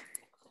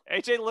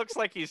 AJ looks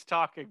like he's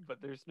talking,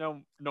 but there's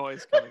no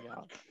noise coming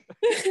out.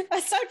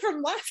 Aside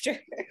from laughter.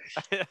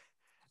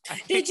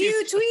 Did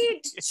you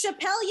tweet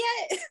Chappelle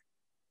yet?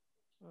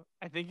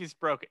 I think he's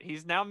broken.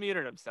 He's now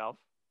muted himself.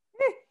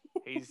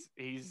 He's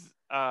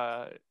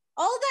all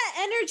that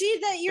energy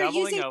that you're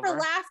using for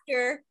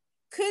laughter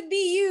could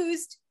be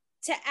used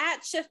to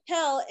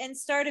 @Chappelle and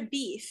start a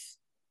beef.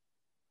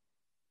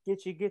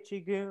 Get you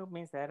goo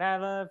means that I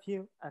love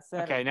you. I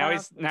said okay, now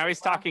he's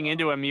talking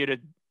into a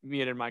muted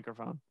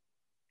microphone.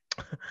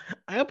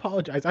 I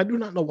apologize. I do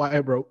not know why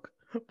I broke.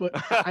 but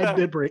I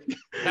did break.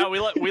 No, we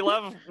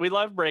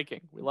love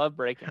breaking. We love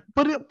breaking.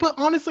 But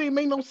honestly, it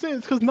made no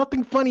sense because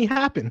nothing funny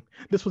happened.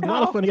 This was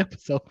not a funny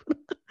episode.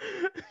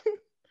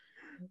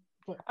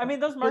 I mean,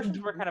 those Martians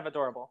were kind of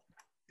adorable.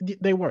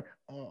 They were.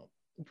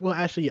 Well,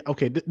 actually, yeah,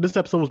 okay. This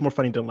episode was more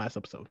funny than last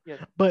episode.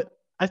 Yes. But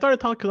I started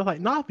talking because I was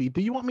like, Navi,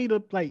 do you want me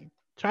to like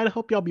try to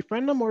help y'all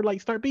befriend them or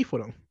like start beef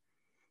with them?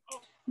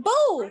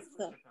 Both.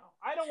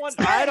 I don't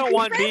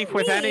want beef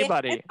with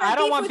anybody. I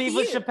don't want beef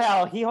with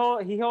Chappelle.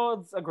 He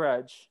holds a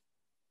grudge.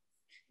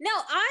 No,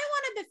 I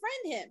want to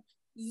befriend him.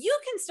 You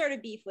can start a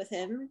beef with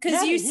him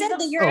because you said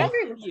that you're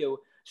everywhere. You.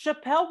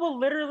 Chappelle will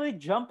literally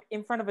jump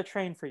in front of a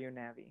train for you,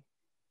 Navi.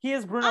 He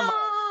is Bruno Mars.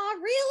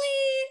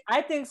 Really?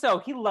 I think so.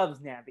 He loves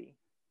Navi.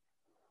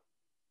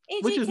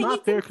 AJ, which is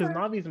not fair because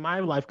Navi's my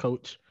life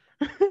coach.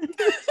 Can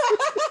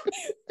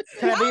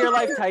I be your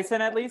life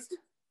Tyson at least?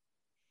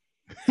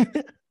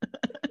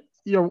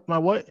 You're my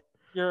what?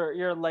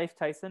 Your life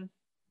Tyson.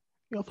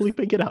 Yo,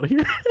 Felipe, get out of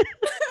here.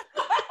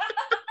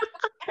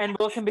 And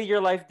Will can be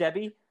your life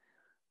Debbie.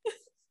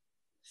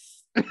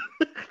 God,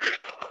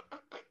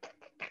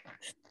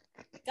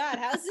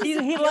 how's this?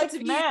 He likes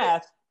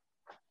math.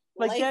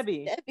 Like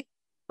Debbie.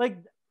 Like,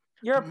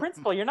 you're a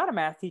principal. You're not a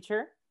math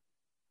teacher.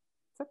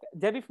 It's okay.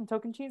 Debbie from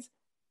Token Cheese?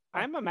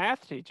 I'm a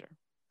math teacher.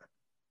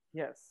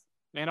 Yes.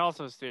 And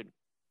also a student.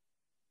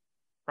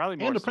 Probably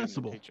more and a student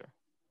principal. than teacher.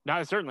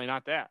 No, certainly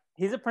not that.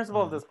 He's a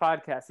principal of this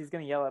podcast. He's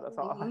going to yell at us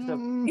all.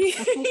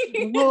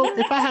 Well,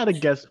 if I had to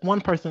guess,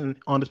 one person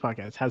on this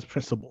podcast has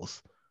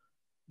principles.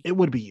 It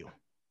would be you.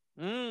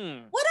 What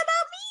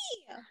about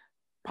me?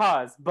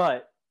 Pause,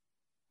 but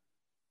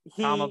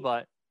he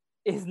but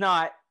is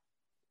not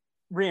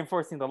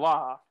reinforcing the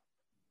law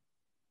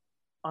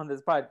on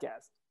this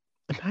podcast.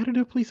 Neither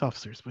do police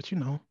officers, but you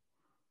know.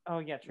 Oh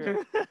yeah,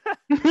 true.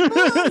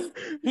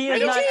 He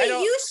is not.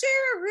 You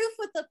share a roof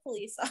with the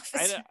police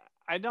officer.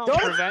 I don't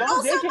prevent.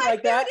 Also, my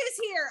like food is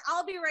here.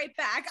 I'll be right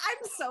back. I'm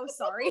so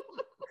sorry.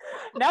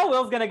 Now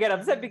Will's gonna get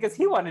upset because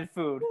he wanted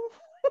food.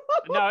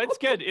 No, it's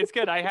good. It's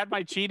good. I had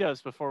my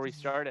Cheetos before we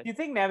started. Do you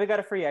think Navi got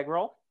a free egg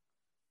roll?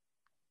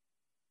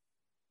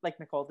 Like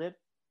Nicole did?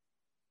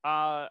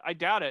 I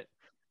doubt it.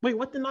 Wait,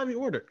 what did Navi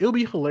order? It'll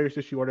be hilarious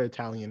if she ordered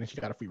Italian and she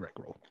got a free egg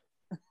roll.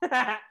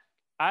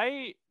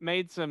 I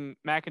made some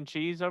mac and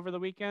cheese over the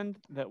weekend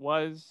that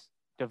was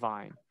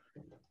divine.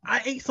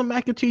 I ate some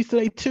mac and cheese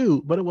today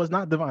too, but it was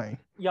not divine.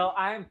 Yo,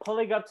 I'm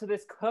pulling up to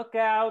this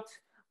cookout.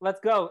 Let's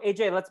go.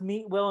 AJ, let's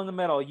meet Will in the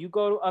middle. You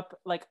go up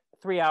like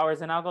 3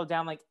 hours and I'll go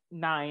down like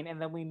 9, and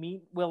then we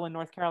meet Will in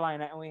North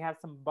Carolina and we have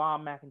some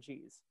bomb mac and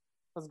cheese.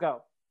 Let's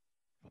go.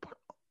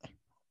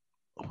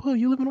 Well,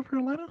 you live in North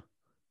Carolina?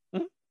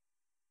 Mm-hmm.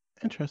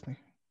 Interesting.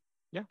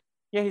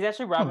 Yeah, he's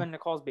actually Robin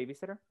Nicole's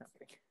babysitter. No, I'm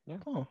kidding. Yeah.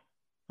 Oh,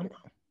 I'm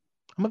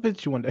gonna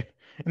visit you one day,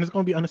 and it's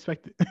gonna be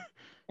unexpected.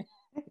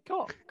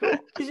 Cool.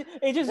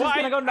 AJ's just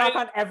gonna go knock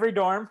on every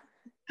dorm.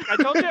 I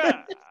told you,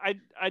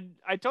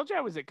 I told you I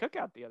was at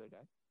Cookout the other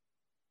day.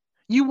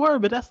 You were,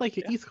 but that's like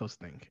an East Coast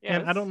thing, yeah,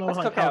 and I don't know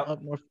how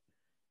up north.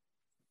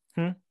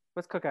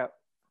 What's Cookout?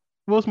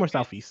 Well, it's more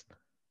southeast.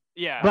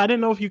 Yeah, but I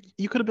didn't know if you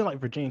could have been like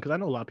Virginia, because I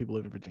know a lot of people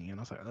live in Virginia, and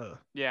I was like,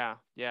 Yeah.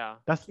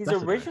 He's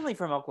originally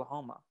from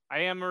Oklahoma.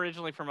 I am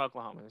originally from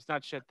Oklahoma. There's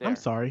not shit there. I'm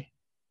sorry.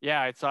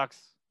 Yeah, it sucks.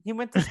 He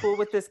went to school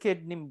with this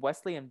kid named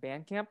Wesley in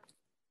band camp.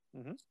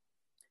 Mm-hmm.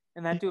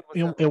 And that dude was.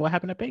 And what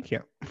happened at band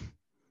camp?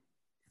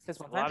 Just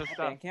one a lot of stuff.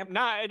 Band camp.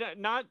 Not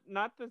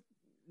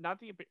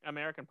the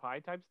American Pie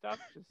type stuff.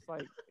 Just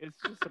like it's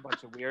just a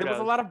bunch of weirdos. There was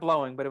a lot of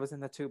blowing, but it was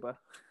in the tuba.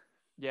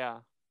 Yeah.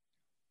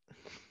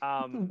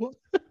 Yeah,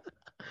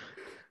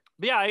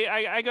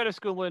 I go to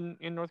school in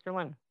North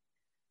Carolina.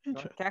 Wait,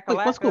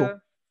 what school?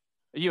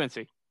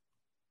 UNC.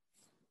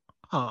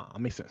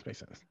 Makes sense.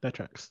 That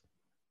tracks.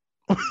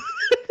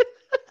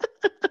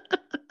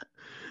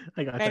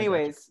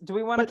 Anyways, do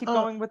we want to keep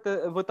going with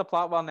the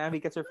plot while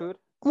Navi gets her food?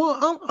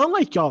 Well,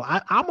 unlike y'all,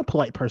 I'm a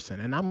polite person,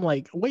 and I'm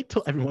like, wait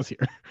till everyone's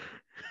here.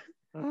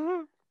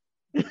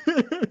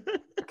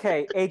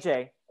 Okay,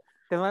 AJ,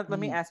 then let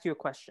me ask you a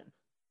question.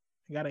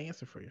 I got an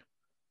answer for you.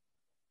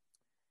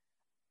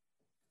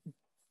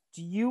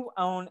 Do you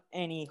own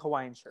any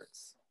Hawaiian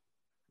shirts?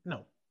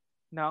 No.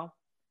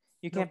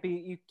 You can't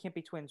be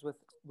twins with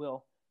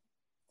Will.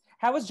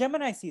 How was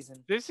Gemini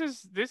season? This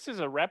is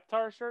a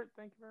Reptar shirt.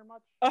 Thank you very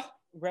much. Oh,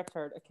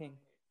 Reptar, a king.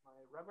 My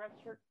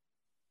Rugrats shirt.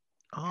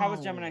 How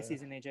was Gemini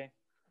season, AJ?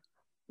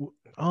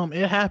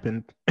 It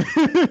happened.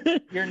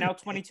 You're now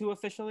 22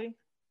 officially.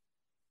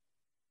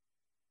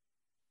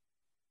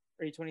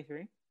 Are you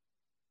 23?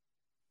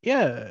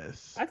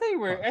 Yes. I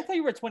thought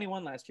you were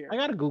 21 last year. I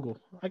gotta Google.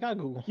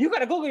 You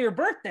gotta Google your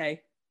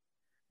birthday.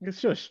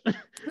 Shush.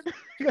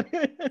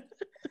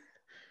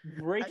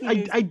 Breaking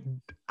news.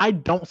 I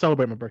don't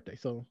celebrate my birthday,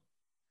 so.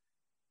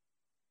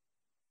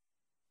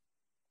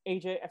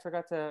 AJ, I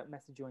forgot to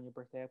message you on your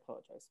birthday. I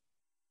apologize.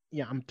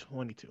 Yeah, I'm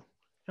 22.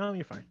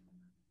 You're fine.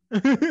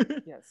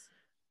 Yes.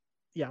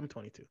 Yeah, I'm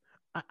 22.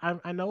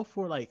 I know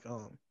for like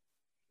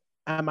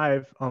at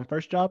my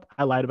first job,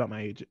 I lied about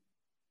my age. Did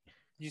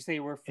you say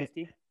you were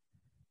 50?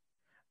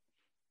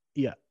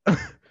 Yeah.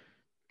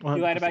 You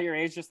lied 100%. about your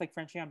age, just like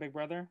Frenchie on Big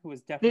Brother, who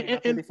was definitely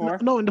not there And before.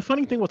 no, and the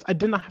funny thing was, I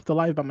did not have to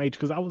lie about my age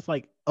because I was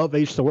like of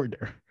age to work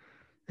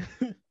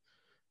there.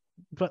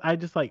 But I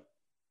just like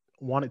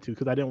wanted to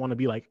because I didn't want to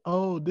be like,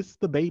 oh, this is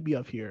the baby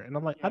up here, and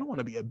I'm like, I don't want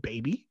to be a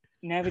baby.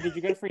 Navi, did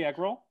you get a free egg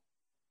roll?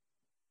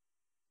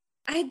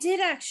 I did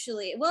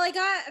actually. Well, I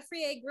got a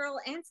free egg roll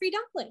and free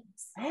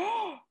dumplings.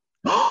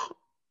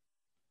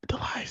 The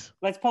lies.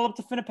 Let's pull up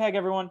to Winnipeg,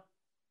 everyone.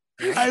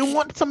 I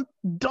want some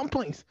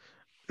dumplings.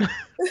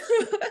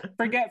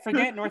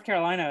 Forget North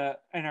Carolina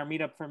and our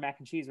meetup for mac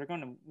and cheese. We're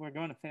going to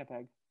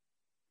Winnipeg.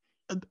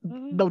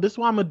 No, this is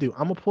what I'm gonna do.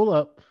 I'm gonna pull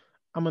up.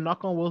 I'm gonna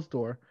knock on Will's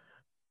door,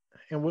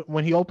 and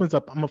when he opens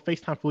up, I'm gonna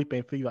FaceTime Felipe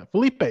and be like,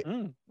 Felipe,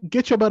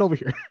 get your butt over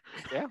here.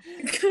 Yeah.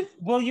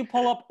 Will you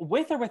pull up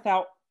with or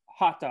without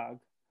hot dog?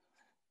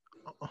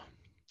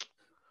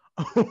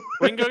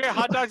 We can go get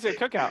hot dogs at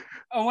Cookout.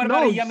 Oh, what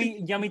about a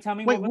yummy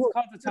tummy? Wait, What's it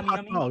called? The tummy hot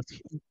yummy?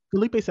 dogs.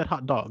 Felipe said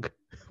hot dog.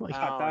 Like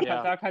Hot dog, yeah.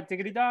 hot dog, hot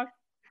diggity dog.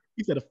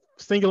 he said a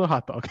singular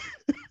hot dog.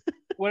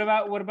 What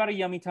about a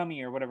yummy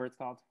tummy or whatever it's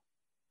called?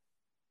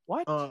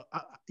 What?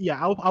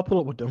 I'll pull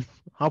up with them.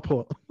 I'll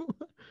pull up.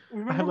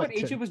 Remember what like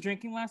AJ 10. was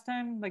drinking last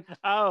time? Like the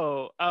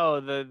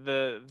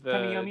Tummy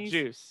yummies?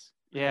 juice.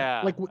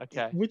 Yeah. Like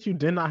okay. which you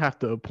did not have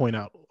to point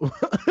out.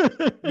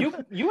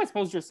 you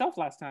exposed yourself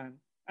last time.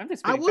 I'm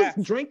just I spitting was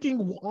facts.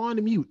 drinking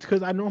on mute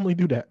because I normally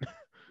do that.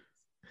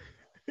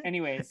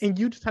 Anyways, And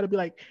you just had to be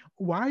like,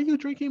 why are you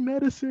drinking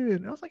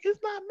medicine? I was like, it's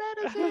not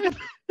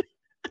medicine.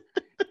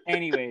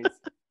 anyways,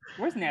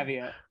 where's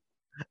Navi at?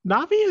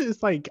 Navi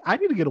is like, I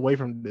need to get away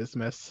from this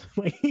mess.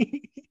 Like,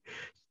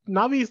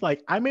 Navi's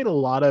like, I made a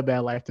lot of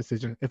bad life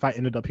decisions if I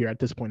ended up here at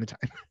this point in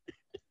time.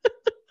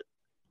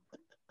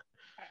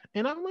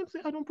 And I'm like,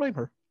 I don't blame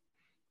her.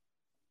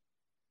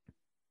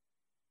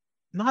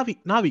 Navi,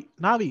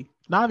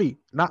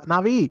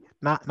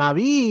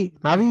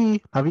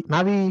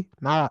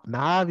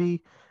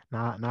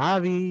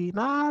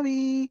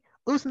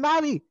 who's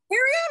Navi?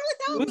 Carry on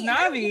without Who's me. I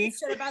don't give Navi? a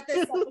shit about this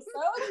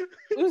episode.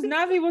 Who's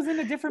Navi was in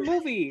a different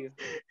movie.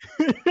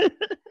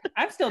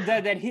 I'm still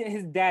dead that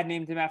his dad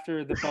named him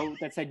after the boat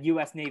that said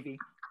U.S. Navy.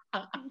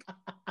 That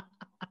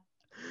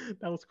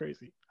was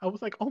crazy. I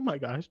was like, oh my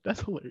gosh,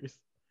 that's hilarious.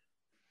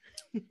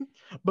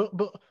 But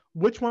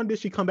which one did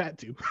she come back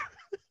to?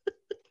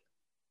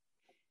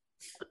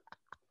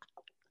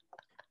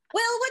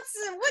 Well,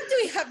 what do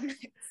we have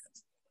next?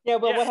 Yeah,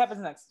 well, Yeah. what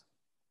happens next?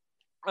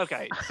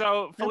 Okay,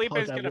 so Felipe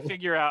is apologize, gonna Will.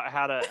 figure out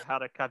how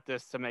to cut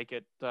this to make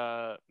it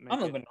I'm make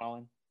moving it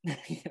on.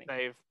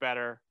 save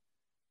better.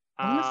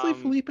 Honestly,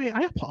 Um, Felipe,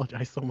 I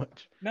apologize so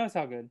much. No, it's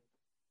all good.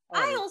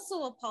 I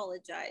also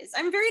apologize.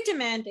 I'm very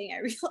demanding, I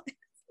realize.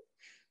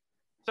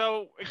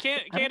 So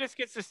Candace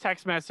gets this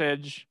text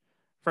message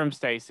from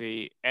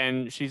Stacy,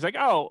 and she's like,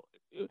 "Oh,"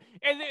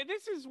 and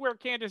this is where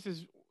Candace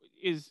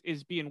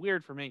is being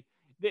weird for me.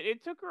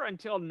 It took her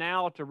until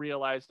now to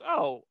realize,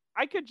 oh,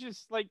 I could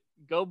just like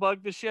go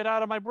bug the shit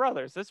out of my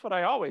brothers. That's what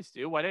I always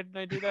do. Why didn't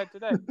I do that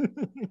today?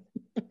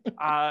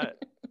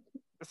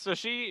 So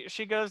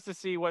she goes to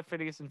see what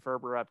Phineas and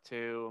Ferb are up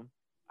to.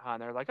 And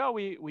they're like, oh,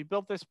 we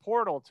built this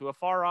portal to a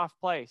far off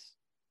place.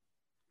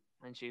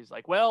 And she's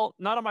like, well,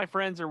 none of my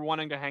friends are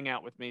wanting to hang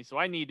out with me, so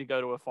I need to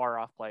go to a far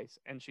off place.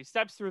 And she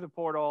steps through the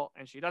portal,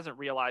 and she doesn't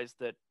realize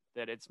that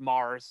it's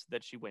Mars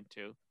that she went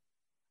to.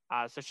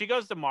 So she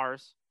goes to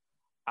Mars,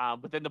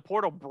 but then the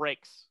portal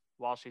breaks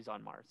while she's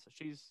on Mars. So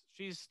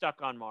she's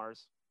stuck on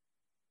Mars.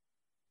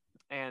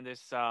 And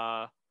this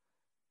a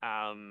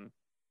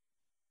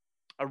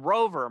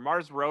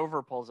Mars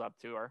rover pulls up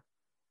to her.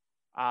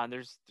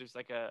 There's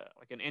like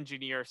an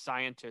engineer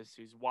scientist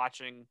who's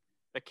watching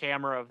the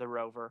camera of the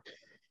rover.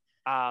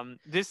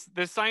 This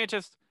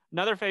scientist,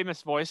 another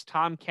famous voice,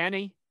 Tom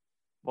Kenny,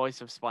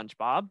 voice of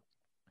SpongeBob,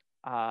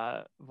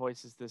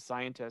 voices this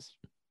scientist.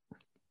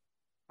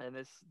 And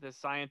this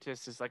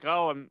scientist is like,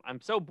 oh,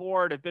 I'm so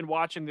bored. I've been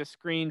watching this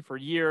screen for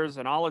years,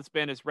 and all it's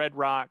been is red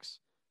rocks.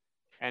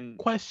 And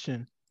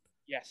Question: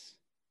 yes,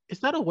 is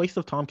that a waste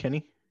of Tom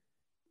Kenny?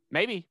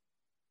 maybe.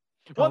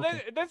 Well,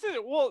 Okay. that's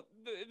it. Well,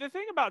 the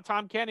thing about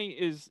Tom Kenny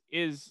is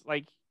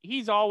like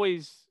he's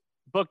always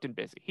booked and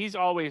busy. He's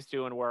always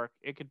doing work.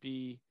 It could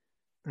be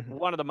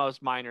one of the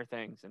most minor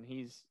things, and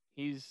he's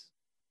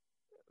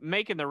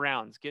making the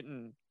rounds,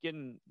 getting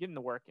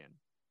the work in.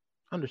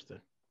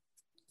 Understood.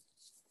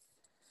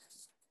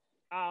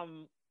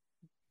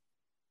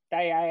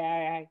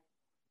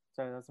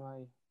 Sorry, that's my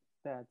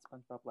bad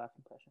SpongeBob laugh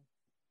impression.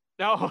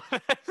 No.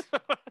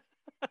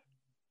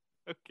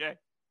 Okay.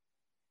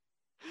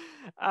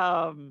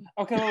 Okay,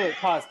 wait,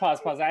 pause.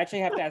 I actually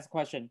have to ask a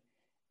question.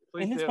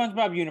 Please In the do.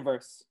 SpongeBob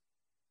universe,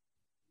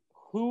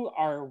 who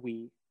are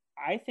we?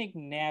 I think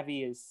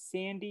Navi is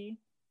Sandy.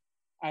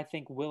 I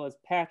think Will is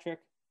Patrick.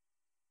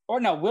 Or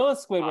no, Will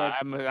is Squidward.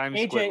 I'm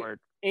AJ Squidward.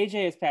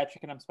 AJ is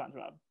Patrick, and I'm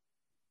SpongeBob.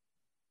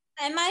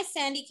 Am I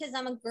Sandy because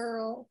I'm a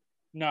girl?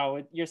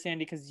 No, you're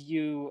Sandy because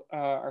you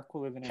are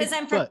cooler than Because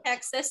everyone. I'm from But-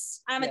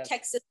 Texas. I'm a Yes.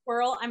 Texas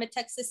squirrel. I'm a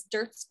Texas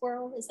dirt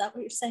squirrel. Is that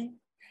what you're saying?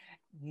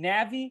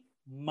 Navi,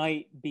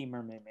 might be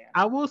Mermaid Man.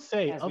 I will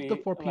say, As of the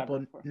we 4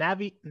 people,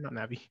 elaborate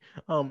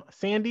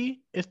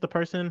Sandy is the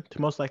person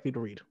to most likely to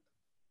read.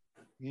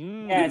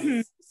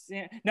 Yes.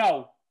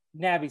 No,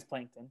 Navi's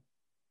Plankton.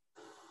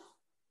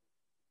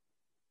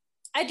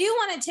 I do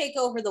want to take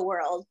over the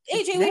world.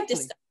 AJ, we've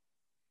discussed.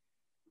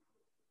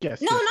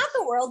 Yes. No, not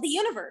the world, the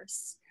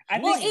universe.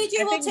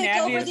 AJ will take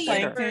Navi over is the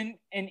Plankton universe.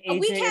 and AJ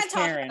We can't is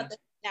talk Karen. about this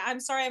now. I'm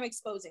sorry I'm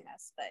exposing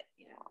us, but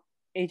you know.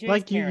 AJ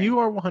like is Karen. you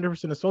are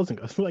 100% exposing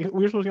us. Like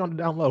we're supposed to be on the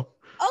down low.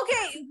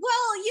 Okay,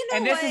 well, you know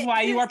and this is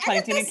why you are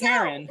Plankton and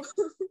Karen.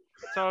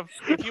 So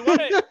if you want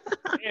to,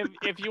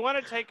 if you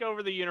want to take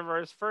over the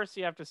universe, first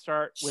you have to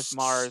start with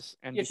Mars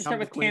and You have to become start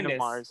the with queen Candace. of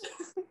Mars.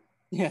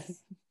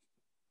 Yes.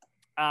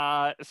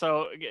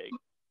 So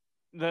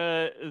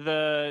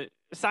the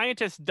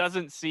scientist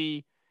doesn't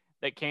see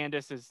that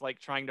Candace is like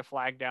trying to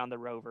flag down the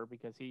rover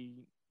because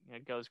he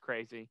goes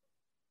crazy,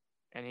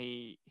 and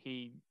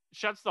he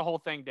shuts the whole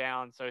thing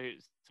down so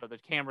the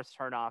cameras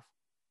turn off,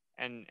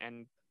 and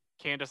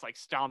Candace like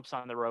stomps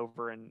on the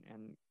rover and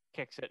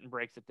kicks it and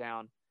breaks it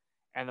down,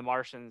 and the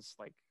Martians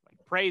like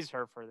praise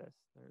her for this.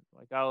 They're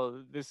like,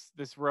 oh,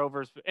 this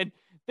rover's, and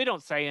they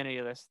don't say any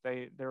of this.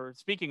 They're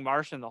speaking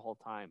Martian the whole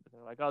time, but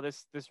they're like, oh,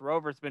 this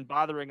rover's been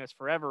bothering us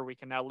forever. We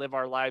can now live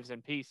our lives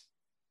in peace.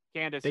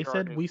 Candace, They you're our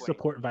said new we queen.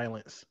 support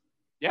violence.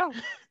 Yeah.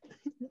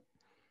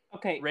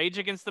 Okay. Rage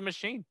against the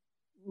machine.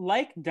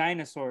 Like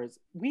dinosaurs,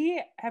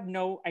 we have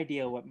no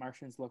idea what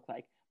Martians look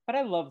like, but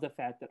I love the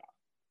fact that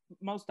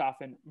most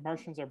often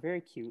Martians are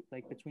very cute.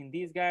 Like between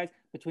these guys,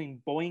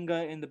 between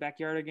Boinga in the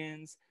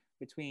Backyardigans,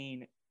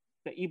 between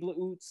the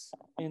Iblauts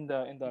in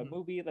the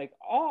movie, like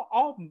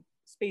all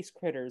space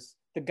critters,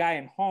 the guy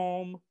in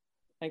Home,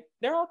 like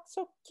they're all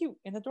so cute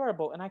and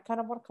adorable, and I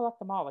kind of want to collect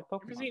them all, like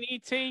Pokemon. Have you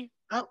seen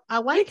ET? I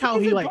like how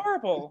he like.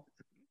 Adorable.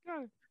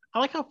 I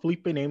like how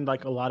Felipe named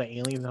like a lot of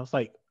aliens. I was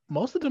like,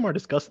 most of them are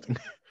disgusting.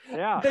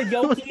 Yeah. The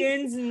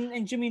Yokians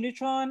and Jimmy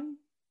Neutron.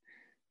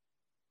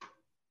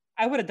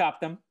 I would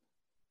adopt them.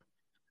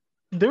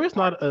 There is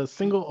not a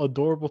single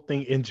adorable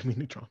thing in Jimmy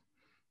Neutron.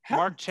 How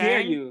Mark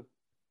dare Chang? you?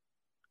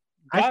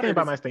 I stand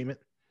by Butters. my statement.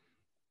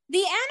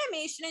 The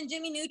animation in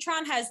Jimmy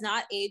Neutron has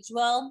not aged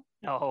well.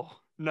 No.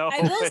 I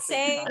will it's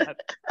say not.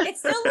 it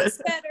still looks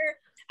better.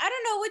 I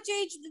don't know which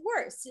aged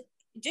worse,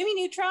 Jimmy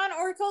Neutron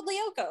or Code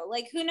Lyoko.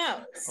 Like, who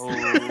knows?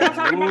 Stop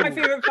talking about my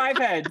favorite five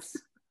heads.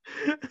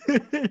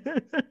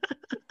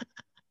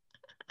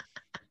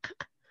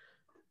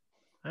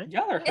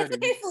 Y'all are It's hurting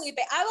okay, me. Felipe.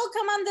 I will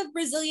come on the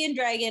Brazilian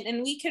Dragon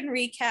and we can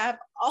recap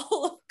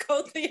all of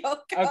Code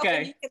Lyoko. Okay.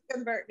 And you can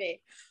convert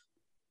me.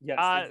 Yes,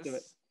 let's do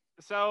it.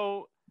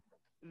 So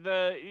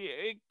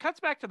it cuts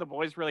back to the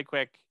boys really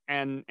quick,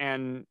 and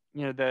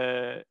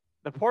the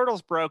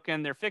portal's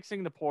broken. They're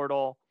fixing the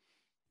portal,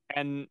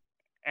 and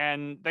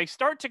they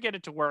start to get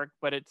it to work,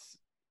 but it's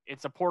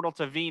a portal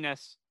to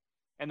Venus,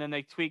 and then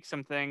they tweak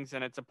some things,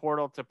 and it's a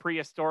portal to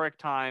prehistoric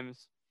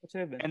times. Which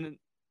have been.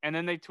 And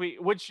then they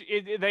tweak, which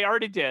they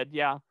already did,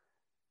 yeah.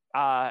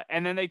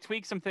 And then they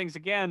tweak some things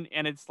again,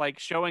 and it's like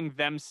showing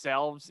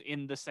themselves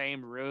in the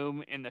same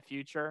room in the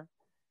future.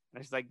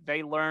 And it's like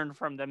they learn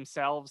from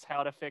themselves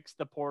how to fix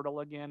the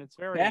portal again. It's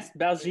very Best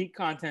Baljeet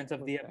content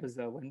of the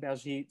episode when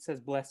Baljeet says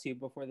 "bless you"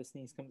 before the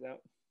sneeze comes out.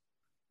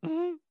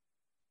 Mm-hmm.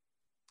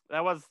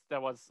 That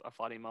was a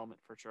funny moment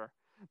for sure.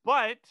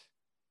 But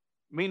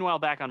meanwhile,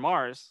 back on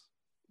Mars,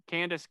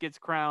 Candace gets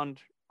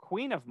crowned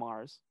Queen of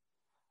Mars.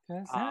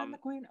 Cause I'm the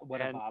queen. What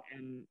a bop.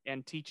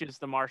 And teaches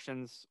the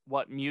Martians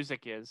what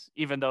music is,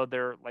 even though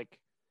they're like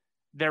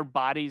their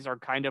bodies are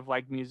kind of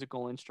like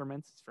musical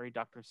instruments. It's very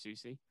Dr.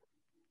 Seussy.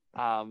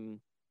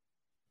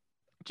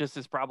 Just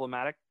as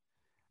problematic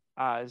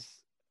as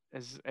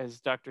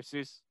Dr.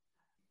 Seuss.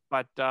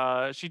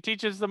 But she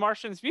teaches the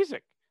Martians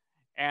music.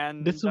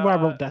 And this is where I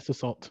wrote That's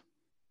Assault.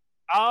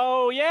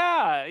 Oh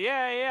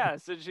yeah.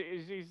 So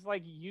she's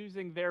like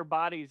using their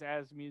bodies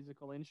as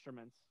musical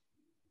instruments,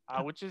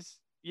 which is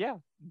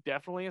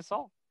definitely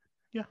assault.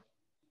 Yeah.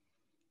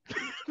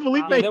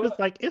 Felipe was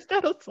like, "Is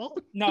that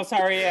assault?" No,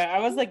 sorry. Yeah, I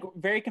was like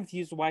very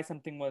confused why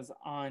something was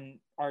on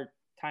our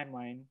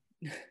timeline.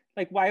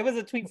 Like, why was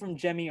a tweet from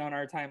Jemmy on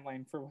our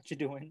timeline for What You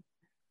Doing?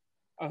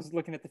 I was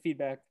looking at the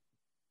feedback.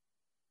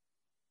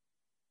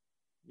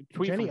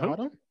 Tweet Jenny from who?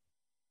 Autumn?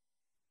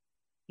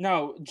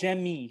 No,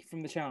 Jemmy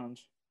from the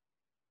challenge.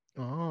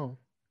 Oh.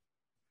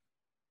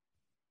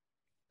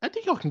 I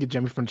think y'all can get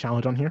Jemmy from the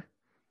challenge on here.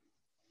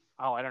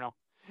 Oh, I don't know.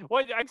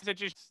 Well, I guess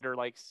it's just they're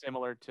like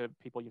similar to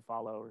people you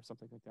follow or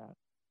something like that.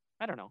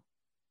 I don't know.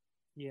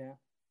 Yeah.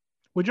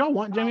 Would y'all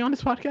want Jemmy on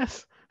this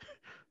podcast?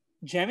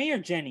 Jemmy or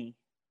Jenny?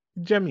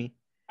 Jemmy.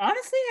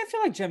 Honestly, I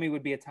feel like Jemmy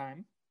would be a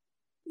time.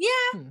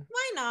 Yeah,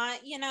 why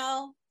not? You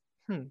know.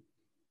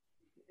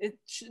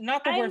 It's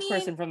not the worst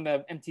person from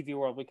the MTV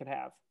world we could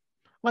have.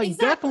 Like,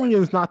 definitely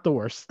is not the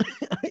worst.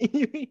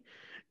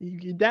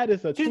 That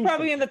is a. She's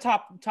probably in the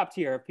top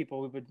tier of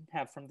people we would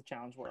have from the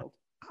challenge world.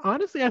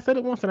 Honestly, I said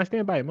it once and I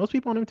stand by it. Most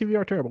people on MTV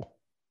are terrible.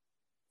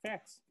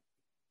 Facts.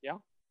 Yeah.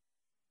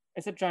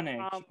 Except John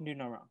A. She can do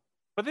no wrong.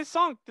 But this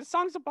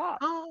song's a bop.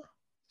 Oh.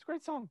 It's a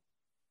great song.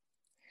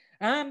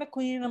 I'm the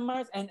queen of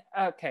Mars. And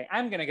okay,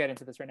 I'm going to get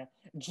into this right now.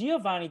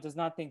 Giovanni does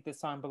not think this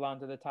song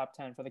belonged to the top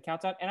 10 for the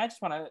countdown. And I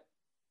just want to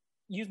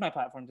use my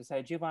platform to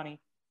say, Giovanni,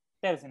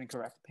 that is an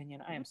incorrect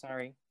opinion. I am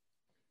sorry.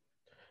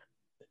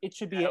 It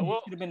should be. It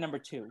should have been number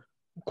 2.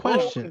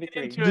 Question. We'll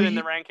get into it in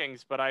the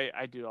rankings, but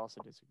I do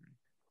also disagree.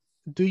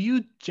 Do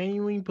you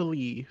genuinely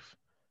believe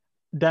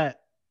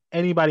that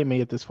anybody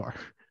made it this far?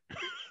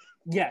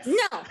 Yes.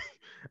 No.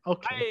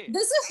 Okay.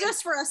 This is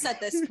just for us at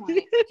this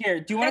point.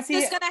 Here, do you want to see?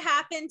 It's just gonna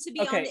happen to be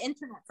on the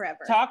internet forever.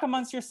 Talk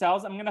amongst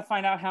yourselves. I'm gonna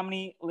find out how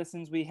many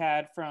listens we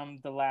had from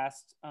the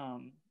last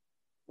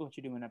What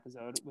You Doing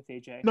episode with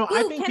AJ. No,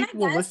 I think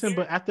people will listen,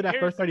 but after that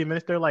first 30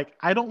 minutes, they're like,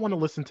 I don't want to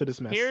listen to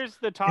this mess. Here's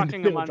the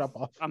talking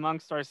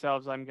amongst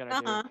ourselves. I'm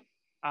gonna do.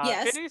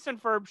 Yes. Phineas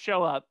and Ferb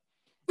show up,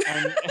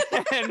 and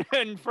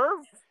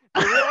Ferb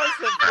realize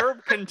that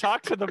Ferb can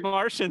talk to the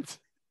Martians.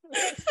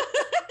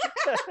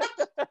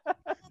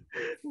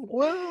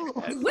 Will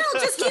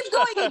just keep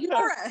going.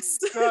 Ignore us.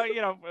 So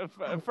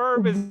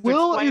Ferb is.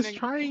 Will is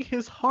trying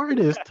his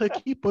hardest to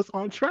keep us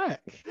on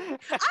track. I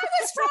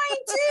was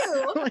trying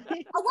too. Why do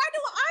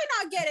I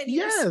not get any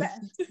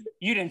respect?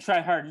 You didn't try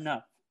hard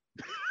enough.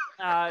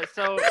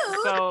 So.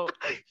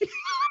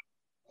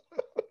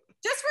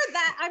 Just for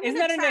that, I'm Isn't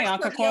gonna that trash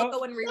an Anyanka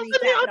quote? when we read that.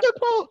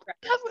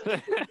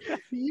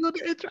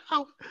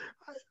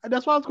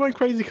 That's why I was going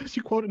crazy because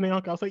you quoted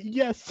Anyanka. I was like,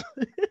 yes.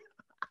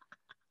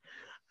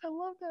 I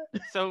love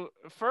that. So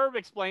Ferb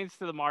explains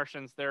to the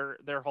Martians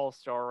their whole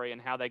story and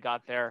how they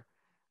got there,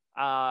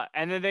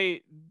 and then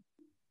they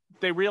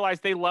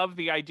realize they love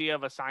the idea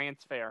of a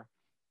science fair.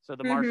 So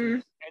the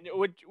Martians, and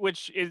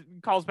which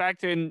calls back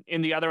to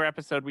in the other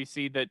episode, we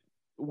see that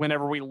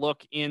whenever we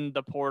look in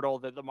the portal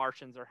that the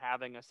Martians are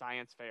having a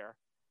science fair.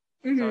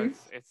 So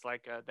it's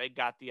like they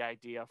got the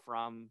idea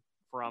from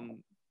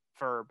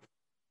Ferb.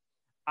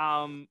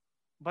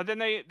 But then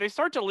they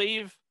start to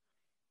leave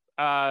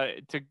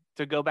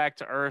to go back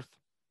to Earth.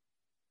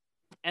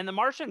 And the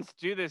Martians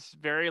do this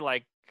very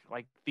like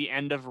the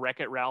end of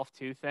Wreck-It Ralph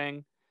 2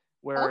 thing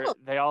where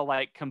they all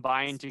like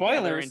combine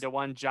together into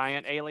one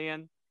giant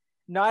alien.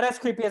 Not as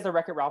creepy as the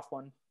Wreck-It Ralph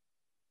one.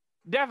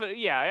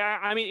 Definitely, yeah.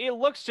 I mean, it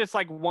looks just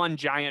like one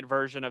giant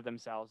version of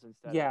themselves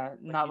instead. Yeah,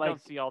 you don't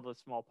see all the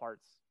small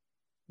parts.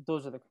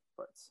 Those are the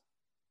parts.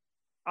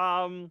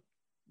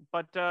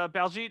 But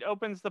Baljeet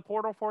opens the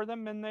portal for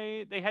them, and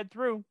they head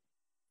through.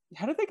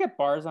 How did they get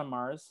bars on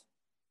Mars?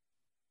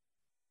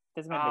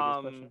 That's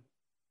my biggest question.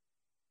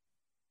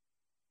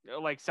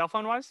 Like cell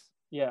phone wise?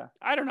 Yeah,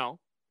 I don't know.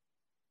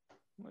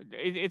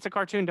 It's a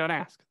cartoon. Don't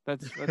ask.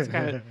 That's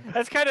kind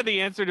of the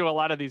answer to a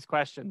lot of these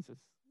questions. Is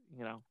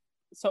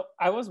So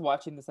I was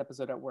watching this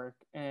episode at work,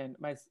 and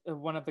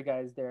one of the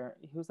guys there,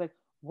 he was like,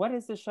 "What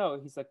is the show?"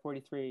 He's like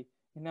 43,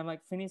 and I'm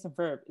like, "Phineas and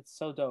Ferb. It's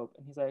so dope."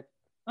 And he's like,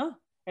 "Huh?"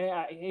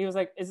 And he was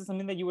like, "Is it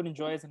something that you would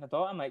enjoy as an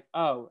adult?" I'm like,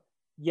 "Oh,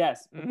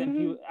 yes." But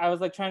then I was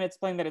like trying to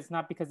explain that it's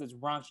not because it's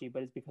raunchy,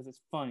 but it's because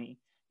it's funny.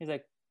 He's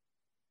like,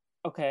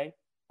 "Okay,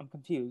 I'm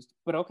confused,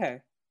 but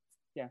okay,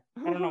 yeah."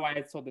 I don't know why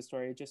I told this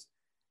story. It just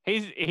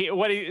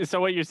so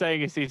what you're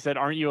saying is he said,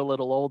 "Aren't you a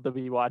little old to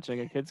be watching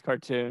a kid's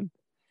cartoon?"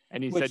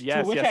 And he said,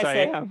 yes, I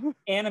am.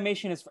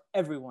 Animation is for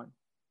everyone.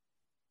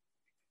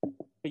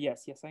 But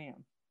yes, I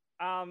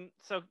am.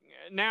 So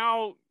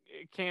now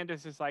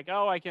Candace is like,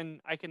 oh, I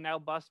can now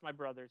bust my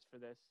brothers for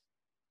this.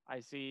 I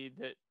see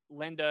that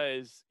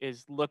Linda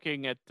is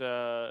looking at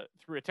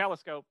through a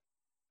telescope.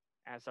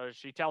 And so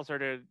she tells her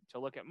to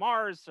look at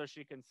Mars so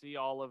she can see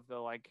all of the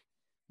like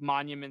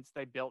monuments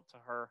they built to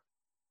her.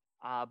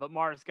 But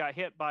Mars got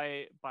hit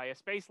by a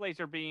space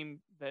laser beam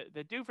that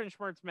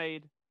Doofenshmirtz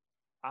made.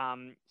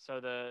 So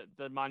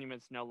the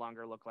monuments no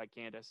longer look like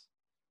Candace.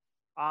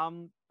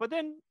 But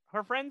then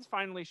her friends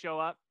finally show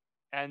up,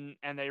 and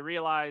they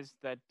realize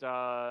that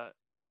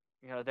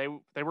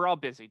they were all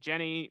busy.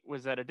 Jenny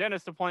was at a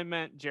dentist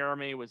appointment.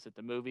 Jeremy was at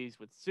the movies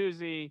with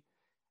Susie,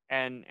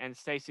 and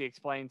Stacy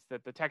explains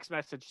that the text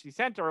message she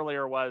sent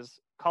earlier was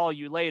 "Call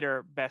you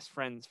later, best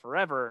friends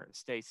forever,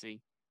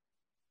 Stacy."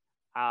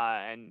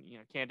 And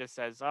Candace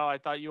says, "Oh, I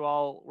thought you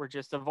all were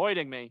just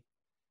avoiding me."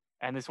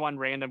 And this one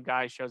random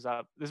guy shows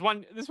up. This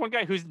one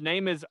guy whose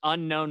name is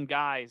Unknown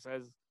Guy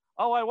says,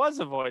 "Oh, I was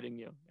avoiding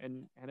you,"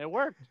 and it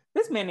worked.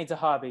 This man needs a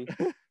hobby.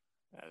 Honestly,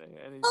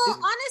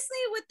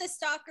 with the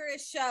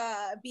stalkerish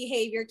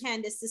behavior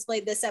Candace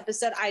displayed this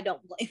episode, I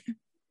don't blame her.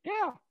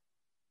 Yeah,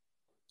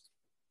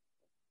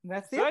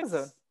 that's the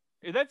episode.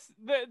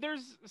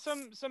 There's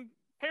some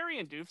Perry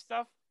and Doof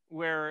stuff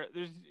where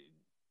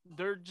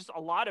there are just a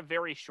lot of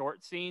very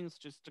short scenes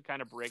just to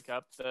kind of break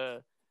up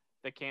the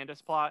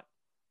Candace plot.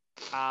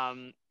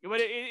 But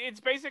it's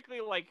basically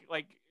like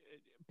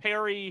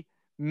Perry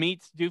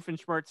meets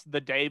Doofenshmirtz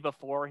the day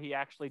before he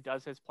actually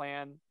does his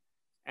plan,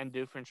 and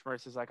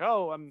Doofenshmirtz is like,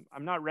 "Oh,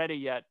 I'm not ready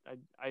yet.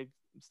 I'm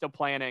still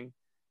planning."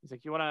 He's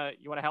like, "You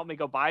wanna help me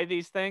go buy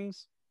these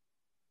things?"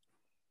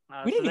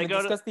 We didn't even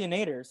discuss the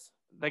innators.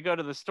 They go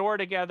to the store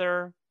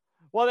together.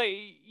 Well,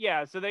 they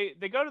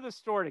go to the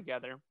store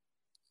together,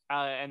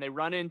 and they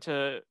run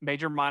into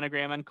Major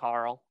Monogram and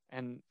Carl,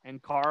 and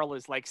Carl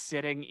is like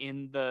sitting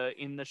in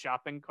the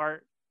shopping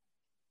cart.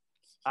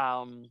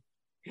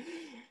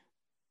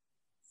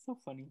 So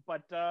funny.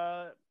 But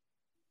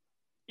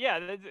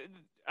yeah,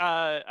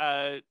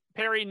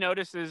 Perry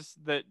notices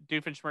that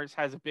Doofenshmirtz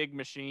has a big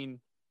machine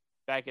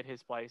back at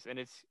his place, and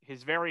it's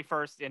his very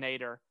first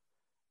innator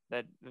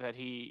that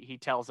he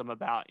tells him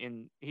about.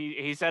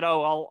 He said,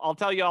 "Oh, I'll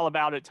tell you all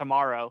about it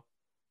tomorrow."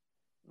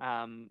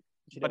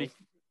 But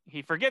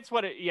he forgets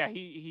what it. Yeah,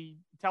 he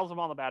tells him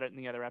all about it in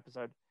the other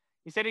episode.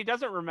 He said he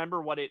doesn't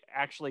remember what it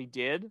actually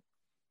did.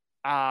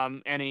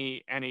 And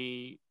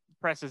he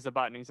presses the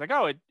button. He's like,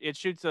 "Oh, it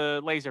shoots a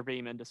laser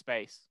beam into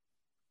space."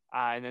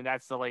 And then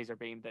that's the laser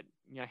beam that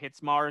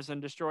hits Mars and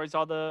destroys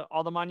all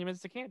the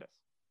monuments to Candace.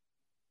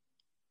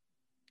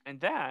 And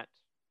that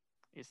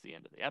is the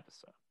end of the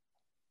episode.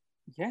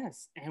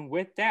 Yes, and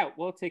with that,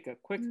 we'll take a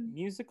quick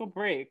musical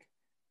break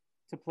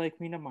to play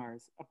Queen of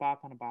Mars. A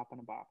bop and a bop and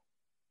a bop.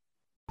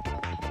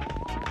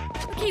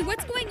 Okay,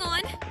 what's going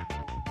on?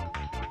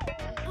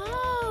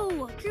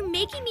 Oh, you're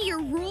making me your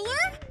ruler?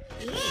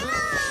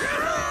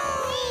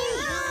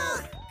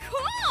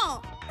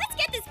 Cool! Let's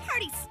get this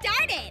party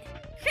started!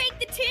 Crank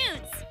the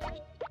tunes!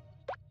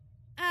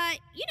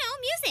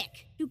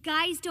 Music. You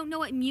guys don't know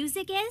what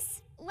music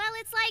is? Well,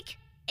 it's like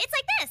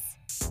this.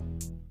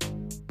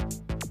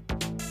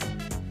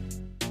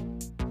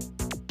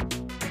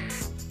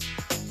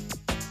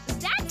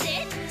 That's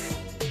it!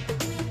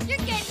 You're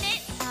getting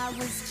it! I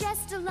was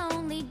just a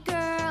lonely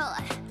girl,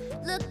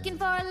 looking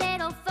for a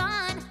little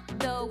fun,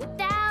 though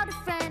without a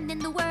friend in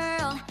the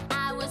world,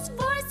 I was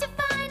forced to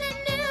find a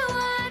new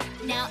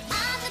one. Now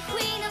I'm the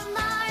queen of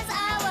Mars,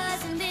 I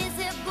was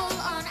invisible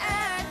on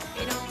Earth.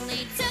 It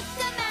only took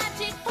a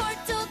magic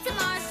portal to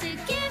Mars to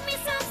give me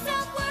some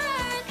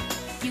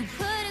self-worth. You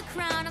put a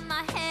crown on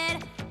my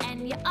head,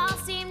 and you all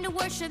seem to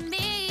worship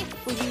me.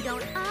 Well, you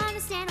don't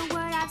understand a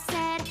word I've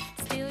said,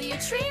 still you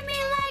treat me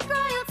like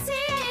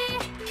royalty.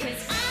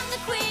 'Cause I'm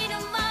the queen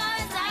of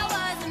Mars, I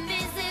was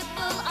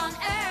invisible on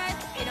Earth.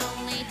 It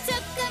only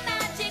took a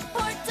magic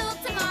portal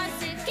to Mars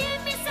to give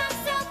me some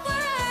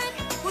self-worth.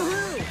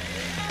 Woohoo!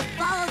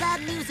 Follow that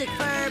music,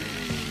 Ferb.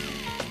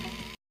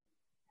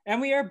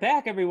 And we are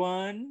back,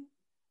 everyone.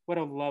 What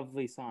a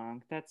lovely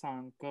song. That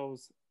song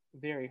goes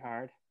very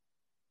hard.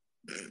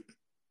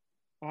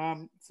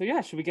 So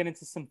yeah, should we get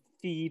into some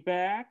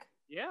feedback?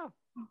 Yeah.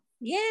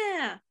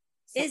 Yeah.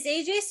 Is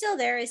AJ still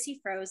there? Is he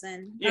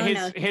frozen? Yeah, Oh, his,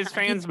 no, his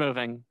fan's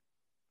moving.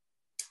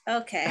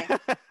 Okay.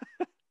 I've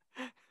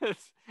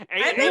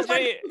I've been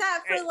watching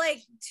that for like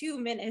 2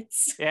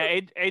 minutes. Yeah,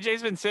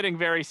 AJ's been sitting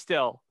very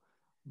still,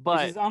 but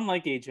Which is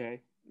unlike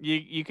AJ.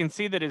 you can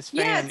see that his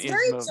fan Yeah, it's is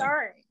very moving.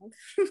 jarring.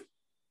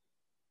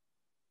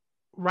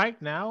 Right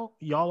now,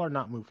 y'all are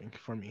not moving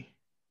for me.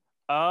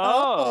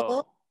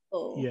 Oh.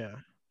 Yeah.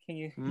 Can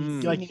you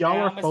Like see me y'all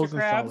now, are Mr. frozen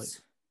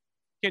Krabs?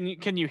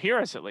 solid. Can you hear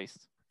us at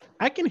least?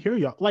 I can hear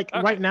y'all. Like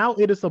Okay. right now,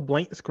 it is a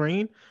blank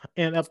screen,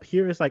 and up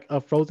here is like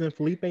a frozen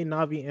Felipe,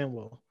 Navi, and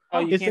Will. Oh,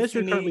 you it can't says see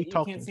you're me. currently You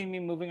talking. can't see me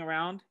moving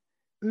around.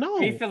 No.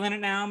 Are you feeling it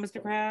now,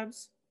 Mr.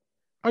 Krabs?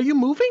 Are you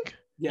moving?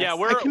 Yes. Yeah,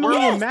 I can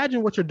only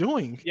imagine what you're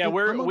doing. Yeah, I'm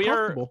we are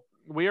uncomfortable.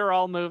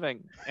 all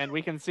moving, and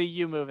we can see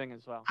you moving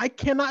as well. I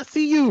cannot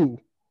see you.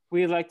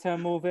 We like to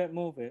move it,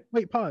 move it.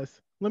 Wait,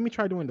 pause. Let me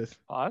try doing this.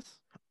 Pause.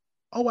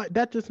 Oh,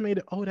 that just made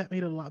it. Oh, that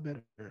made it a lot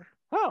better.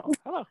 Oh,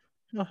 hello.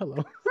 Oh,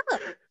 hello.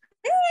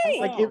 Hey.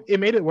 Like it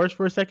made it worse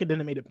for a second,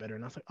 then it made it better,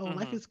 and I was like, oh,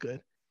 life Mhm. is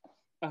good.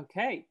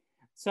 Okay.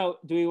 So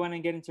do we want to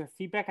get into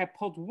feedback? I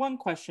pulled one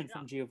question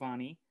from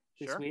Giovanni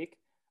this Sure. week.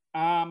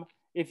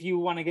 If you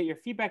want to get your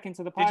feedback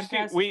into the Did you see-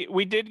 podcast.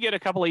 we did get a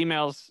couple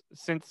emails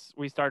since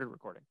we started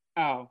recording.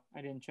 Oh,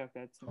 I didn't check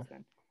that since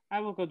then. I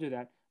will go do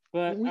that.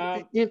 But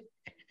In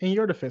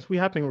your defense, we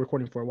have been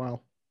recording for a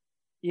while.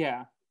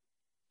 yeah.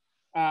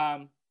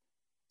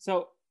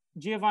 So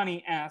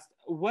Giovanni asked,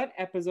 what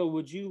episode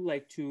would you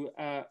like to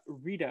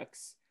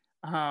Redux?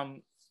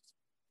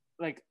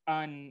 Like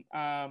on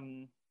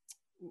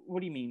what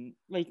do you mean?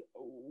 Like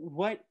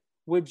what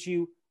would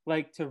you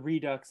like to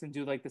Redux and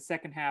do like the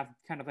second half,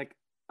 kind of like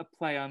a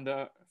play on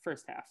the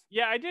first half?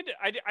 Yeah, I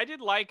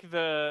did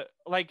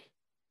like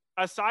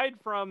aside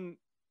from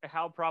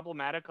how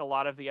problematic a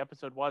lot of the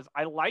episode was,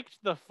 I liked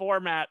the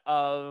format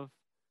of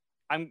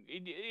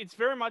it's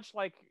very much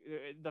like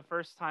the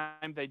first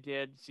time they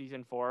did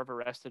season 4 of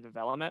Arrested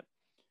Development,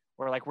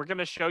 where like we're going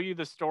to show you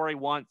the story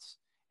once,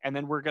 and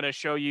then we're going to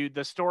show you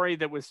the story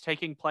that was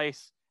taking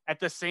place at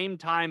the same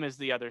time as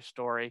the other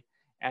story,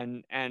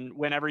 and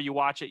whenever you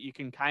watch it, you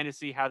can kind of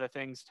see how the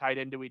things tied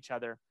into each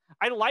other.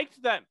 I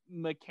liked that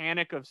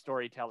mechanic of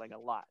storytelling a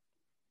lot.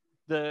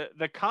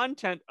 The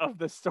content of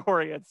the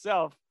story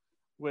itself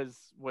was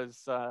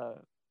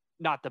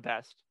not the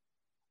best,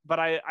 but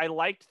I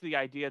liked the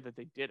idea that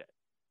they did it.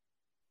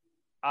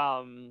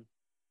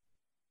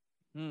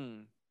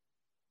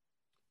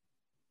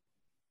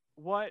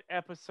 What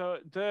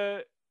episode?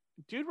 The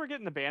dude, we're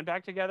getting the band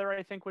back together,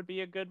 I think would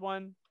be a good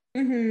one.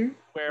 Mm-hmm.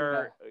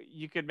 Where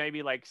you could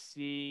maybe like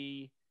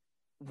see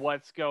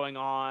what's going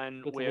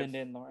on With Linda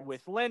and Lawrence.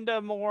 with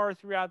Linda more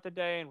throughout the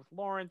day and with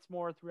Lawrence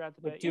more throughout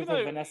the day. Do you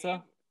think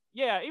Vanessa?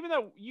 Yeah, even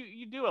though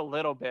you do a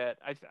little bit,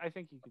 I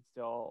think you could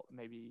still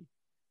maybe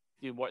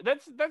do more.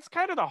 That's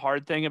kind of the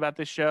hard thing about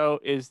this show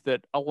is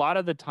that a lot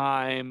of the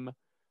time,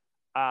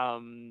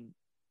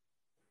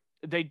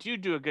 they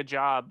do a good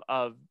job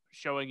of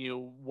showing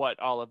you what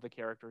all of the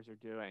characters are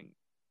doing,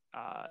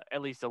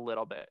 at least a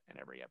little bit in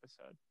every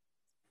episode.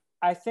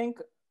 I think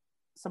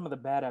some of the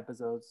bad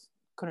episodes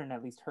couldn't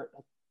at least hurt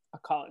a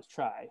college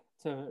try.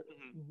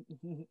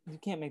 You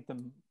can't make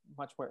them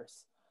much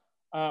worse.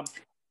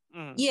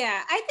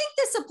 Yeah, I think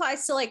this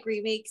applies to like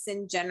remakes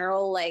in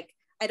general. Like,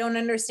 I don't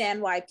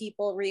understand why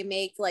people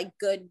remake like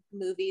good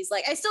movies.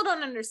 Like, I still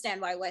don't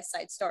understand why West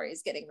Side Story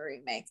is getting a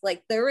remake.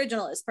 Like, the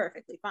original is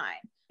perfectly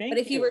fine. But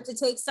if you were to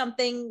take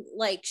something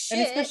like shit,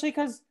 and especially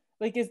because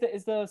like is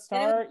the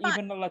star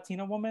even a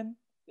Latina woman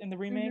in the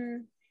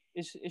remake?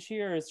 Is she,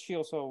 or is she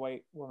also a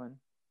white woman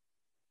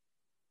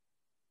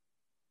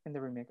in the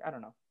remake? I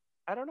don't know.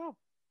 I don't know.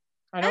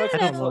 I know it's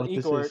Ansel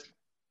Igor. Is.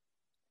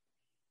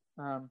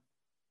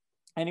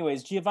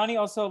 Anyways, Giovanni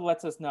also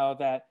lets us know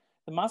that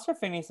the Monster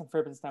Phineas and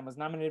Ferb was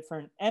nominated for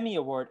an Emmy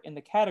Award in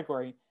the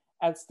category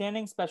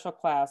Outstanding Special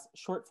Class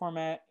Short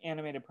Format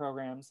Animated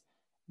Programs.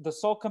 The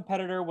sole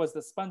competitor was the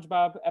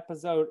SpongeBob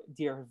episode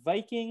Dear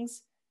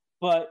Vikings,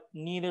 but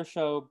neither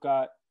show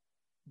got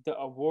the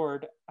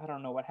award. I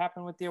don't know what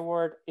happened with the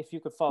award. If you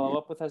could follow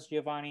up with us,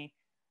 Giovanni,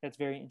 that's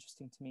very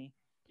interesting to me.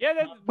 Yeah,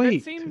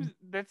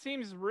 that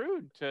seems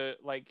rude to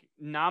like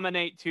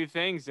nominate two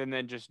things and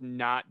then just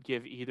not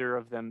give either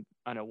of them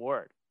an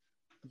award.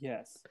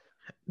 Yes.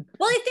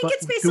 Well, I think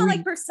it's based on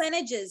like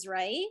percentages,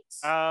 right?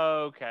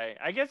 Okay.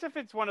 I guess if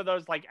it's one of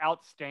those like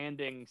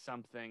outstanding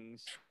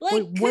somethings. Like,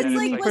 wait, what do you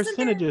mean like,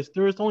 percentages?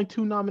 There was only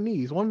 2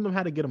 nominees. One of them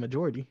had to get a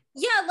majority.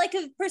 Yeah, like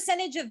a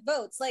percentage of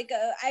votes. Like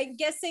I'm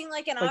guessing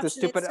like an like option the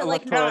stupid to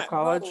like electoral not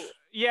college. vote.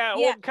 Yeah,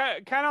 well,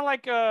 kind of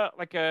like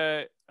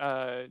a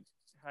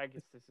I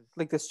guess this is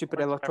like the stupid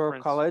electoral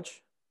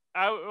college.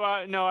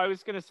 No, I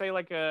was gonna say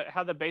like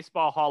how the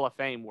Baseball Hall of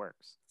Fame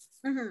works.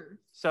 Mm-hmm.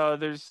 So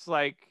there's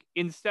like,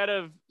 instead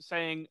of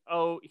saying,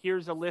 oh,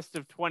 here's a list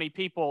of 20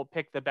 people,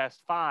 pick the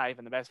best 5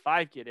 and the best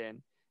 5 get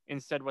in.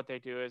 Instead, what they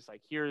do is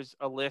like, here's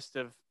a list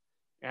of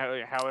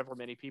however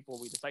many people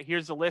we decide.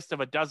 Here's a list of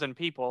a dozen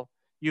people.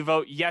 You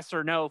vote yes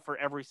or no for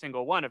every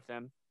single one of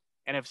them.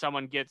 And if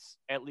someone gets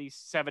at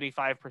least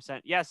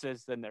 75%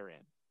 yeses, then they're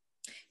in.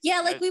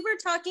 Yeah, like we were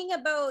talking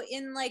about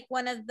in like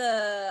one of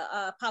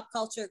the pop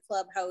culture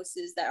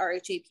clubhouses that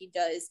RHAP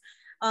does.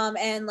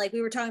 And like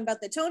we were talking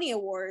about the Tony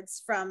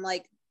Awards from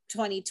like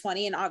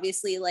 2020, and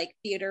obviously like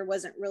theater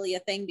wasn't really a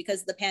thing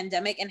because of the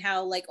pandemic, and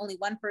how like only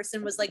one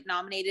person was like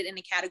nominated in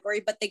a category,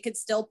 but they could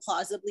still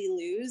plausibly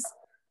lose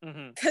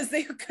because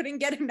they couldn't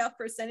get enough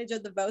percentage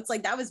of the votes.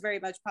 Like that was very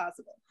much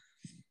possible.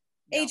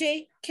 Yeah.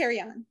 AJ, carry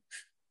on.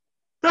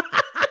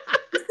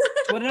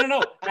 Well,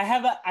 no. I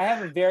have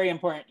a very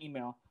important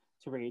email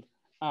to read.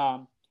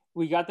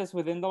 We got this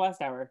within the last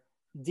hour.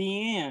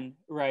 Deanne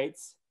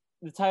writes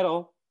the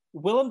title,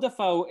 Willem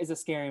Dafoe is a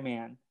scary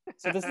man.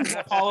 So this is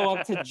a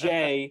follow-up to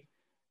Jay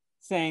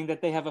saying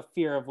that they have a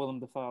fear of Willem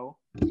Dafoe.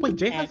 Wait,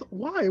 Jay has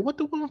why? What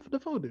did Willem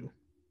Dafoe do?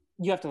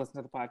 You have to listen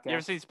to the podcast. You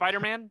ever seen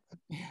Spider-Man?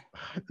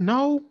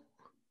 No.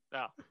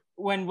 No.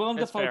 When Willem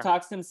Dafoe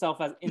talks to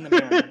himself as in the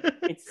mirror,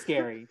 it's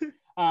scary.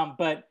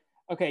 But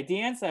okay,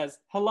 Deanne says,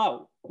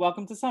 hello,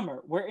 welcome to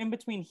summer. We're in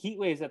between heat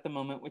waves at the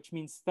moment, which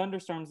means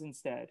thunderstorms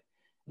instead.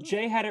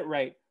 Jay had it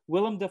right.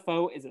 Willem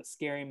Dafoe is a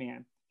scary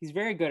man. He's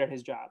very good at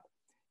his job.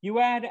 You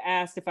had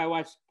asked if I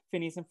watched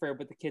Phineas and Ferb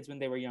with the kids when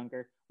they were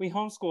younger. We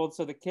homeschooled,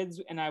 so the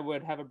kids and I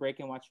would have a break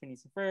and watch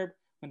Phineas and Ferb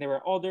when they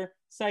were older,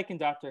 Psych and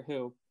Doctor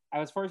Who. I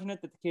was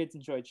fortunate that the kids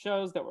enjoyed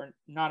shows that were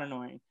not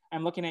annoying.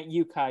 I'm looking at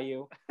you,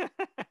 Caillou.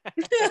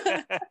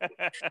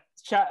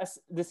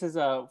 This is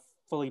a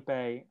Felipe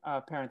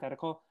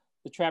parenthetical.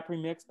 The Trap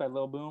remix by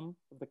Lil Boom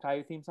of the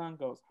Caillou theme song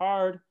goes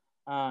hard.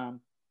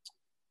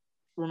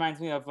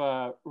 Reminds me of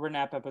a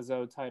Renap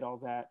episode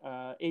title that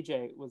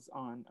AJ was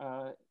on.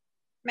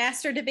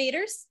 Master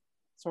Debaters?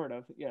 Sort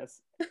of,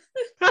 yes.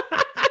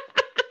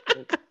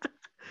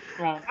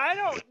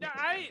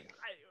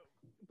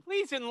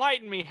 Please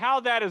enlighten me how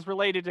that is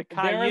related to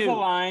Caillou. There is a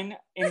line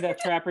in the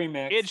Trap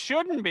remix. It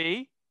shouldn't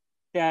be.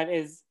 That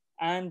is,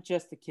 I'm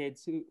just a kid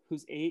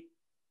who's 8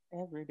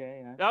 every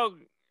day. Oh,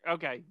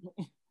 okay.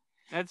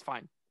 That's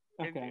fine.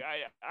 Okay.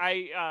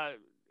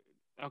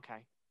 Okay.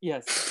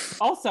 Yes.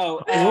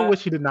 Also, I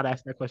wish you did not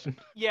ask that question.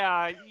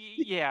 Yeah.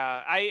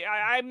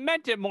 I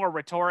meant it more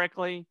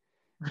rhetorically.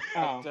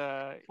 Oh.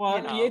 But,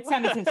 well, it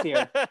sounded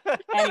sincere.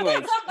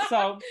 Anyways,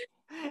 so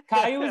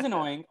Caillou was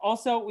annoying.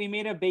 Also, we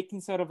made a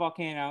baking soda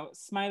volcano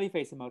smiley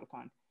face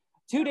emoticon.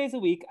 2 days a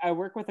week, I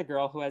work with a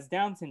girl who has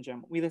Down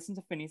syndrome. We listen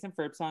to Phineas and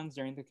Ferb songs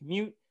during the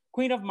commute.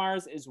 Queen of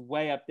Mars is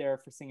way up there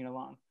for singing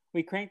along.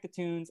 We crank the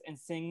tunes and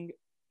sing,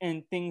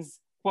 and things,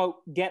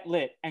 quote, get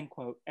lit, end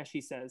quote, as she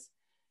says.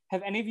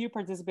 Have any of you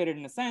participated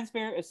in a science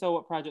fair? If so,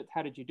 what project?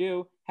 How did you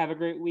do? Have a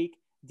great week.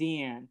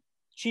 Deanne.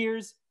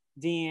 Cheers,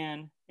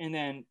 Deanne. And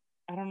then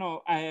I don't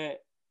know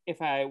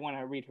if I want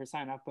to read her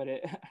sign off, but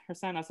her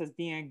sign off says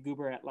Deanne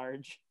Goober at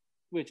large,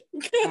 which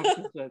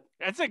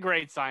That's a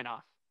great sign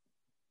off.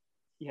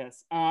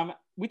 yes.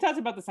 We talked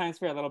about the science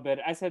fair a little bit.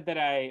 I said that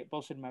I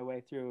bullshitted my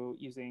way through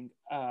using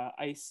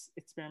ice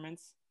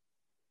experiments.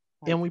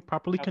 And we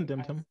properly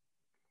condemned him.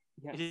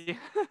 Yes. Yeah.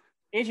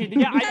 AJ, did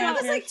you That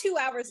was like 2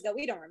 hours ago.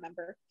 We don't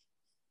remember.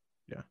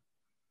 Yeah.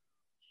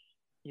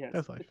 Yes.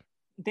 That's life.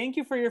 Thank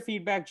you for your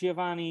feedback,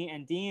 Giovanni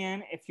and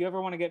Deanne. If you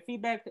ever want to get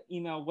feedback,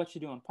 email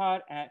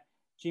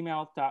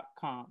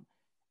whatchadoingpod@gmail.com.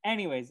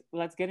 Anyways,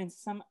 let's get into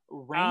some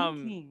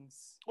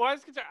rankings. Well, I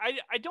was gonna say,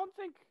 I don't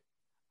think,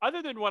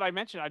 other than what I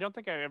mentioned, I don't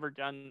think I've ever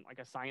done like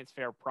a science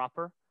fair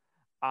proper.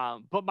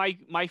 But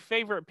my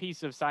favorite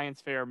piece of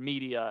science fair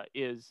media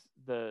is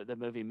the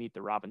movie Meet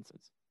the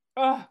Robinsons.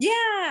 Oh,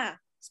 Yeah.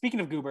 speaking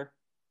of Goober.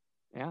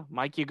 Yeah,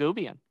 Mike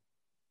Yagubian.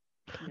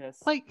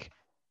 Yes. Like,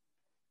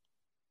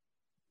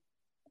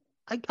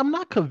 I'm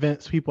not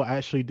convinced people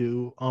actually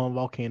do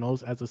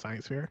volcanoes as a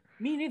science fair.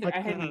 Me neither. Like, I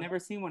had never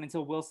seen one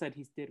until Will said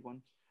he did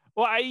one.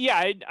 Well,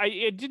 I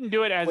didn't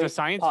do it as a Wait,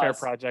 science fair pause.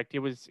 project. It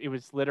was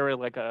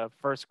literally like a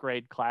first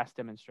grade class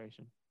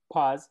demonstration.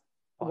 Pause.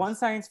 Pause. One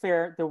science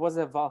fair, there was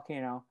a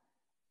volcano,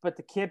 but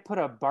the kid put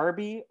a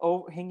Barbie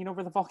hanging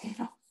over the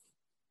volcano,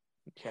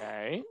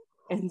 Okay.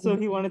 and so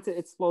he wanted to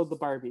explode the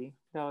Barbie.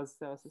 That was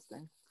his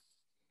thing.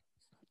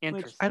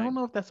 Interesting. I don't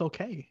know if that's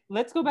okay.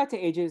 Let's go back to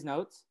AJ's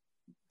notes.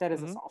 That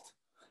is Mhm. assault.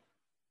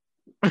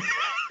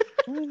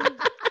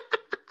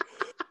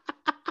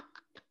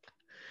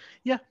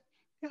 Yeah.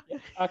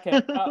 Okay.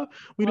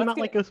 We do let's not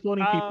get- like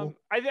exploding people.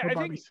 I or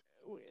think Barbies.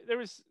 there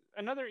was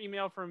another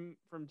email from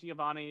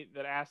Giovanni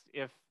that asked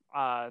if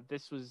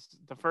this was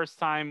the first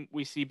time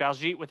we see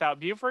Baljeet without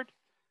Buford.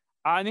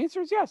 And the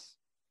answer is yes.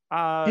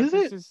 Is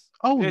this it? Is,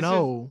 Oh this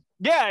no.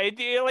 Is, yeah,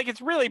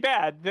 it's really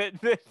bad. That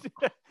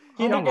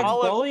He either gets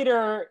all of- bullied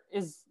or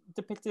is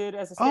depicted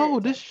as a Oh,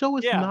 stereotype. this show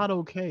is Yeah. not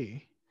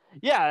okay.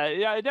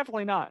 yeah,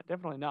 definitely not.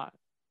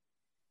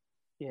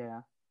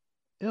 Yeah.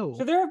 Ew.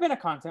 Should there have been a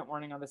content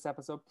warning on this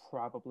episode?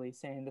 Probably,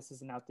 saying this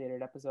is an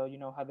outdated episode. You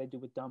know how they do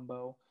with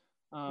Dumbo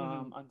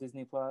on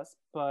Disney Plus,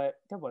 but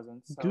there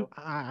wasn't. So Dude,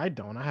 I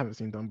don't. I haven't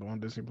seen Dumbo on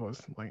Disney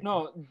Plus. Like,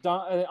 no,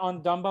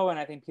 on Dumbo and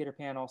I think Peter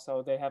Pan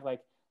also, they have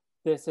like,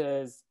 this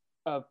is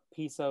a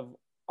piece of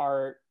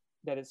art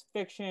that is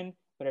fiction,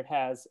 but it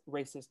has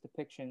racist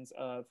depictions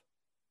of,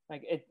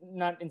 like, it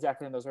not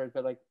exactly in those words,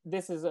 but like,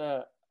 this is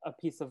a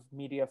piece of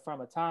media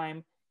from a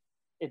time.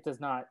 It does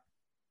not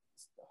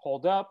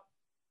hold up.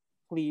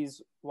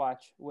 Please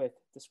watch with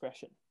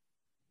discretion.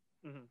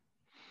 Mhm.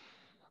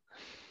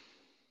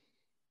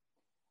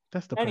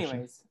 that's depression.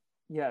 Anyways,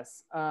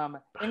 yes.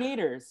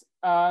 Innators.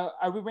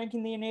 Are we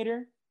ranking the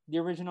Innator? The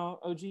original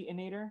OG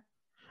Innator?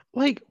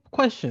 Like,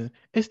 question: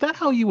 is that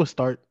how you would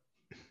start?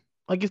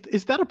 Like,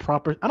 is that a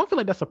proper? I don't feel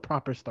like that's a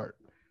proper start.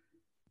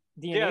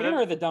 The Yeah, Innator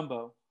or the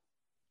Dumbo?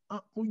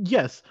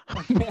 Yes.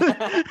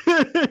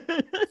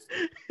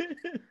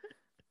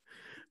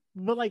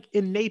 But like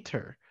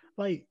innator,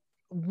 like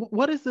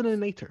what is an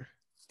innator?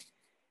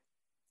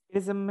 It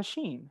is a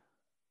machine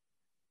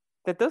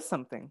that does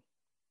something.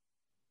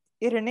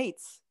 It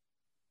innates.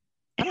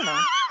 I don't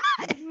know.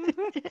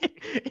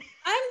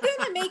 I'm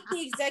gonna make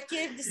the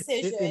executive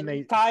decision.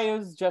 innate.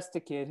 Kaio's just a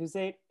kid who's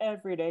ate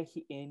every day.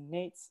 He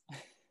innates.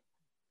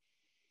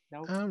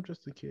 Nope. I'm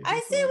just a kid. I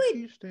who say likes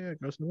we- each day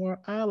goes more.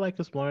 I like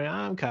exploring.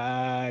 I'm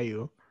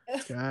Caillou.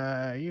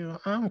 Caillou.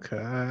 I'm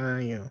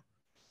Caillou.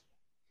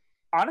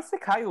 Honestly,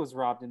 Kaio was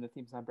robbed in the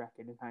theme song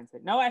bracket in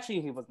hindsight. No, actually,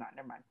 he was not.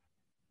 Never mind.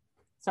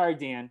 Sorry,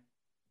 Dan,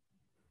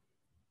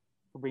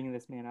 for bringing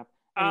this man up.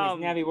 Anyways,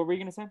 Navi, what were you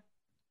going to say?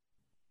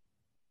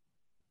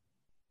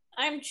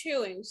 I'm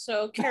chewing,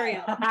 so carry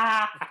on.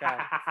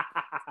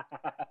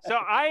 So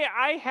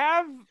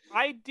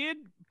I did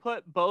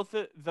put both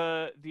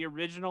the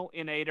original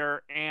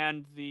Innator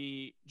and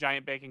the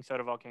giant baking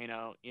soda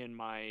volcano in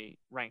my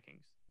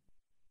rankings.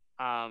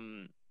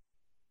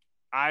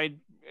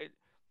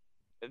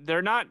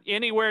 They're not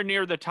anywhere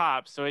near the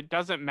top, so it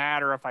doesn't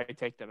matter if I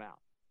take them out.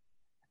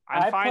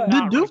 I'm fine. Did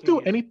not Deuce do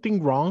ranking it.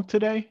 anything wrong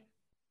today?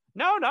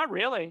 No, not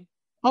really.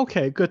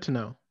 Okay, good to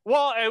know.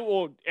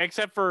 Well,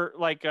 except for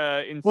like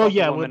insult Well, the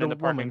yeah, woman with in the the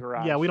parking woman.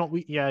 garage. Yeah, we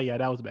don't. Yeah,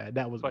 that was bad.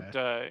 That was But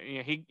bad.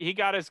 he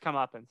got his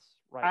comeuppance.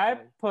 Right. I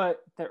put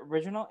the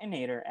original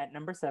Innator at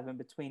number 7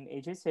 between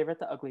AJ's favorite,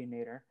 the ugly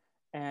Innator,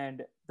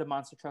 and the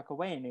Monster Truck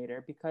Away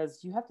Innator,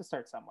 because you have to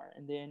start somewhere,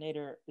 and the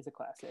Innator is a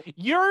classic.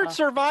 You're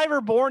Survivor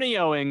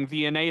Borneoing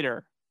the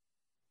Innator.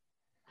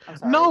 I'm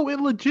sorry. No, it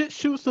legit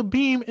shoots a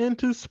beam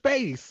into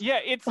space. Yeah,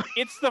 it's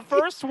the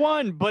first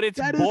one, but it's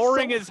That is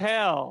boring so- as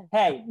hell.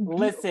 Hey,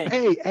 listen.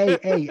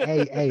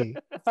 Hey.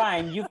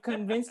 Fine, you've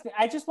convinced me.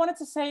 I just wanted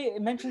to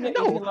mention that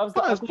No, AJ loves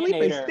the pause, ugly Felipe,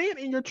 Innator. stand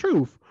in your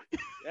truth.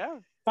 Yeah.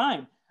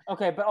 Fine.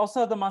 Okay, but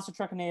also the Monster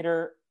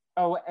Truckinator,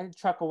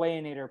 Truck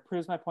Awayinator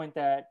proves my point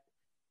that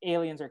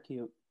aliens are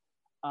cute.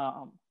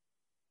 So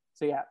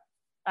yeah,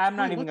 I'm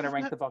not Wait, even what going to does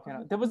rank that- the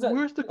volcano.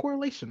 Where's the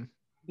correlation?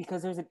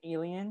 Because there's an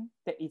alien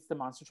that eats the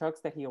monster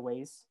trucks that he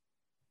aways.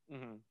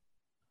 Mm-hmm.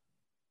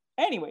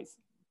 Anyways,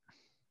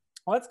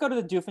 Let's go to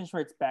the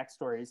Doofenshmirtz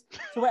backstories.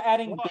 So we're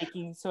adding Well,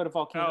 baking soda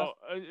volcanoes.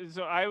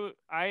 So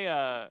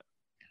I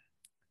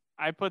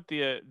put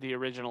the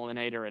original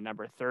Inator at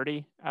number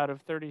 30 out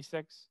of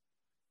 36.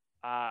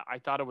 I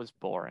thought it was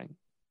boring.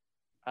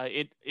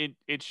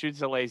 It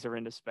shoots a laser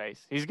into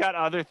space. He's got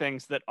other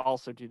things that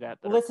also do that.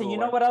 Listen, you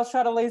know what else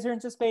shot a laser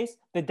into space?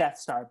 The Death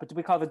Star. But do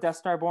we call the Death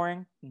Star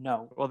boring?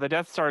 No. Well, the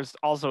Death Star is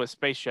also a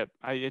spaceship.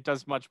 It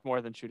does much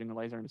more than shooting a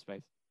laser into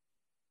space.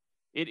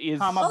 It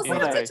is. Also, in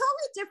it's a space.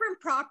 totally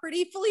different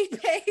property,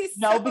 Felipe.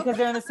 No, because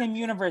they're in the same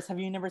universe. Have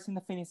you never seen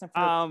the Phineas and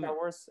Ferb Star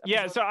Wars episode?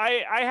 Yeah, so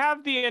I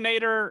have the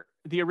Inator,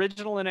 the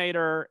original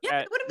Inator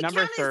at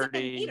number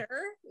 30.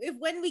 If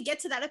when we get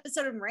to that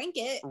episode and rank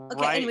it, okay,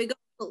 Right. and we go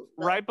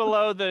Right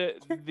below the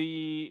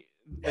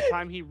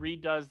time he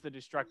redoes the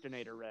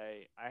Destructinator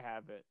Ray, I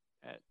have it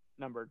at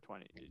number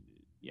 20.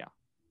 Yeah.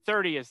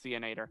 30 is the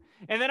Inator.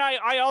 And then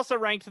I also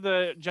ranked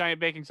the giant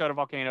baking soda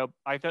volcano.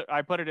 I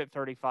put it at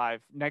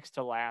 35, next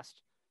to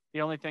last. The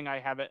only thing I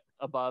have it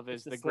above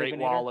is the Great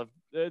Wall of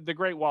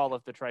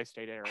the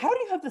Tri-State Area. How do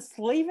you have the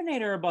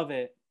Slavinator above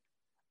it?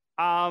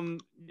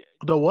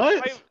 The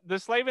what? The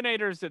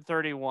Slavinator is at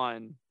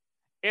 31.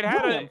 It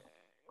had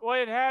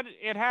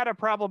it had a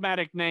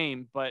problematic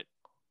name, but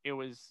it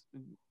was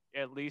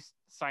at least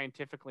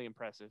scientifically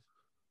impressive.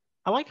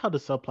 I like how the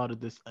subplot of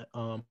this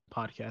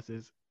podcast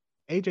is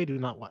AJ do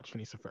not watch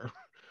Phineas and Ferb.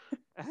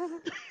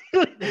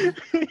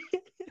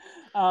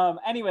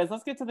 Anyways,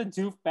 let's get to the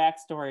Doof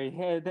backstory.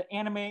 Here, the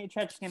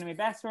tragic anime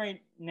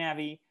backstory.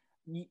 Navi,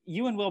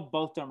 you and Will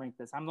both don't rank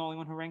this. I'm the only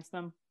one who ranks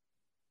them.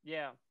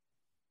 Yeah.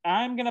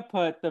 I'm gonna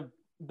put the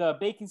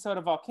baking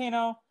soda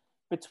volcano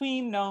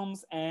between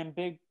Gnomes and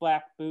Big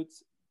Black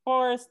Boots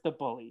Boris the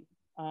Bully.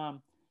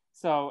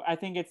 So I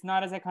think it's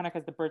not as iconic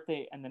as the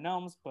birthday and the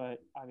Gnomes, but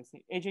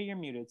obviously, AJ, you're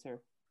muted,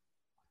 sir.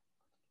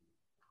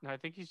 No, I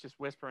think he's just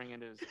whispering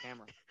into his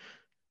camera.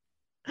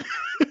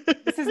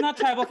 This is not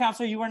tribal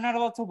council. You are not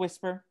allowed to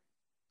whisper.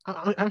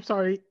 I'm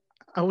sorry.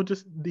 I will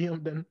just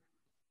DM them.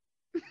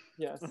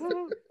 Yes.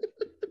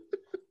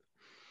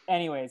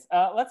 Anyways,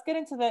 let's get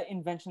into the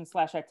invention /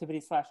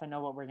 activity / I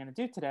know what we're going to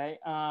do today.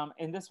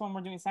 In this one,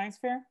 we're doing science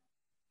fair.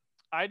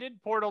 I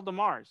did Portal to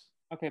Mars.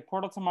 Okay,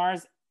 Portal to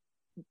Mars,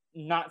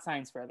 not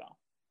science fair though.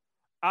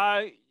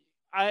 I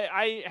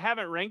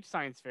haven't ranked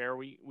science fair.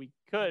 We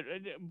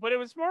could, but it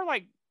was more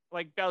like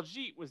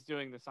Baljeet was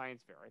doing the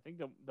science fair. I think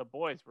the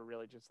boys were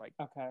really just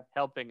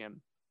helping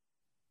him.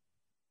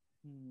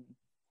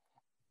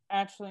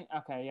 Actually,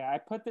 okay, yeah, I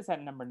put this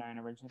at number 9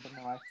 originally, but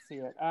no, I see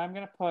it. I'm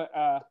gonna put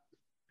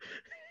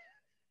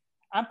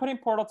I'm putting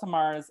Portal to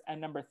Mars at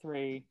number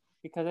 3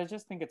 because I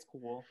just think it's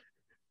cool.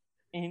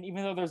 And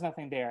even though there's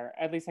nothing there,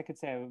 at least I could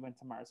say I went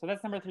to Mars. So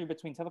that's number 3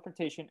 between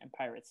teleportation and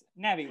pirates.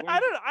 Navi,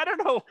 I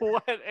don't know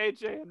what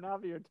AJ and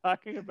Navi are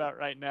talking about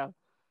right now,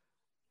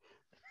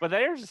 but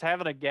they're just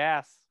having a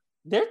gas.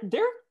 They're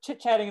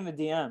chit-chatting in the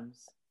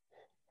DMs.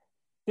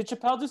 Did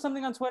Chappelle do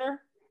something on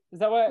Twitter? Is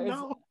that what?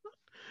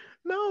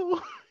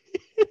 No.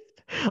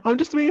 I'm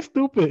just being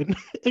stupid.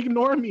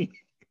 Ignore me.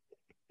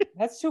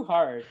 That's too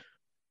hard.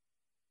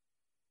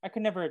 I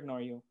could never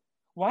ignore you.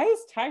 Why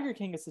is Tiger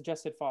King a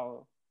suggested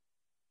follow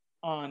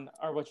on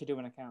our What You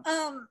Doing account?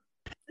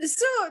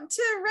 So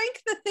to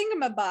rank the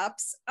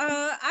thingamabops,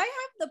 I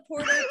have the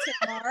Portal to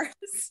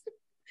Mars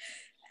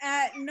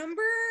at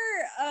number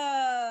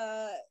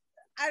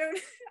I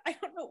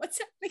don't know what's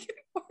happening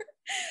anymore.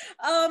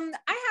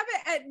 I have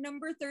it at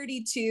number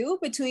 32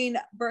 between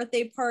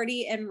Birthday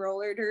Party and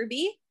Roller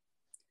Derby.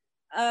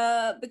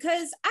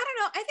 Because I don't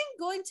know, I think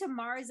going to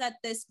Mars at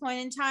this point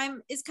in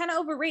time is kind of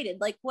overrated.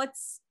 Like,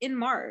 what's in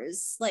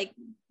Mars? Like,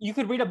 you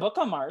could read a book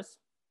on Mars.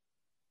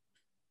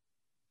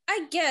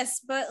 I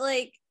guess, but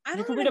like,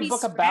 you could read a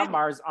book about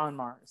Mars on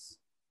Mars.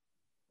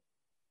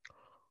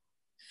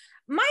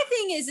 My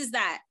thing is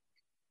that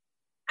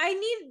I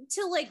need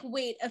to like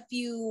wait a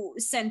few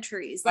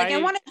centuries. Like,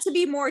 I want it to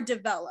be more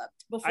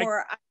developed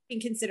before I can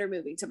consider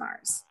moving to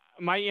Mars.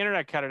 My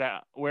internet cut it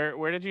out.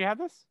 Where did you have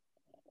this?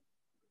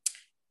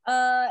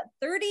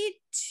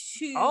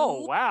 32.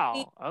 Oh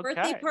wow! Okay.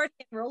 Birthday Party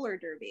and Roller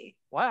Derby.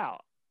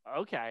 Wow.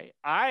 Okay,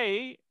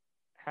 I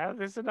have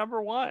this at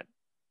number 1.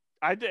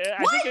 I think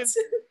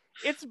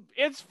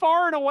it's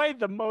far and away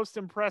the most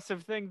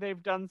impressive thing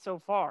they've done so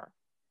far.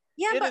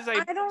 Yeah,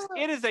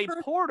 it is a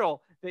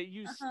portal that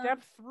you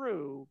step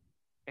through,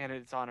 and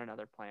it's on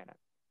another planet.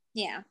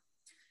 Yeah.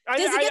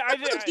 Does it get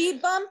the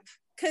Baljeet bump?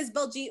 Because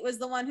Baljeet was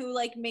the one who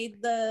like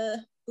made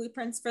the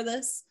blueprints for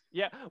this.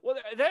 Yeah. Well,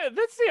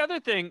 that's the other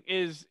thing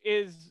is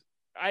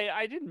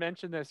I didn't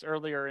mention this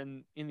earlier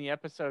in the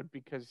episode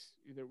because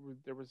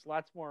there was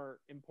lots more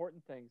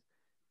important things,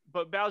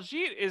 but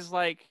Baljeet is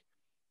like,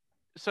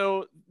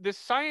 so this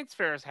science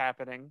fair is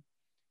happening,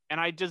 and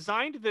I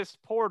designed this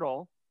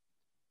portal.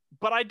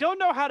 But I don't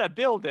know how to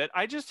build it.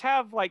 I just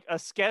have like a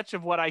sketch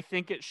of what I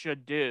think it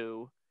should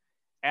do.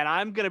 And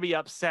I'm going to be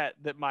upset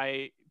that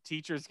my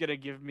teacher's going to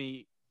give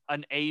me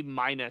an A-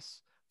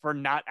 for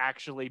not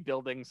actually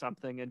building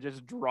something and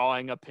just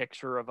drawing a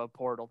picture of a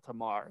portal to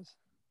Mars.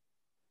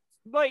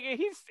 Like,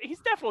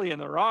 he's definitely in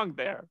the wrong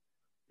there.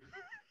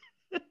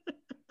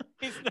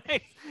 He's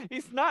nice.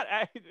 He's not.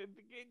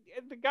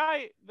 The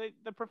guy,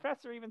 the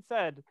professor even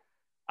said,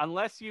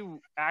 unless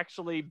you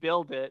actually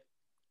build it,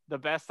 the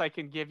best I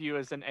can give you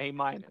is an A-.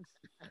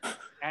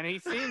 And he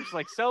seems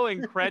like so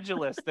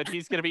incredulous that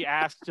he's going to be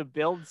asked to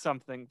build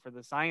something for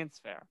the science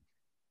fair.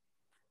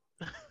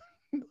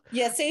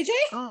 Yes, AJ?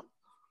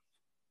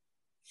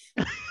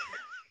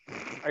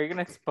 Are you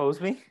gonna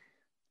expose me?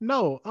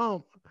 No,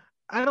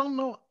 I don't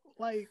know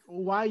like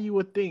why you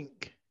would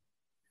think.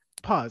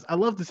 Pause. I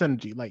love this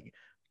energy. Like,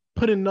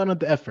 put in none of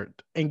the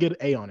effort and get an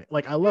A on it.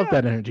 Like, I love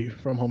that energy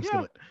from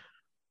Homeskill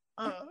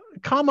It.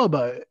 Comma,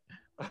 but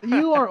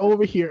you are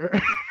over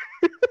here.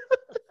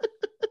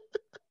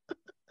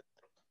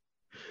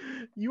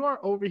 You are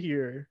over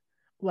here,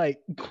 like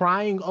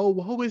crying. Oh,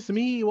 woe is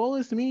me! Woe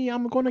is me!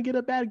 I'm gonna get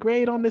a bad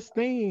grade on this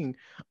thing.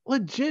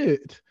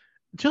 Legit.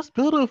 Just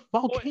build a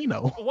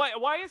volcano.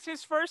 Why is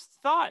his first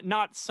thought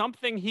not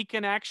something he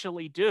can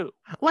actually do?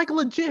 Like,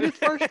 legit, his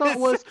first thought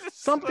was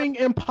something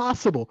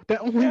impossible that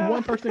only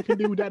one person can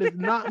do. That is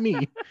not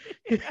me.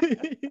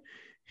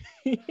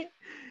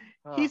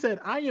 He said,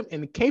 I am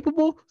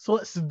incapable, so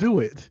let's do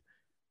it.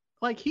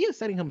 Like, he is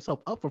setting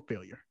himself up for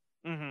failure.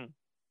 Mm-hmm.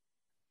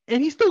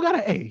 And he still got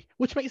an A,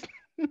 which makes...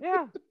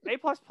 Yeah, A++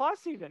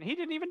 even. He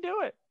didn't even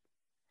do it.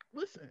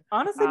 Listen.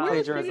 Honestly,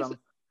 plagiarism.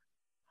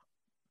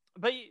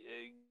 But...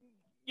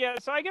 yeah,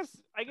 so I guess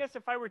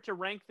if I were to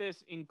rank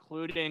this,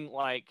 including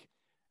like,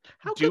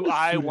 do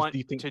I want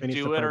to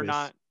do it or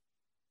not?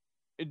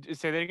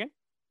 Say that again.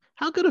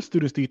 How good of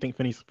students do you think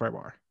Phineas and Ferb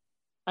are?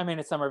 I mean,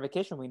 it's summer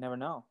vacation. We never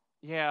know.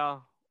 Yeah.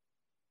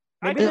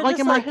 Maybe they're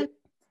just like,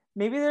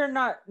 maybe they're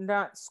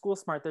not school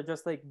smart. They're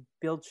just like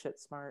build shit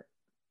smart.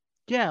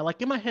 Yeah,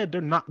 like in my head,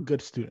 they're not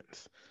good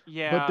students.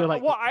 Yeah, but they're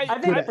like. Well, I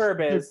think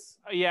Ferb is.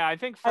 Yeah, I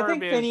think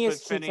Ferb is.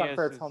 Phineas cheats on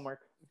Ferb's homework.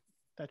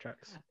 That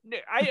tracks.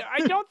 I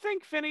don't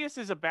think Phineas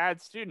is a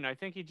bad student. I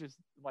think he just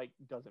like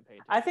doesn't pay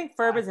attention. I think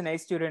Ferb is an A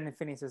student and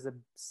Phineas is a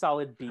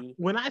solid B.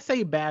 When I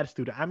say bad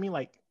student, I mean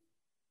like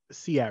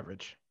C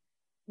average.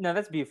 No,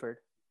 that's Buford.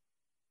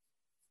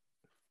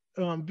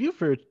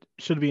 Buford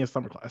should be in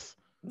summer class.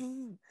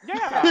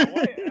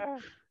 Yeah.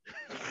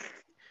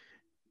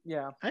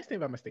 Yeah. I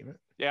stand by my statement.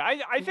 Yeah,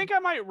 I think I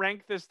might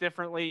rank this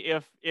differently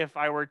if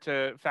I were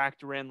to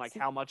factor in like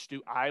how much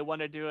do I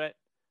want to do it.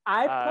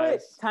 I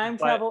put time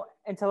travel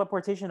and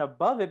teleportation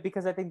above it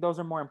because I think those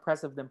are more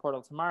impressive than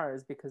Portal to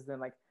Mars, because then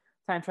like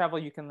time travel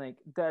you can like,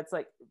 that's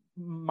like,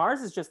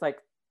 Mars is just like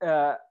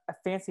a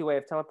fancy way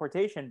of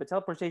teleportation, but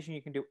teleportation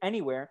you can do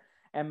anywhere,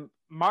 and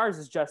Mars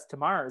is just to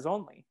Mars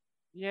only.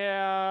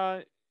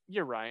 Yeah,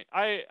 you're right.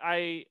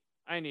 I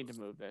need to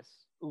move this.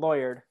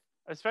 Lawyered.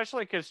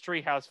 Especially because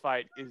Treehouse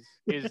Fight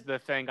is the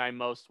thing I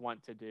most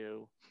want to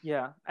do.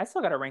 Yeah, I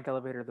still got to rank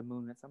Elevator to the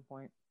Moon at some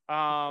point.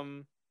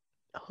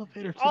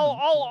 Elevator.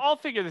 I'll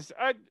figure this.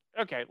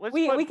 Okay,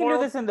 we can do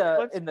this in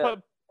the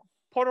put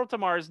Portal to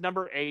Mars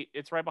number 8.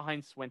 It's right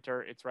behind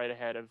Swinter. It's right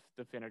ahead of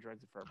the Finodroids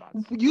and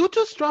Furbots. You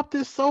just dropped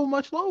this so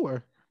much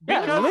lower.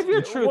 Yeah, live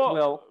your truth,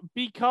 Will.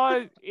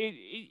 Because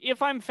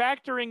if I'm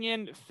factoring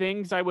in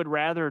things I would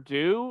rather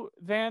do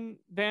than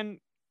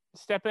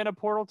step in a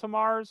Portal to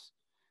Mars,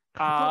 the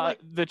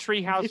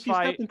Treehouse Fight. If you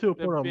step into a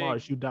Portal to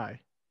Mars, you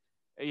die.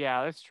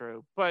 Yeah, that's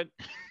true. But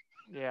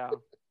yeah.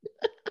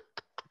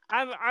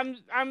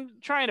 I'm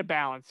trying to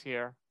balance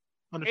here.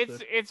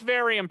 Understood. It's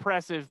very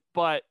impressive,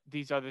 but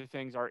these other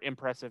things are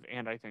impressive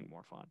and I think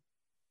more fun.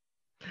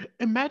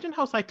 Imagine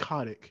how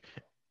psychotic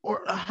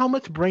or how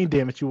much brain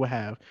damage you will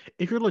have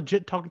if you're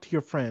legit talking to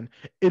your friend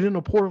and then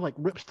a portal like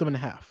rips them in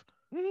half.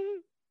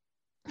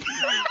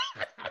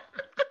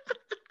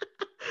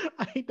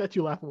 I hate that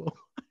you laugh, Will.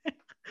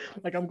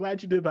 Like, I'm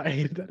glad you did, but I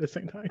hated that at the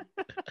same time.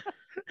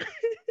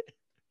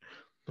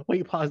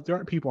 Wait, pause. There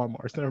aren't people on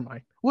Mars. Never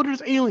mind. Well,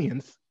 there's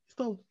aliens.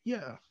 So,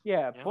 yeah.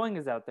 Yeah, Boeing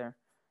is out there.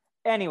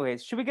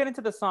 Anyways, should we get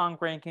into the song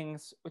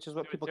rankings, which is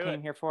what people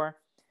came here for?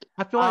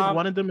 I feel like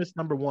one of them is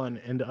number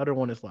 1 and the other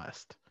one is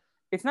last.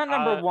 It's not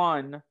number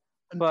 1,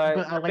 but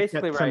I like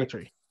basically that right.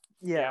 symmetry.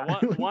 Yeah.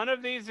 One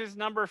of these is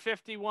number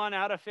 51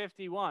 out of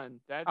 51.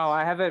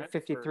 I have it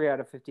 53 out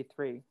of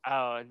 53.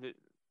 Oh,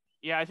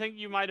 yeah, I think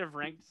you might have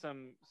ranked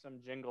some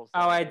jingles.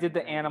 Oh, I did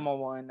the animal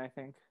one, I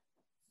think.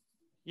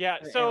 Yeah,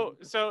 so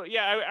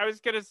yeah, I was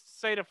gonna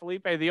say to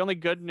Felipe, the only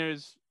good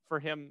news for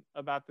him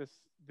about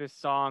this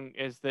song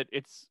is that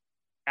it's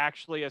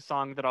actually a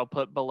song that I'll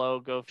put below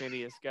 "Go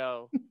Phineas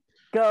Go."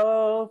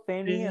 Go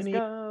Phineas,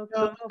 go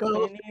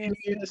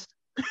Phineas.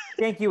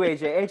 Thank you,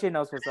 AJ. AJ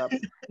knows what's up.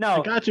 No,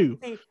 I got you.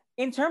 See,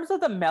 in terms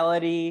of the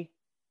melody,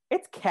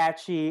 it's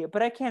catchy,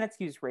 but I can't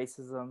excuse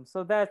racism.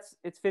 So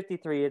it's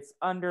 53. It's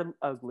under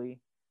Ugly.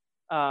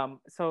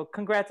 So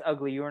congrats,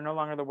 Ugly. You are no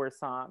longer the worst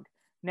song.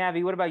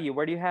 Navi, what about you?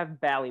 Where do you have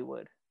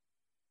Ballywood?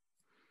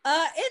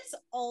 It's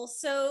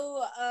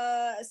also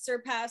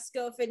surpassed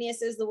Go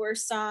Phineas is the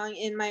worst song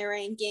in my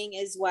ranking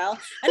as well.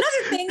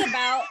 Another thing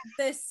about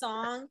this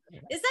song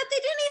is that they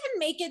didn't even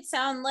make it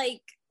sound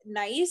like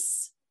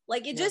nice.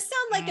 Like it Yeah. just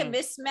sounds like a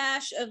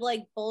mismatch of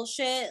like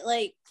bullshit.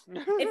 Like it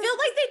feels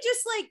like they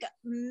just like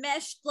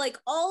meshed like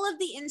all of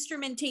the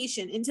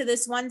instrumentation into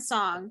this one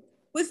song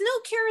with no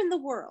care in the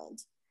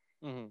world.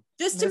 Mhm.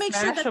 Just to make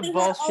sure Mismatch that of they had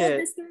all of bullshit.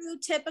 this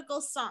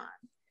stereotypical song.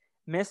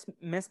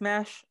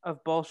 Mismatch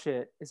of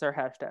bullshit is our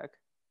hashtag.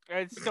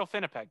 It's still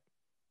Finnipeg.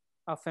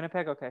 Oh,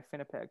 Finnipeg. Okay,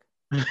 Finnipeg.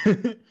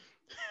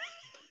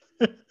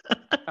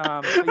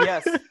 But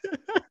yes.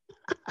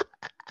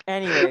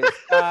 Anyways,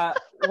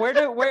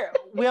 where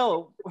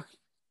Will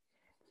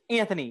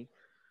Anthony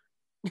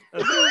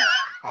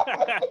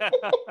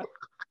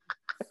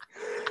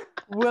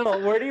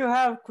Will, where do you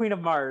have Queen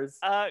of Mars?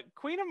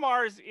 Queen of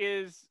Mars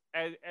is,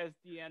 as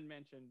Deanne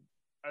mentioned,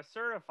 a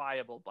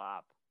certifiable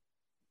bop.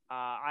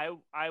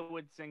 I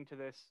would sing to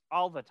this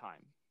all the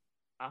time.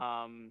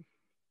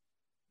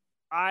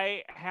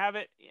 I have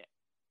it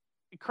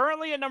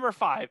currently at number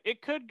 5.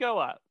 It could go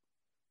up,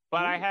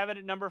 but I have it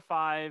at number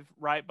 5,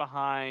 right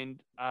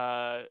behind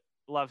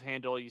Love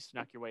Handle. You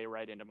snuck your way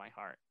right into my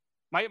heart.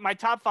 My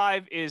top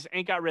 5 is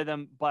Ain't Got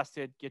Rhythm,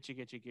 Busted, Get You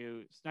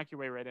Goo, Snuck Your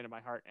Way Right Into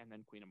My Heart, and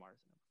then Queen of Mars.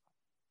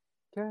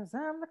 Because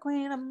I'm the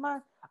Queen of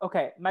Mars.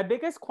 Okay, my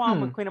biggest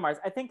qualm with Queen of Mars,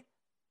 I think,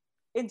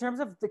 in terms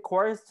of the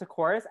chorus to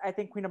chorus, I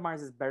think Queen of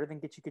Mars is better than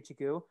Get You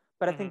Goo,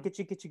 but I think Get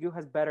You Goo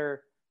has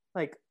better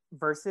like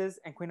verses,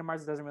 and Queen of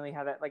Mars doesn't really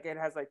have that. Like it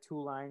has like 2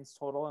 lines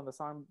total in the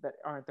song that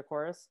aren't the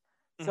chorus.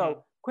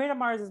 So Queen of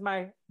Mars is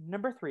my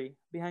number 3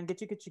 behind Get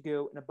You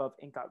Goo and above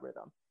Ain't Got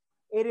Rhythm.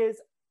 It is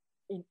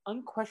an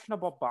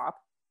unquestionable bop.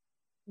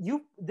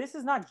 This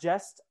is not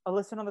just a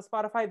listen on the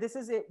Spotify. This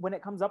is it. When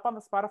it comes up on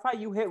the Spotify,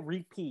 you hit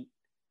repeat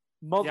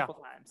multiple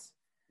times.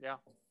 Yeah.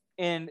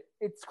 And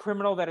it's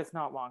criminal that it's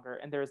not longer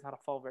and there is not a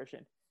full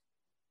version.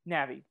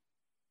 Navi.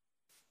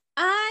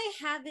 I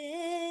have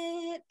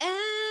it at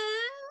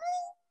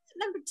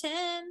number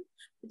 10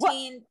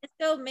 between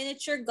Disco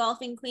Miniature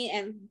Golfing Queen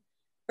and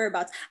Bird.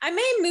 I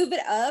may move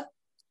it up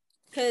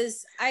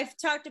because I've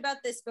talked about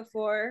this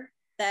before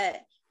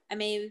that I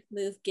may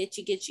move Get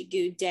You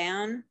Goo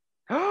down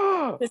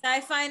because I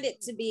find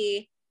it to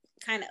be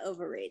kind of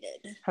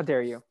overrated. How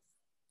dare you?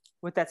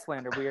 With that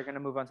slander, we are going to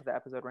move on to the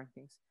episode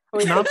rankings.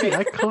 Navi,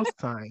 I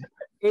co-sign.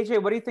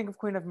 AJ, what do you think of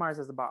Queen of Mars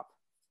as a bop?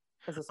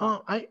 As a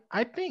song?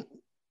 I think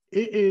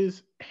it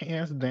is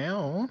hands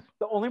down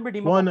the only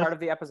redeemable part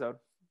of the episode.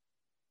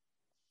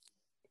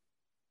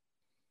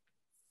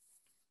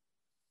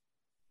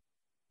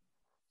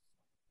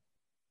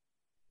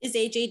 Is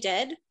AJ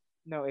dead?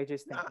 No,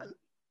 AJ's thinking.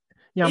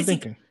 Yeah, I'm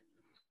thinking.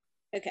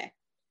 Okay.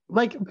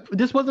 Like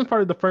this wasn't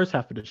part of the first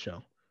half of the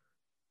show.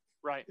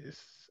 Right.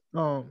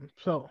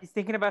 So he's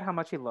thinking about how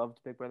much he loved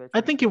Big Brother. I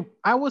think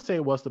I will say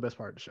it was the best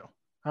part of the show.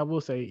 I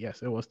will say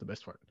yes, it was the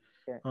best part.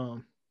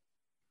 Okay.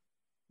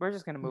 We're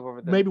just gonna move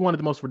over. Maybe one of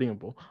the most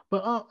redeemable,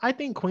 but I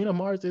think Queen of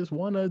Mars is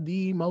one of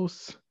the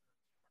most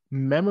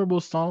memorable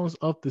songs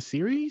of the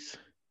series.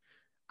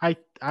 I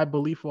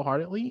believe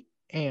full-heartedly,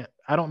 and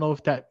I don't know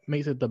if that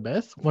makes it the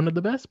best, one of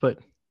the best, but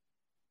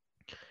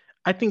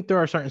I think there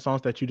are certain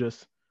songs that you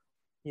just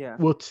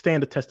will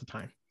stand the test of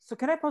time. So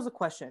can I pose a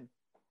question?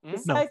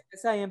 Besides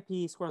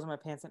SIMP, Squirrels in My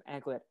Pants, and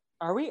Aglet,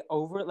 are we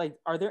over? Like,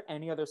 are there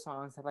any other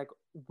songs that like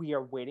we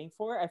are waiting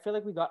for? I feel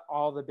like we got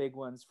all the big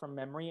ones from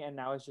memory, and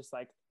now it's just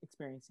like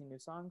experiencing new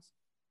songs.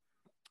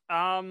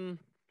 Aglet,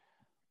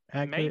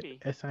 maybe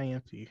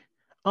SIMP.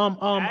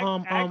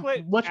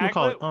 Aglet,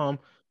 whatchamacallit?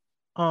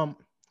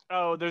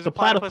 Oh, there's the a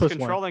platypus one.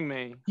 controlling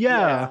me.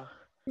 Yeah.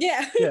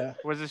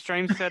 Was a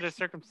strange set of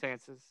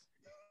circumstances.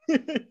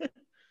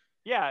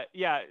 Yeah.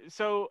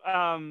 So,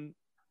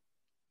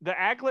 the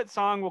Aglet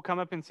song will come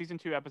up in season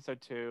 2, episode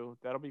 2.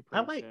 That'll be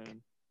pretty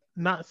soon.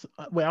 I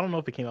don't know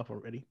if it came up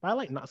already, but I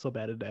like Not So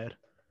Bad at Dad.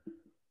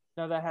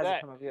 No, that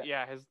hasn't come up yet.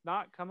 Yeah, has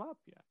not come up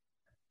yet.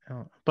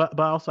 But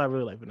also I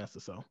really like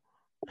Vanessa. So,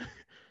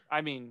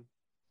 I mean,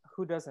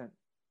 who doesn't?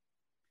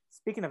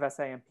 Speaking of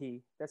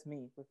SIMP, that's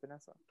me with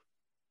Vanessa.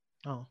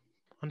 Oh,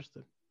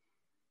 understood.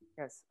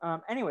 Yes.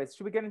 Anyways,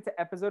 should we get into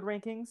episode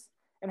rankings?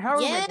 And how are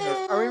we ranking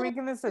this? Are we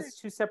ranking this as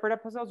 2 separate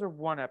episodes or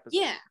 1 episode?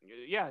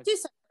 Yeah. 2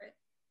 separate.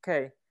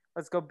 Okay.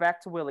 Let's go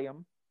back to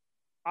William.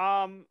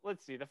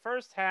 Let's see. The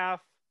first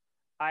half,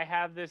 I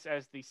have this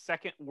as the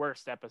second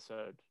worst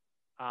episode.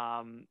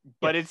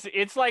 But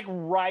it's like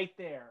right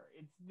there.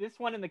 It's this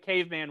one and the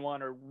Caveman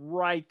one are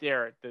right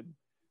there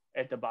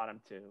at the bottom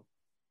 2.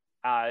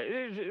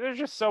 There's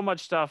just so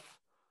much stuff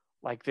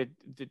like that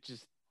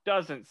just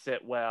doesn't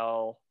sit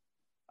well.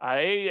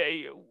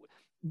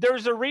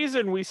 There's a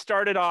reason we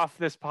started off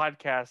this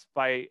podcast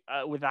by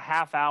with a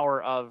half hour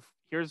of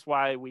here's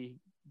why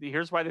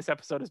this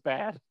episode is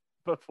bad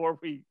before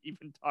we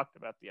even talked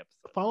about the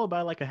episode. Followed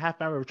by like a half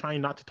hour of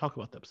trying not to talk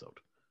about the episode.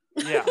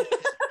 Yeah.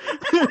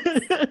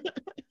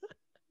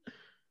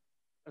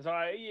 So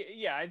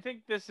I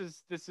think this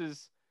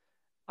is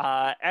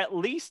at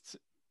least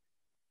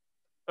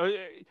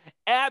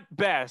at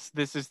best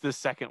this is the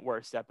second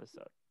worst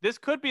episode. This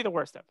could be the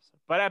worst episode,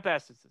 but at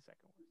best it's the second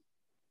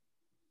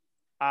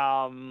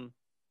worst.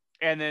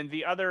 And then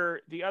the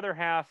other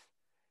half,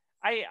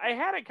 I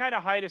had it kind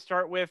of high to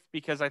start with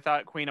because I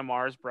thought Queen of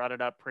Mars brought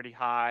it up pretty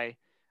high.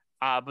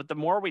 But the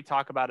more we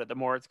talk about it, the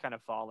more it's kind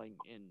of falling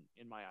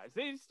in my eyes.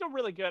 It's still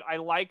really good. I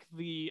like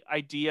the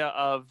idea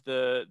of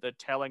the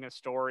telling a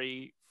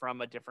story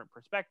from a different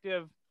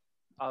perspective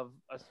of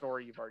a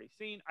story you've already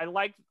seen. I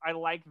like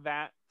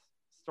that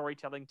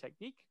storytelling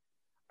technique.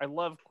 I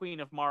love Queen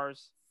of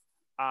Mars.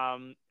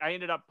 I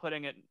ended up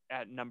putting it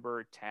at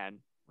number 10,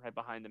 right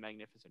behind the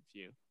Magnificent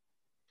Few.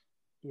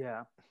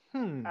 Yeah.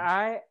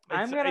 I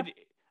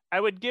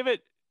would give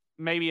it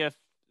maybe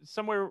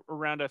somewhere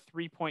around a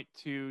 3.2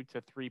 to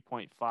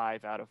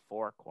 3.5 out of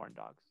 4 corn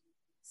dogs.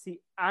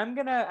 See, I'm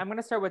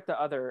gonna start with the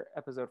other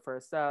episode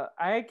first.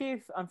 I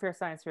gave Unfair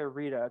Science Fair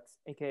Redux,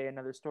 aka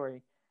Another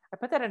Story. I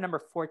put that at number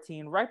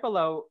 14, right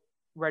below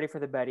Ready for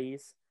the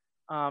Betties,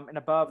 and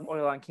above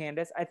Oil on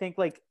Candace. I think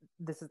like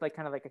this is like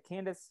kind of like a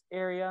Candace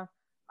area.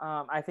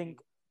 I think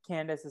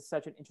Candace is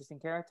such an interesting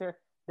character.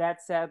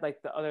 That said,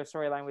 like the other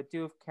storyline with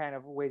Doof kind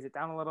of weighs it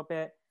down a little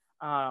bit.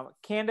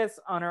 Candace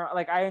on her,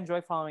 like I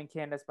enjoy following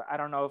Candace, but I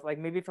don't know if like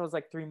maybe if it was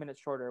like 3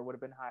 minutes shorter, it would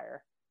have been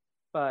higher.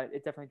 But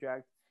it definitely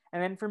dragged.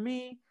 And then for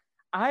me,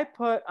 I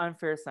put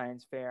Unfair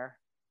Science Fair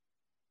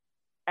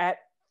at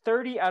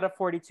 30 out of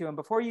 42. And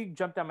before you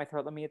jump down my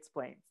throat, let me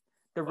explain.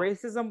 The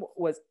racism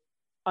was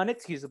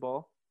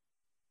unexcusable.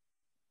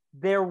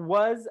 There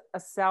was a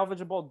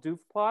salvageable Doof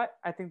plot.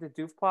 I think the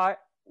Doof plot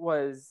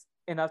was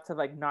enough to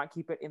like not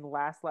keep it in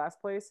last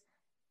place.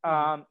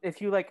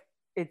 If you like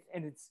it,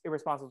 and it's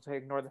irresponsible to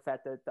ignore the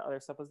fact that the other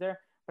stuff was there,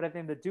 but I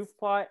think the Doof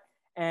plot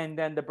and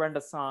then the Brenda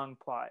Song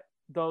plot,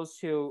 those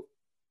two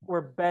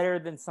were better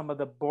than some of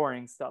the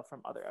boring stuff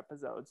from other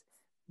episodes.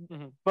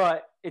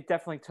 But it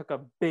definitely took a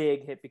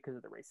big hit because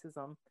of the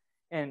racism,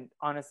 and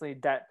honestly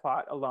that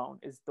plot alone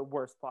is the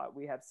worst plot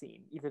we have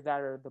seen, either that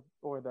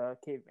or the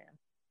caveman.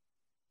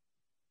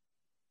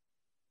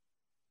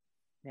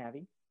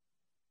 Navi?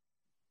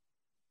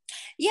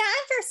 Yeah,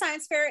 Unfair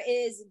Science Fair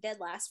is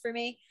dead last for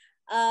me.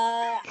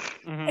 I'll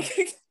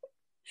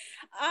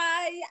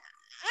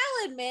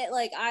admit,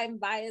 like, I'm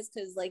biased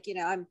because, like, you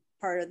know, I'm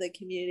part of the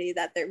community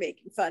that they're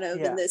making fun of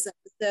in this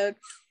episode.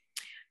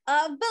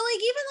 But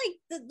like,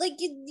 even like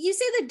you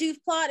say the Doof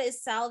plot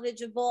is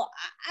salvageable.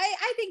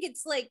 I think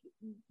it's like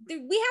we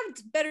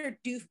have better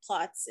Doof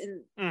plots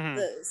in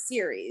the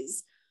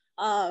series.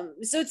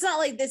 So it's not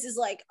like this is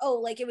like, oh,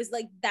 like it was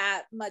like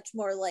that much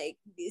more like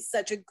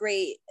such a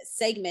great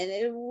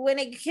segment when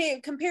it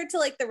came compared to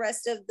like the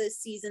rest of the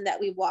season that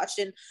we watched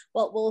and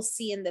what we'll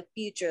see in the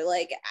future.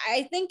 Like,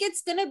 I think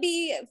it's gonna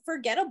be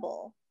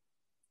forgettable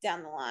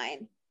down the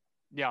line.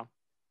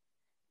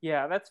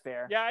 Yeah, that's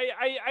fair. Yeah,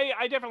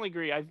 I definitely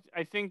agree. I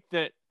think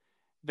that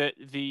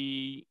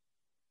the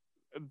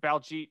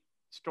Baljeet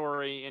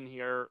story in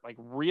here like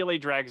really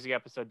drags the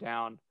episode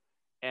down,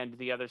 and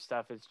the other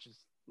stuff is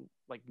just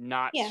like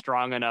not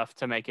strong enough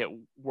to make it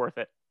worth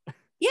it.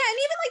 Yeah, and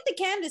even like the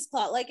Candace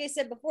plot, like I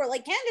said before,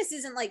 like Candace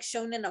isn't like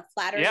shown in a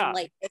flattering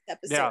like this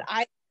episode.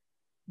 I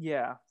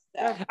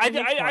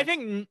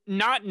think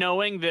not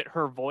knowing that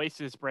her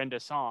voice is Brenda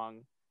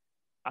Song,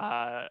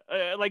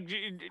 like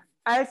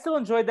I still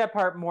enjoyed that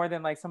part more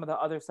than like some of the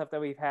other stuff that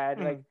we've had.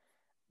 Like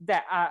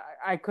that,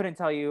 I couldn't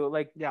tell you.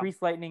 Like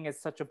Grease Lightning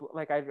is such a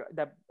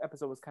that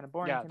episode was kind of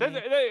boring.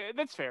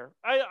 That's fair.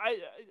 I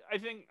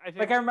think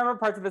like I remember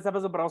parts of this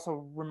episode, but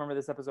also remember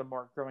this episode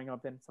more growing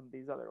up than some of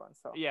these other ones.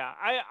 So yeah,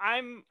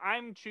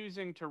 I'm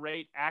choosing to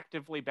rate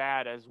actively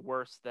bad as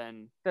worse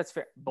than that's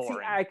fair. Boring.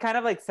 See, I kind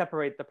of like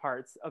separate the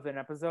parts of an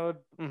episode,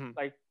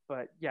 like,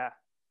 but yeah.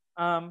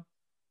 I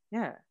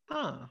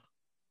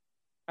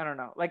don't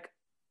know. Like,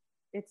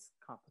 it's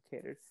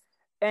complicated.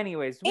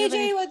 Anyways,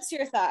 AJ, what's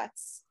your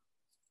thoughts?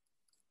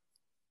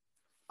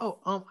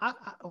 I,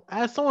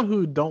 as someone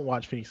who don't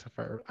watch Phineas and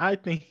Ferb, I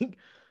think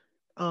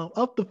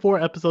of the 4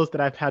 episodes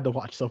that I've had to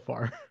watch so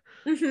far,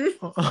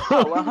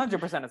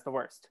 100% it's the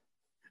worst.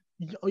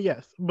 Oh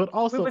yes, but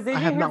also was AJ I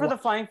have here not for the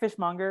watched... Flying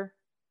Fishmonger?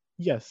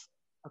 Yes.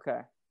 Okay,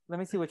 let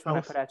me see which one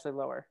I put actually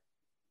lower.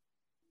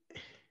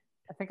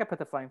 I think I put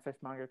the Flying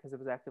Fishmonger because it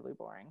was actively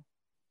boring.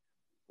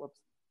 Whoops.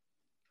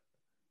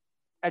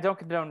 I don't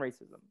condone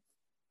racism.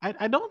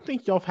 I don't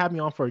think y'all have had me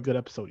on for a good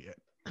episode yet.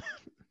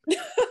 What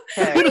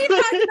are you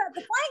talking about?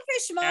 The Flying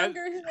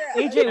Fishmonger.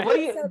 AJ, what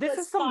are you? This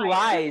is some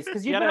lies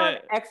because you've been on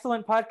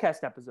excellent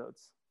podcast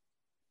episodes.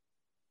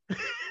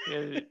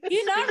 Do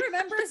you not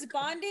remember us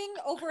bonding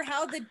over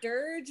how the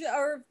dirge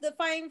or the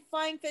flying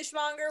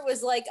fishmonger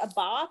was like a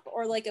bop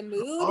or like a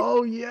mood?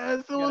 Oh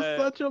yes, it was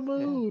such a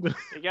mood.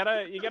 You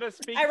gotta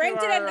speak. I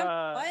ranked to it our, at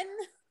number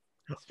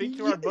 1. Speak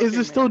to our booking Is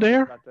it still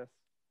there? About this.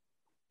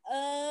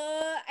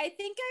 I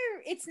think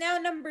it's now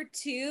number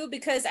 2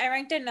 because I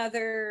ranked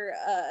another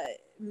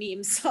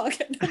meme song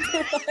at number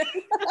 1.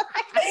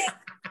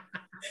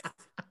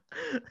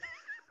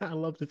 I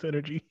love this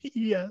energy.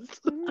 Yes.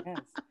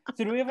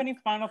 So do we have any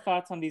final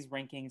thoughts on these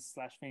rankings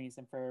 / Phineas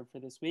and Ferb for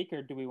this week,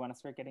 or do we want to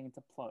start getting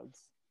into plugs?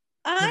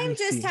 I'm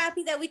just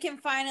happy that we can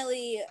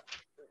finally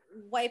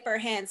wipe our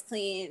hands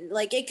clean.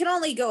 Like, it can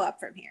only go up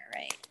from here,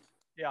 right?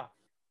 Yeah.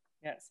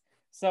 Yes.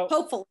 So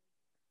hopefully.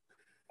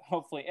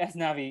 hopefully, as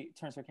Navi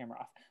turns her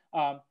camera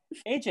off.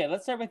 AJ,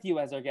 let's start with you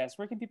as our guest.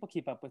 Where can people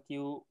keep up with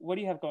you? What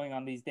do you have going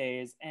on these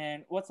days?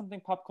 And what's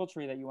something pop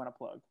culture that you want to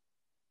plug?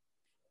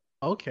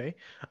 Okay.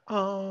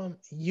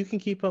 You can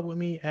keep up with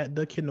me at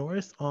the Kid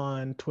Norris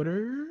on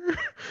Twitter.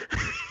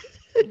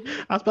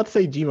 I was about to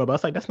say Gmail, but I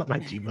was like, that's not my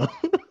Gmail.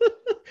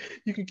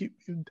 You can keep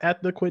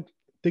at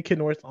the Kid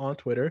Norris on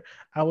Twitter.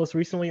 I was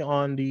recently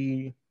on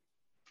the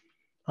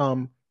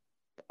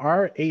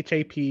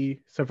RHAP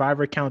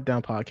Survivor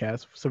Countdown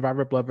podcast,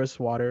 Survivor Blood vs.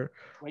 Water,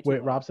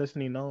 with Rob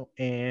Cesternino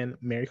and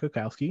Mary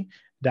Kukowski.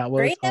 That was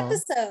great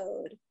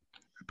episode.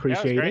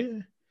 Appreciate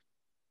it.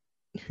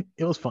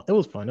 It was fun. It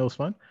was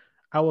fun.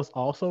 I was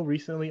also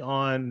recently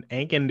on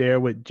Ank and Dare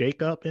with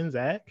Jacob and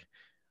Zach.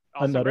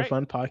 Also another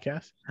fun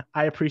podcast.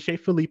 I appreciate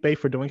Felipe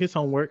for doing his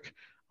homework.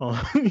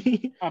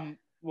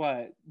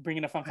 What?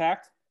 Bringing a fun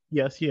fact?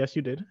 Yes,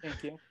 you did.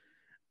 Thank you.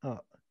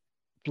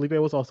 Felipe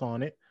was also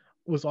on it.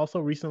 Was also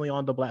recently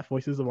on the Black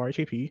Voices of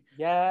RHAP.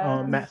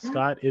 Yeah. Matt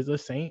Scott is a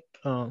saint.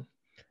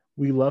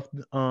 We love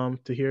to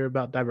hear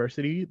about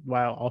diversity,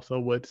 while also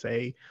would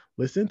say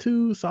listen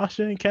to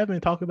Sasha and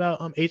Kevin talk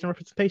about Asian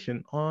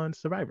representation on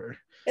Survivor.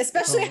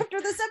 Especially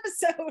after this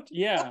episode.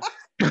 Yeah.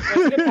 That's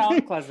a good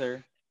palate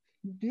cleanser.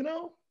 You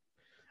know,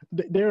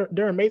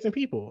 they're amazing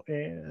people,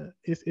 and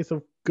it's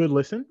a good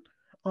listen.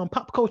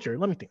 Pop culture.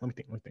 Let me think.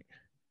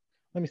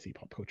 Let me see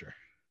pop culture.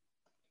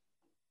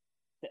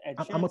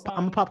 I'm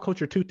a pop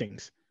culture two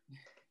things.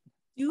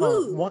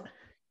 Ooh.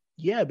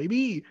 Yeah,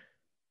 baby.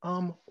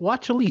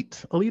 Watch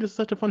Elite. Elite is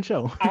such a fun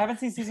show. I haven't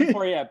seen season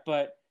 4 yet,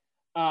 but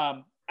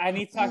I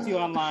need to talk to you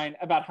online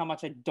about how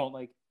much I don't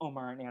like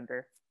Omar and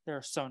Ander.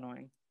 They're so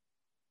annoying.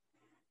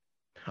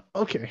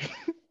 Okay.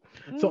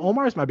 So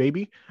Omar is my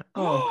baby.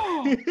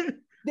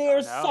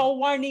 They're so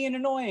whiny and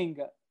annoying.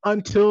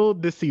 Until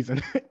this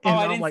season.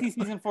 I didn't see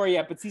season 4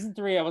 yet, but season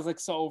 3 I was like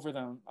so over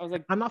them. I was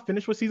like, I'm not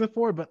finished with season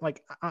 4, but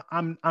like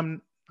I'm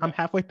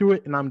halfway through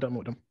it and I'm done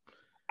with them.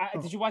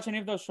 Did you watch any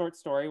of those short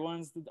story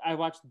ones? I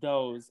watched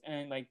those,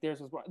 and like theirs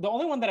was the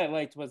only one that I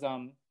liked was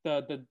the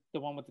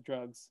one with the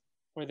drugs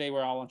where they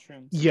were all on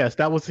shrooms. Yes,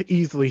 that was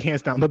easily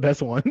hands down the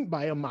best one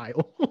by a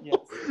mile. Yes.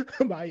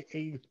 By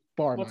a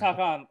far We'll mile. talk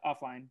on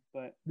offline,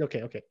 but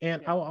okay.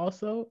 And I will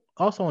also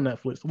on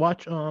Netflix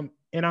watch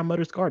In Our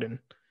Mother's Garden.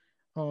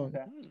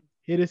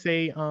 It is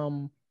a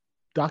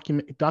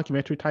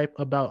documentary type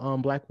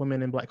about Black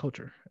women and Black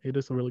culture. It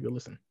is a really good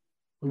listen.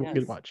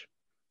 Good watch.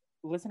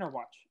 Listen or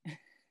watch?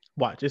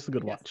 Watch. It's a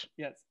good watch.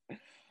 Yes.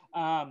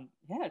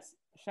 Yes.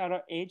 Shout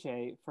out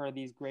AJ for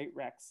these great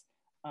recs.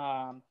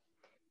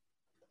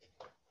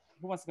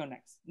 Who wants to go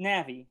next?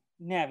 Navi,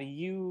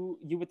 you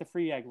with the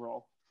free egg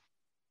roll.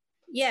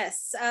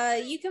 Yes.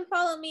 You can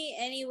follow me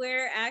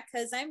anywhere at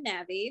Cause I'm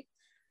Navi.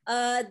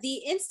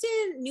 The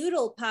Instant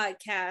Noodle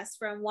podcast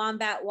from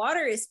Wombat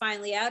Water is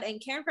finally out, and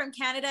Karen from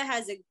Canada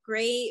has a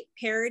great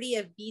parody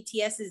of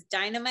BTS's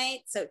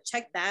Dynamite, so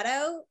check that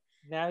out.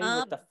 Now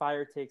with the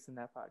fire takes in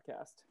that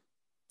podcast.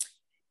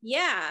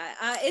 Yeah,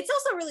 it's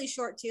also really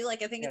short too.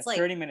 Like I think it's like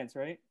 30 minutes,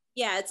 right?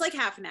 Yeah, it's like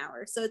half an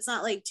hour, so it's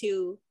not like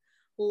too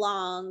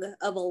long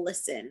of a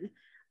listen.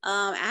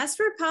 As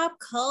for pop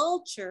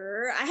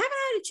culture, I haven't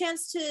had a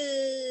chance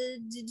to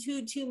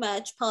do too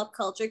much pop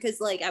culture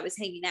because like I was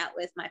hanging out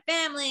with my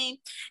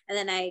family, and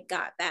then I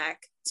got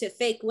back to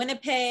fake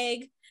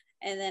Winnipeg,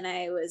 and then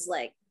I was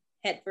like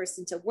headfirst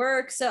into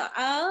work. So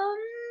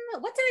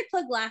what did I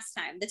plug last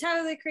time? The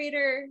Tyler the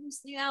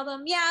Creator's new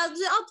album. Yeah,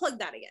 I'll plug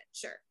that again.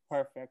 Sure.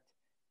 Perfect.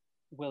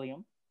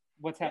 William,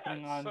 what's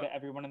happening on the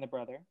Everyone and the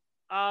Brother?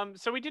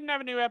 So we didn't have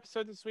a new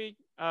episode this week.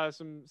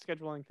 Some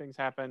scheduling things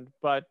happened,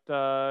 but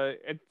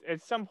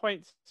at some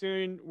point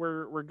soon,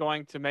 we're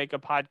going to make a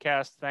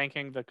podcast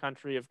thanking the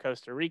country of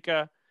Costa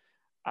Rica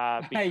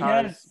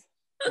because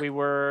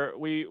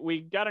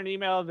we got an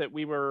email that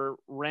we were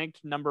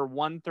ranked number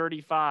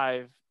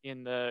 135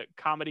 in the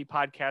comedy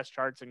podcast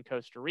charts in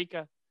Costa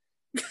Rica,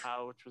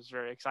 which was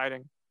very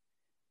exciting.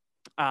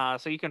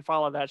 So you can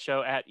follow that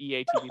show at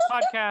EATV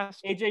Podcast.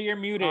 AJ, you're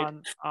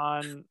muted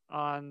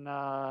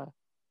on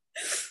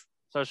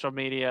social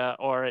media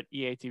or at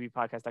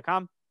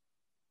eatvpodcast.com.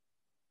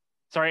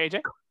 Sorry,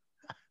 AJ.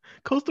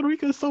 Costa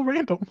Rica is so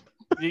random.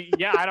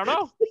 Yeah, I don't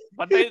know,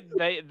 but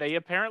they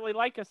apparently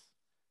like us,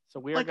 so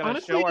we are going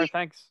to show our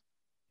thanks.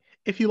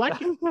 If you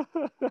like it,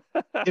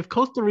 if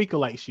Costa Rica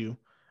likes you,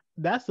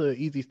 that's an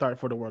easy start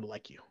for the world to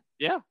like you.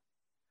 Yeah.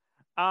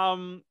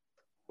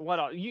 What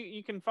else?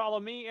 You can follow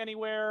me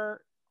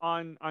anywhere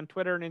on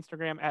Twitter and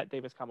Instagram at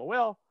Davis,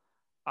 Will.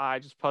 I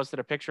just posted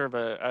a picture of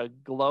a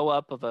glow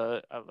up of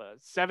a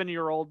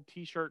 7-year-old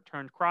t-shirt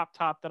turned crop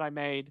top that I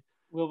made.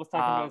 Will was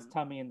talking about his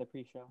tummy in the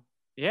pre-show.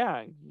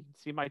 Yeah, you can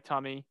see my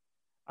tummy.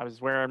 I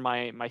was wearing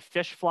my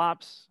fish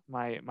flops,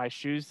 my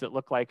shoes that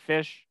look like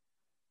fish.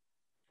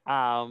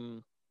 What?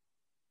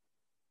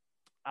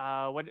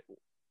 I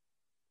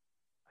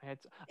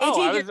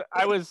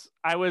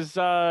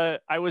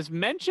was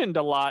mentioned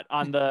a lot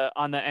on the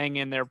Ang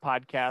in There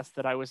podcast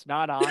that I was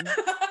not on.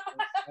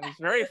 I was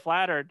very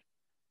flattered.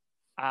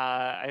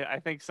 I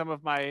think some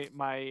of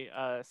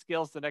my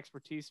skills and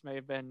expertise may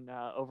have been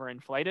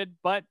overinflated,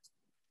 but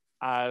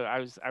I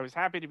was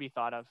happy to be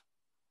thought of.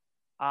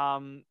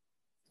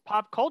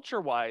 Pop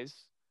culture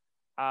wise,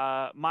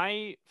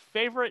 my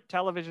favorite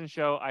television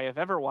show I have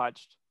ever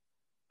watched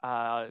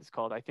is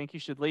called I Think You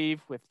Should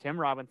Leave with Tim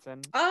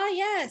Robinson. Oh,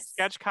 yes.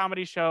 Sketch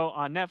comedy show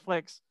on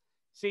Netflix.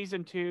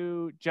 Season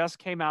 2 just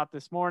came out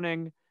this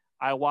morning.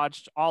 I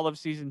watched all of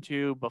season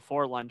 2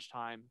 before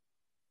lunchtime.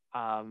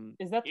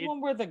 Is that the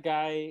one where the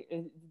guy,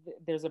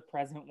 there's a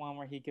present one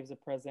where he gives a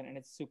present and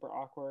it's super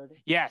awkward?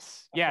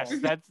 Yes, yes,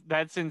 Okay.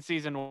 that's in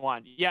season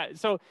 1. Yeah,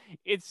 so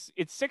it's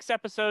 6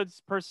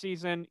 episodes per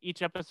season.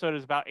 Each episode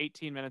is about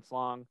 18 minutes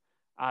long.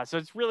 So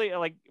it's really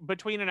like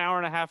between an hour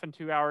and a half and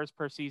 2 hours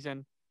per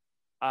season.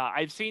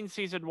 I've seen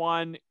season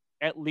 1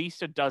 at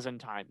least a dozen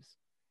times.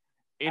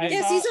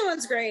 Season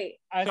 1's great.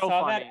 I So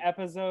saw funny. that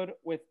episode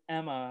with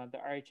Emma, the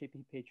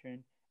RHAP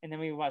patron, and then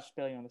we watched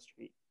Billy on the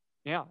Street.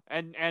 Yeah,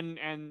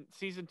 and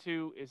season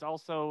 2 is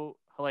also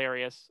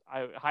hilarious.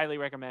 I highly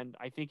recommend.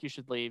 I Think You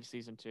Should Leave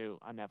season 2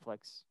 on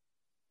Netflix.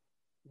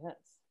 Yes.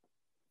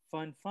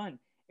 Fun.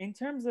 In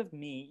terms of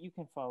me, you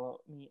can follow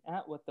me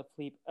at What the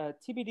Fleep.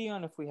 TBD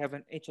on if we have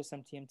an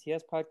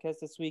HSMTMTS podcast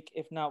this week.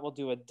 If not, we'll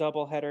do a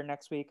double header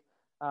next week.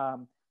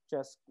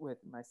 Just with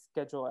my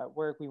schedule at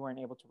work, we weren't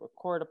able to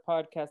record a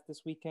podcast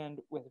this weekend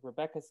with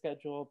Rebecca's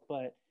schedule,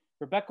 but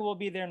Rebecca will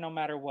be there no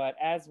matter what,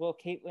 as will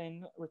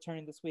Caitlin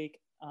returning this week.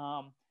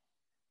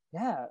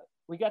 Yeah,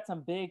 we got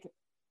some big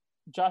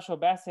Joshua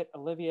Bassett,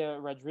 Olivia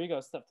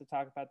Rodrigo stuff to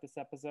talk about this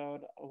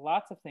episode.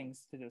 Lots of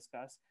things to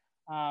discuss.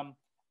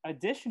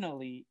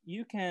 Additionally,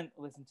 you can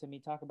listen to me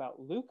talk about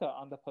Luca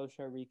on the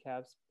post-show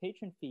recaps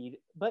patron feed,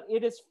 but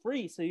it is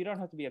free, so you don't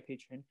have to be a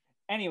patron.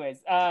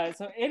 Anyways,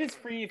 so it is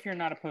free if you're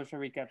not a post-show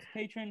recaps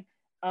patron.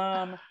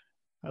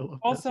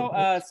 Also,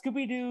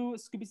 Scooby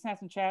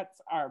Snaps and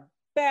Chats are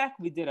back.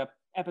 We did a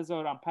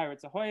episode on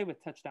Pirates Ahoy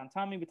with Touchdown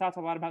Tommy. We talked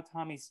a lot about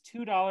Tommy's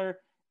 $2.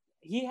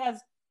 He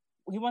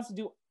wants to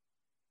do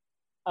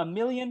a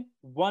million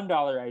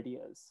 $1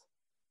 ideas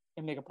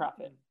and make a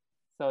profit.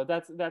 So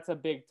that's a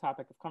big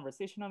topic of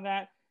conversation on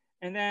that.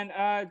 And then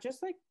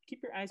just like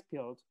keep your eyes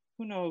peeled.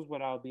 Who knows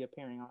what I'll be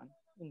appearing on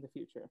in the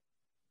future.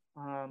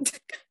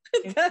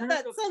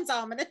 That sounds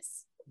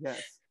ominous.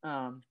 Yes.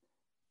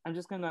 I'm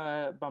just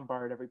gonna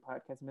bombard every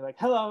podcast and be like,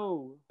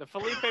 "Hello." The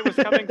Felipe was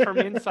coming from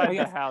inside Oh,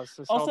 yes. the house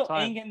this Also, whole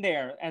time. hang in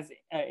there, as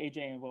AJ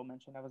and Will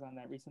mentioned. I was on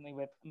that recently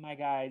with my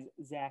guys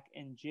Zach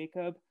and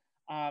Jacob,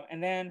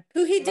 and then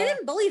Who he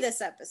didn't bully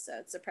this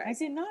episode. I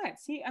Surprising. did not.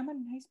 See, I'm a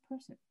nice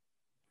person.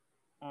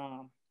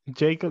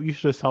 Jacob, you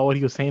should have saw what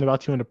he was saying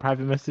about you in the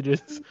private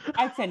messages.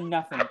 I said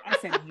nothing.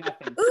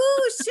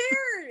 Ooh,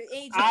 sure,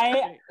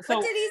 AJ.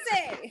 What did he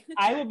say?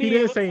 I will be. He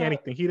didn't able say to-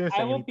 anything. He didn't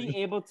say I will anything. be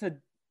able to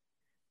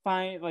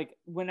find, like,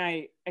 when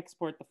I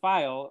export the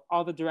file,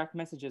 all the direct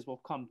messages will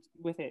come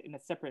with it in a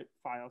separate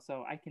file,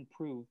 so I can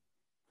prove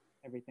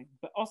everything.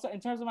 But also, in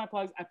terms of my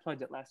plugs, I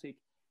plugged it last week.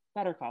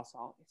 Better Call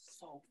Saul is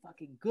so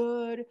fucking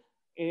good.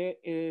 It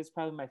is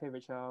probably my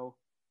favorite show,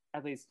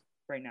 at least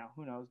right now.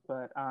 Who knows?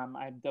 But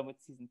I'm done with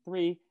season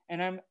 3,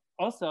 and I'm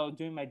also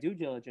doing my due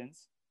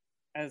diligence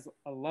as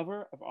a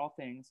lover of all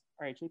things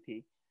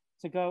RHAP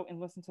to go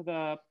and listen to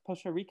the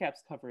post-show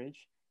recaps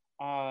coverage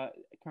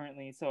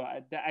currently. So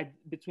I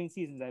between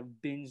seasons, I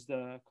binged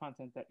the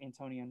content that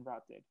Antonia and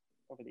Rob did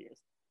over the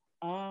years.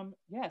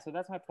 Yeah, so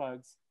that's my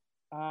plugs.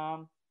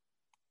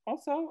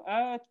 Also,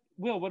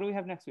 Will, what do we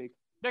have next week?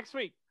 Next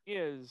week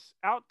is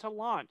Out to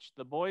Launch.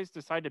 The boys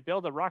decide to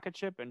build a rocket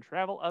ship and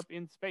travel up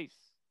in space.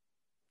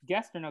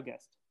 Guest or no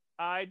guest?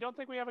 I don't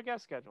think we have a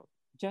guest scheduled.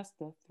 Just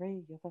the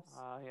 3 of us.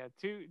 Yeah,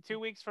 two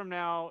weeks from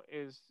now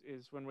is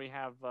when we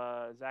have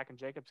Zach and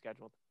Jacob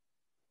scheduled.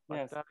 But,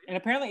 Yes, and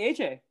apparently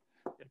AJ.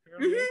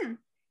 Mhm.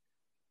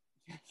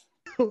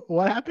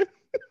 What happened?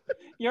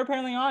 You're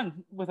apparently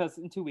on with us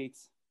in 2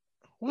 weeks.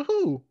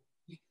 Woohoo!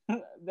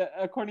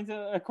 According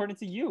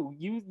to you,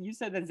 you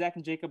said that Zach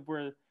and Jacob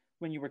were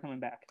when you were coming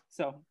back.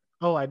 So.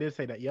 Oh, I did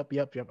say that. Yep.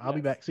 I'll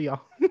be back. See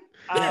y'all.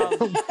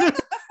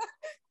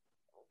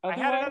 I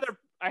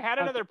had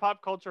another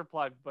pop culture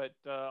plug, but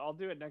I'll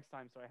do it next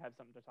time so I have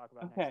something to talk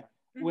about Okay. next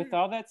time. With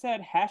all that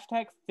said,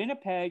 hashtag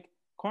Finnipeg,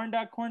 corn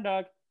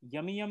dog,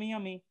 yummy, yummy,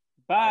 yummy.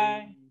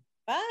 Bye.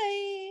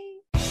 Bye.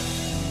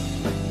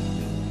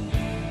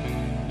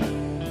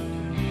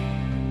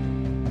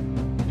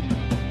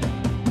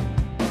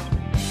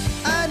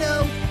 I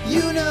know,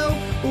 you know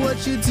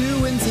what you're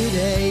doing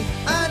today.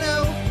 I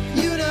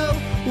know, you know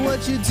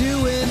what you're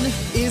doing.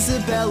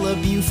 Isabella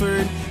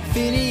Buford,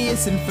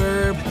 Phineas and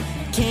Ferb.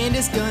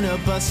 Candace gonna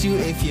bust you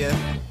if you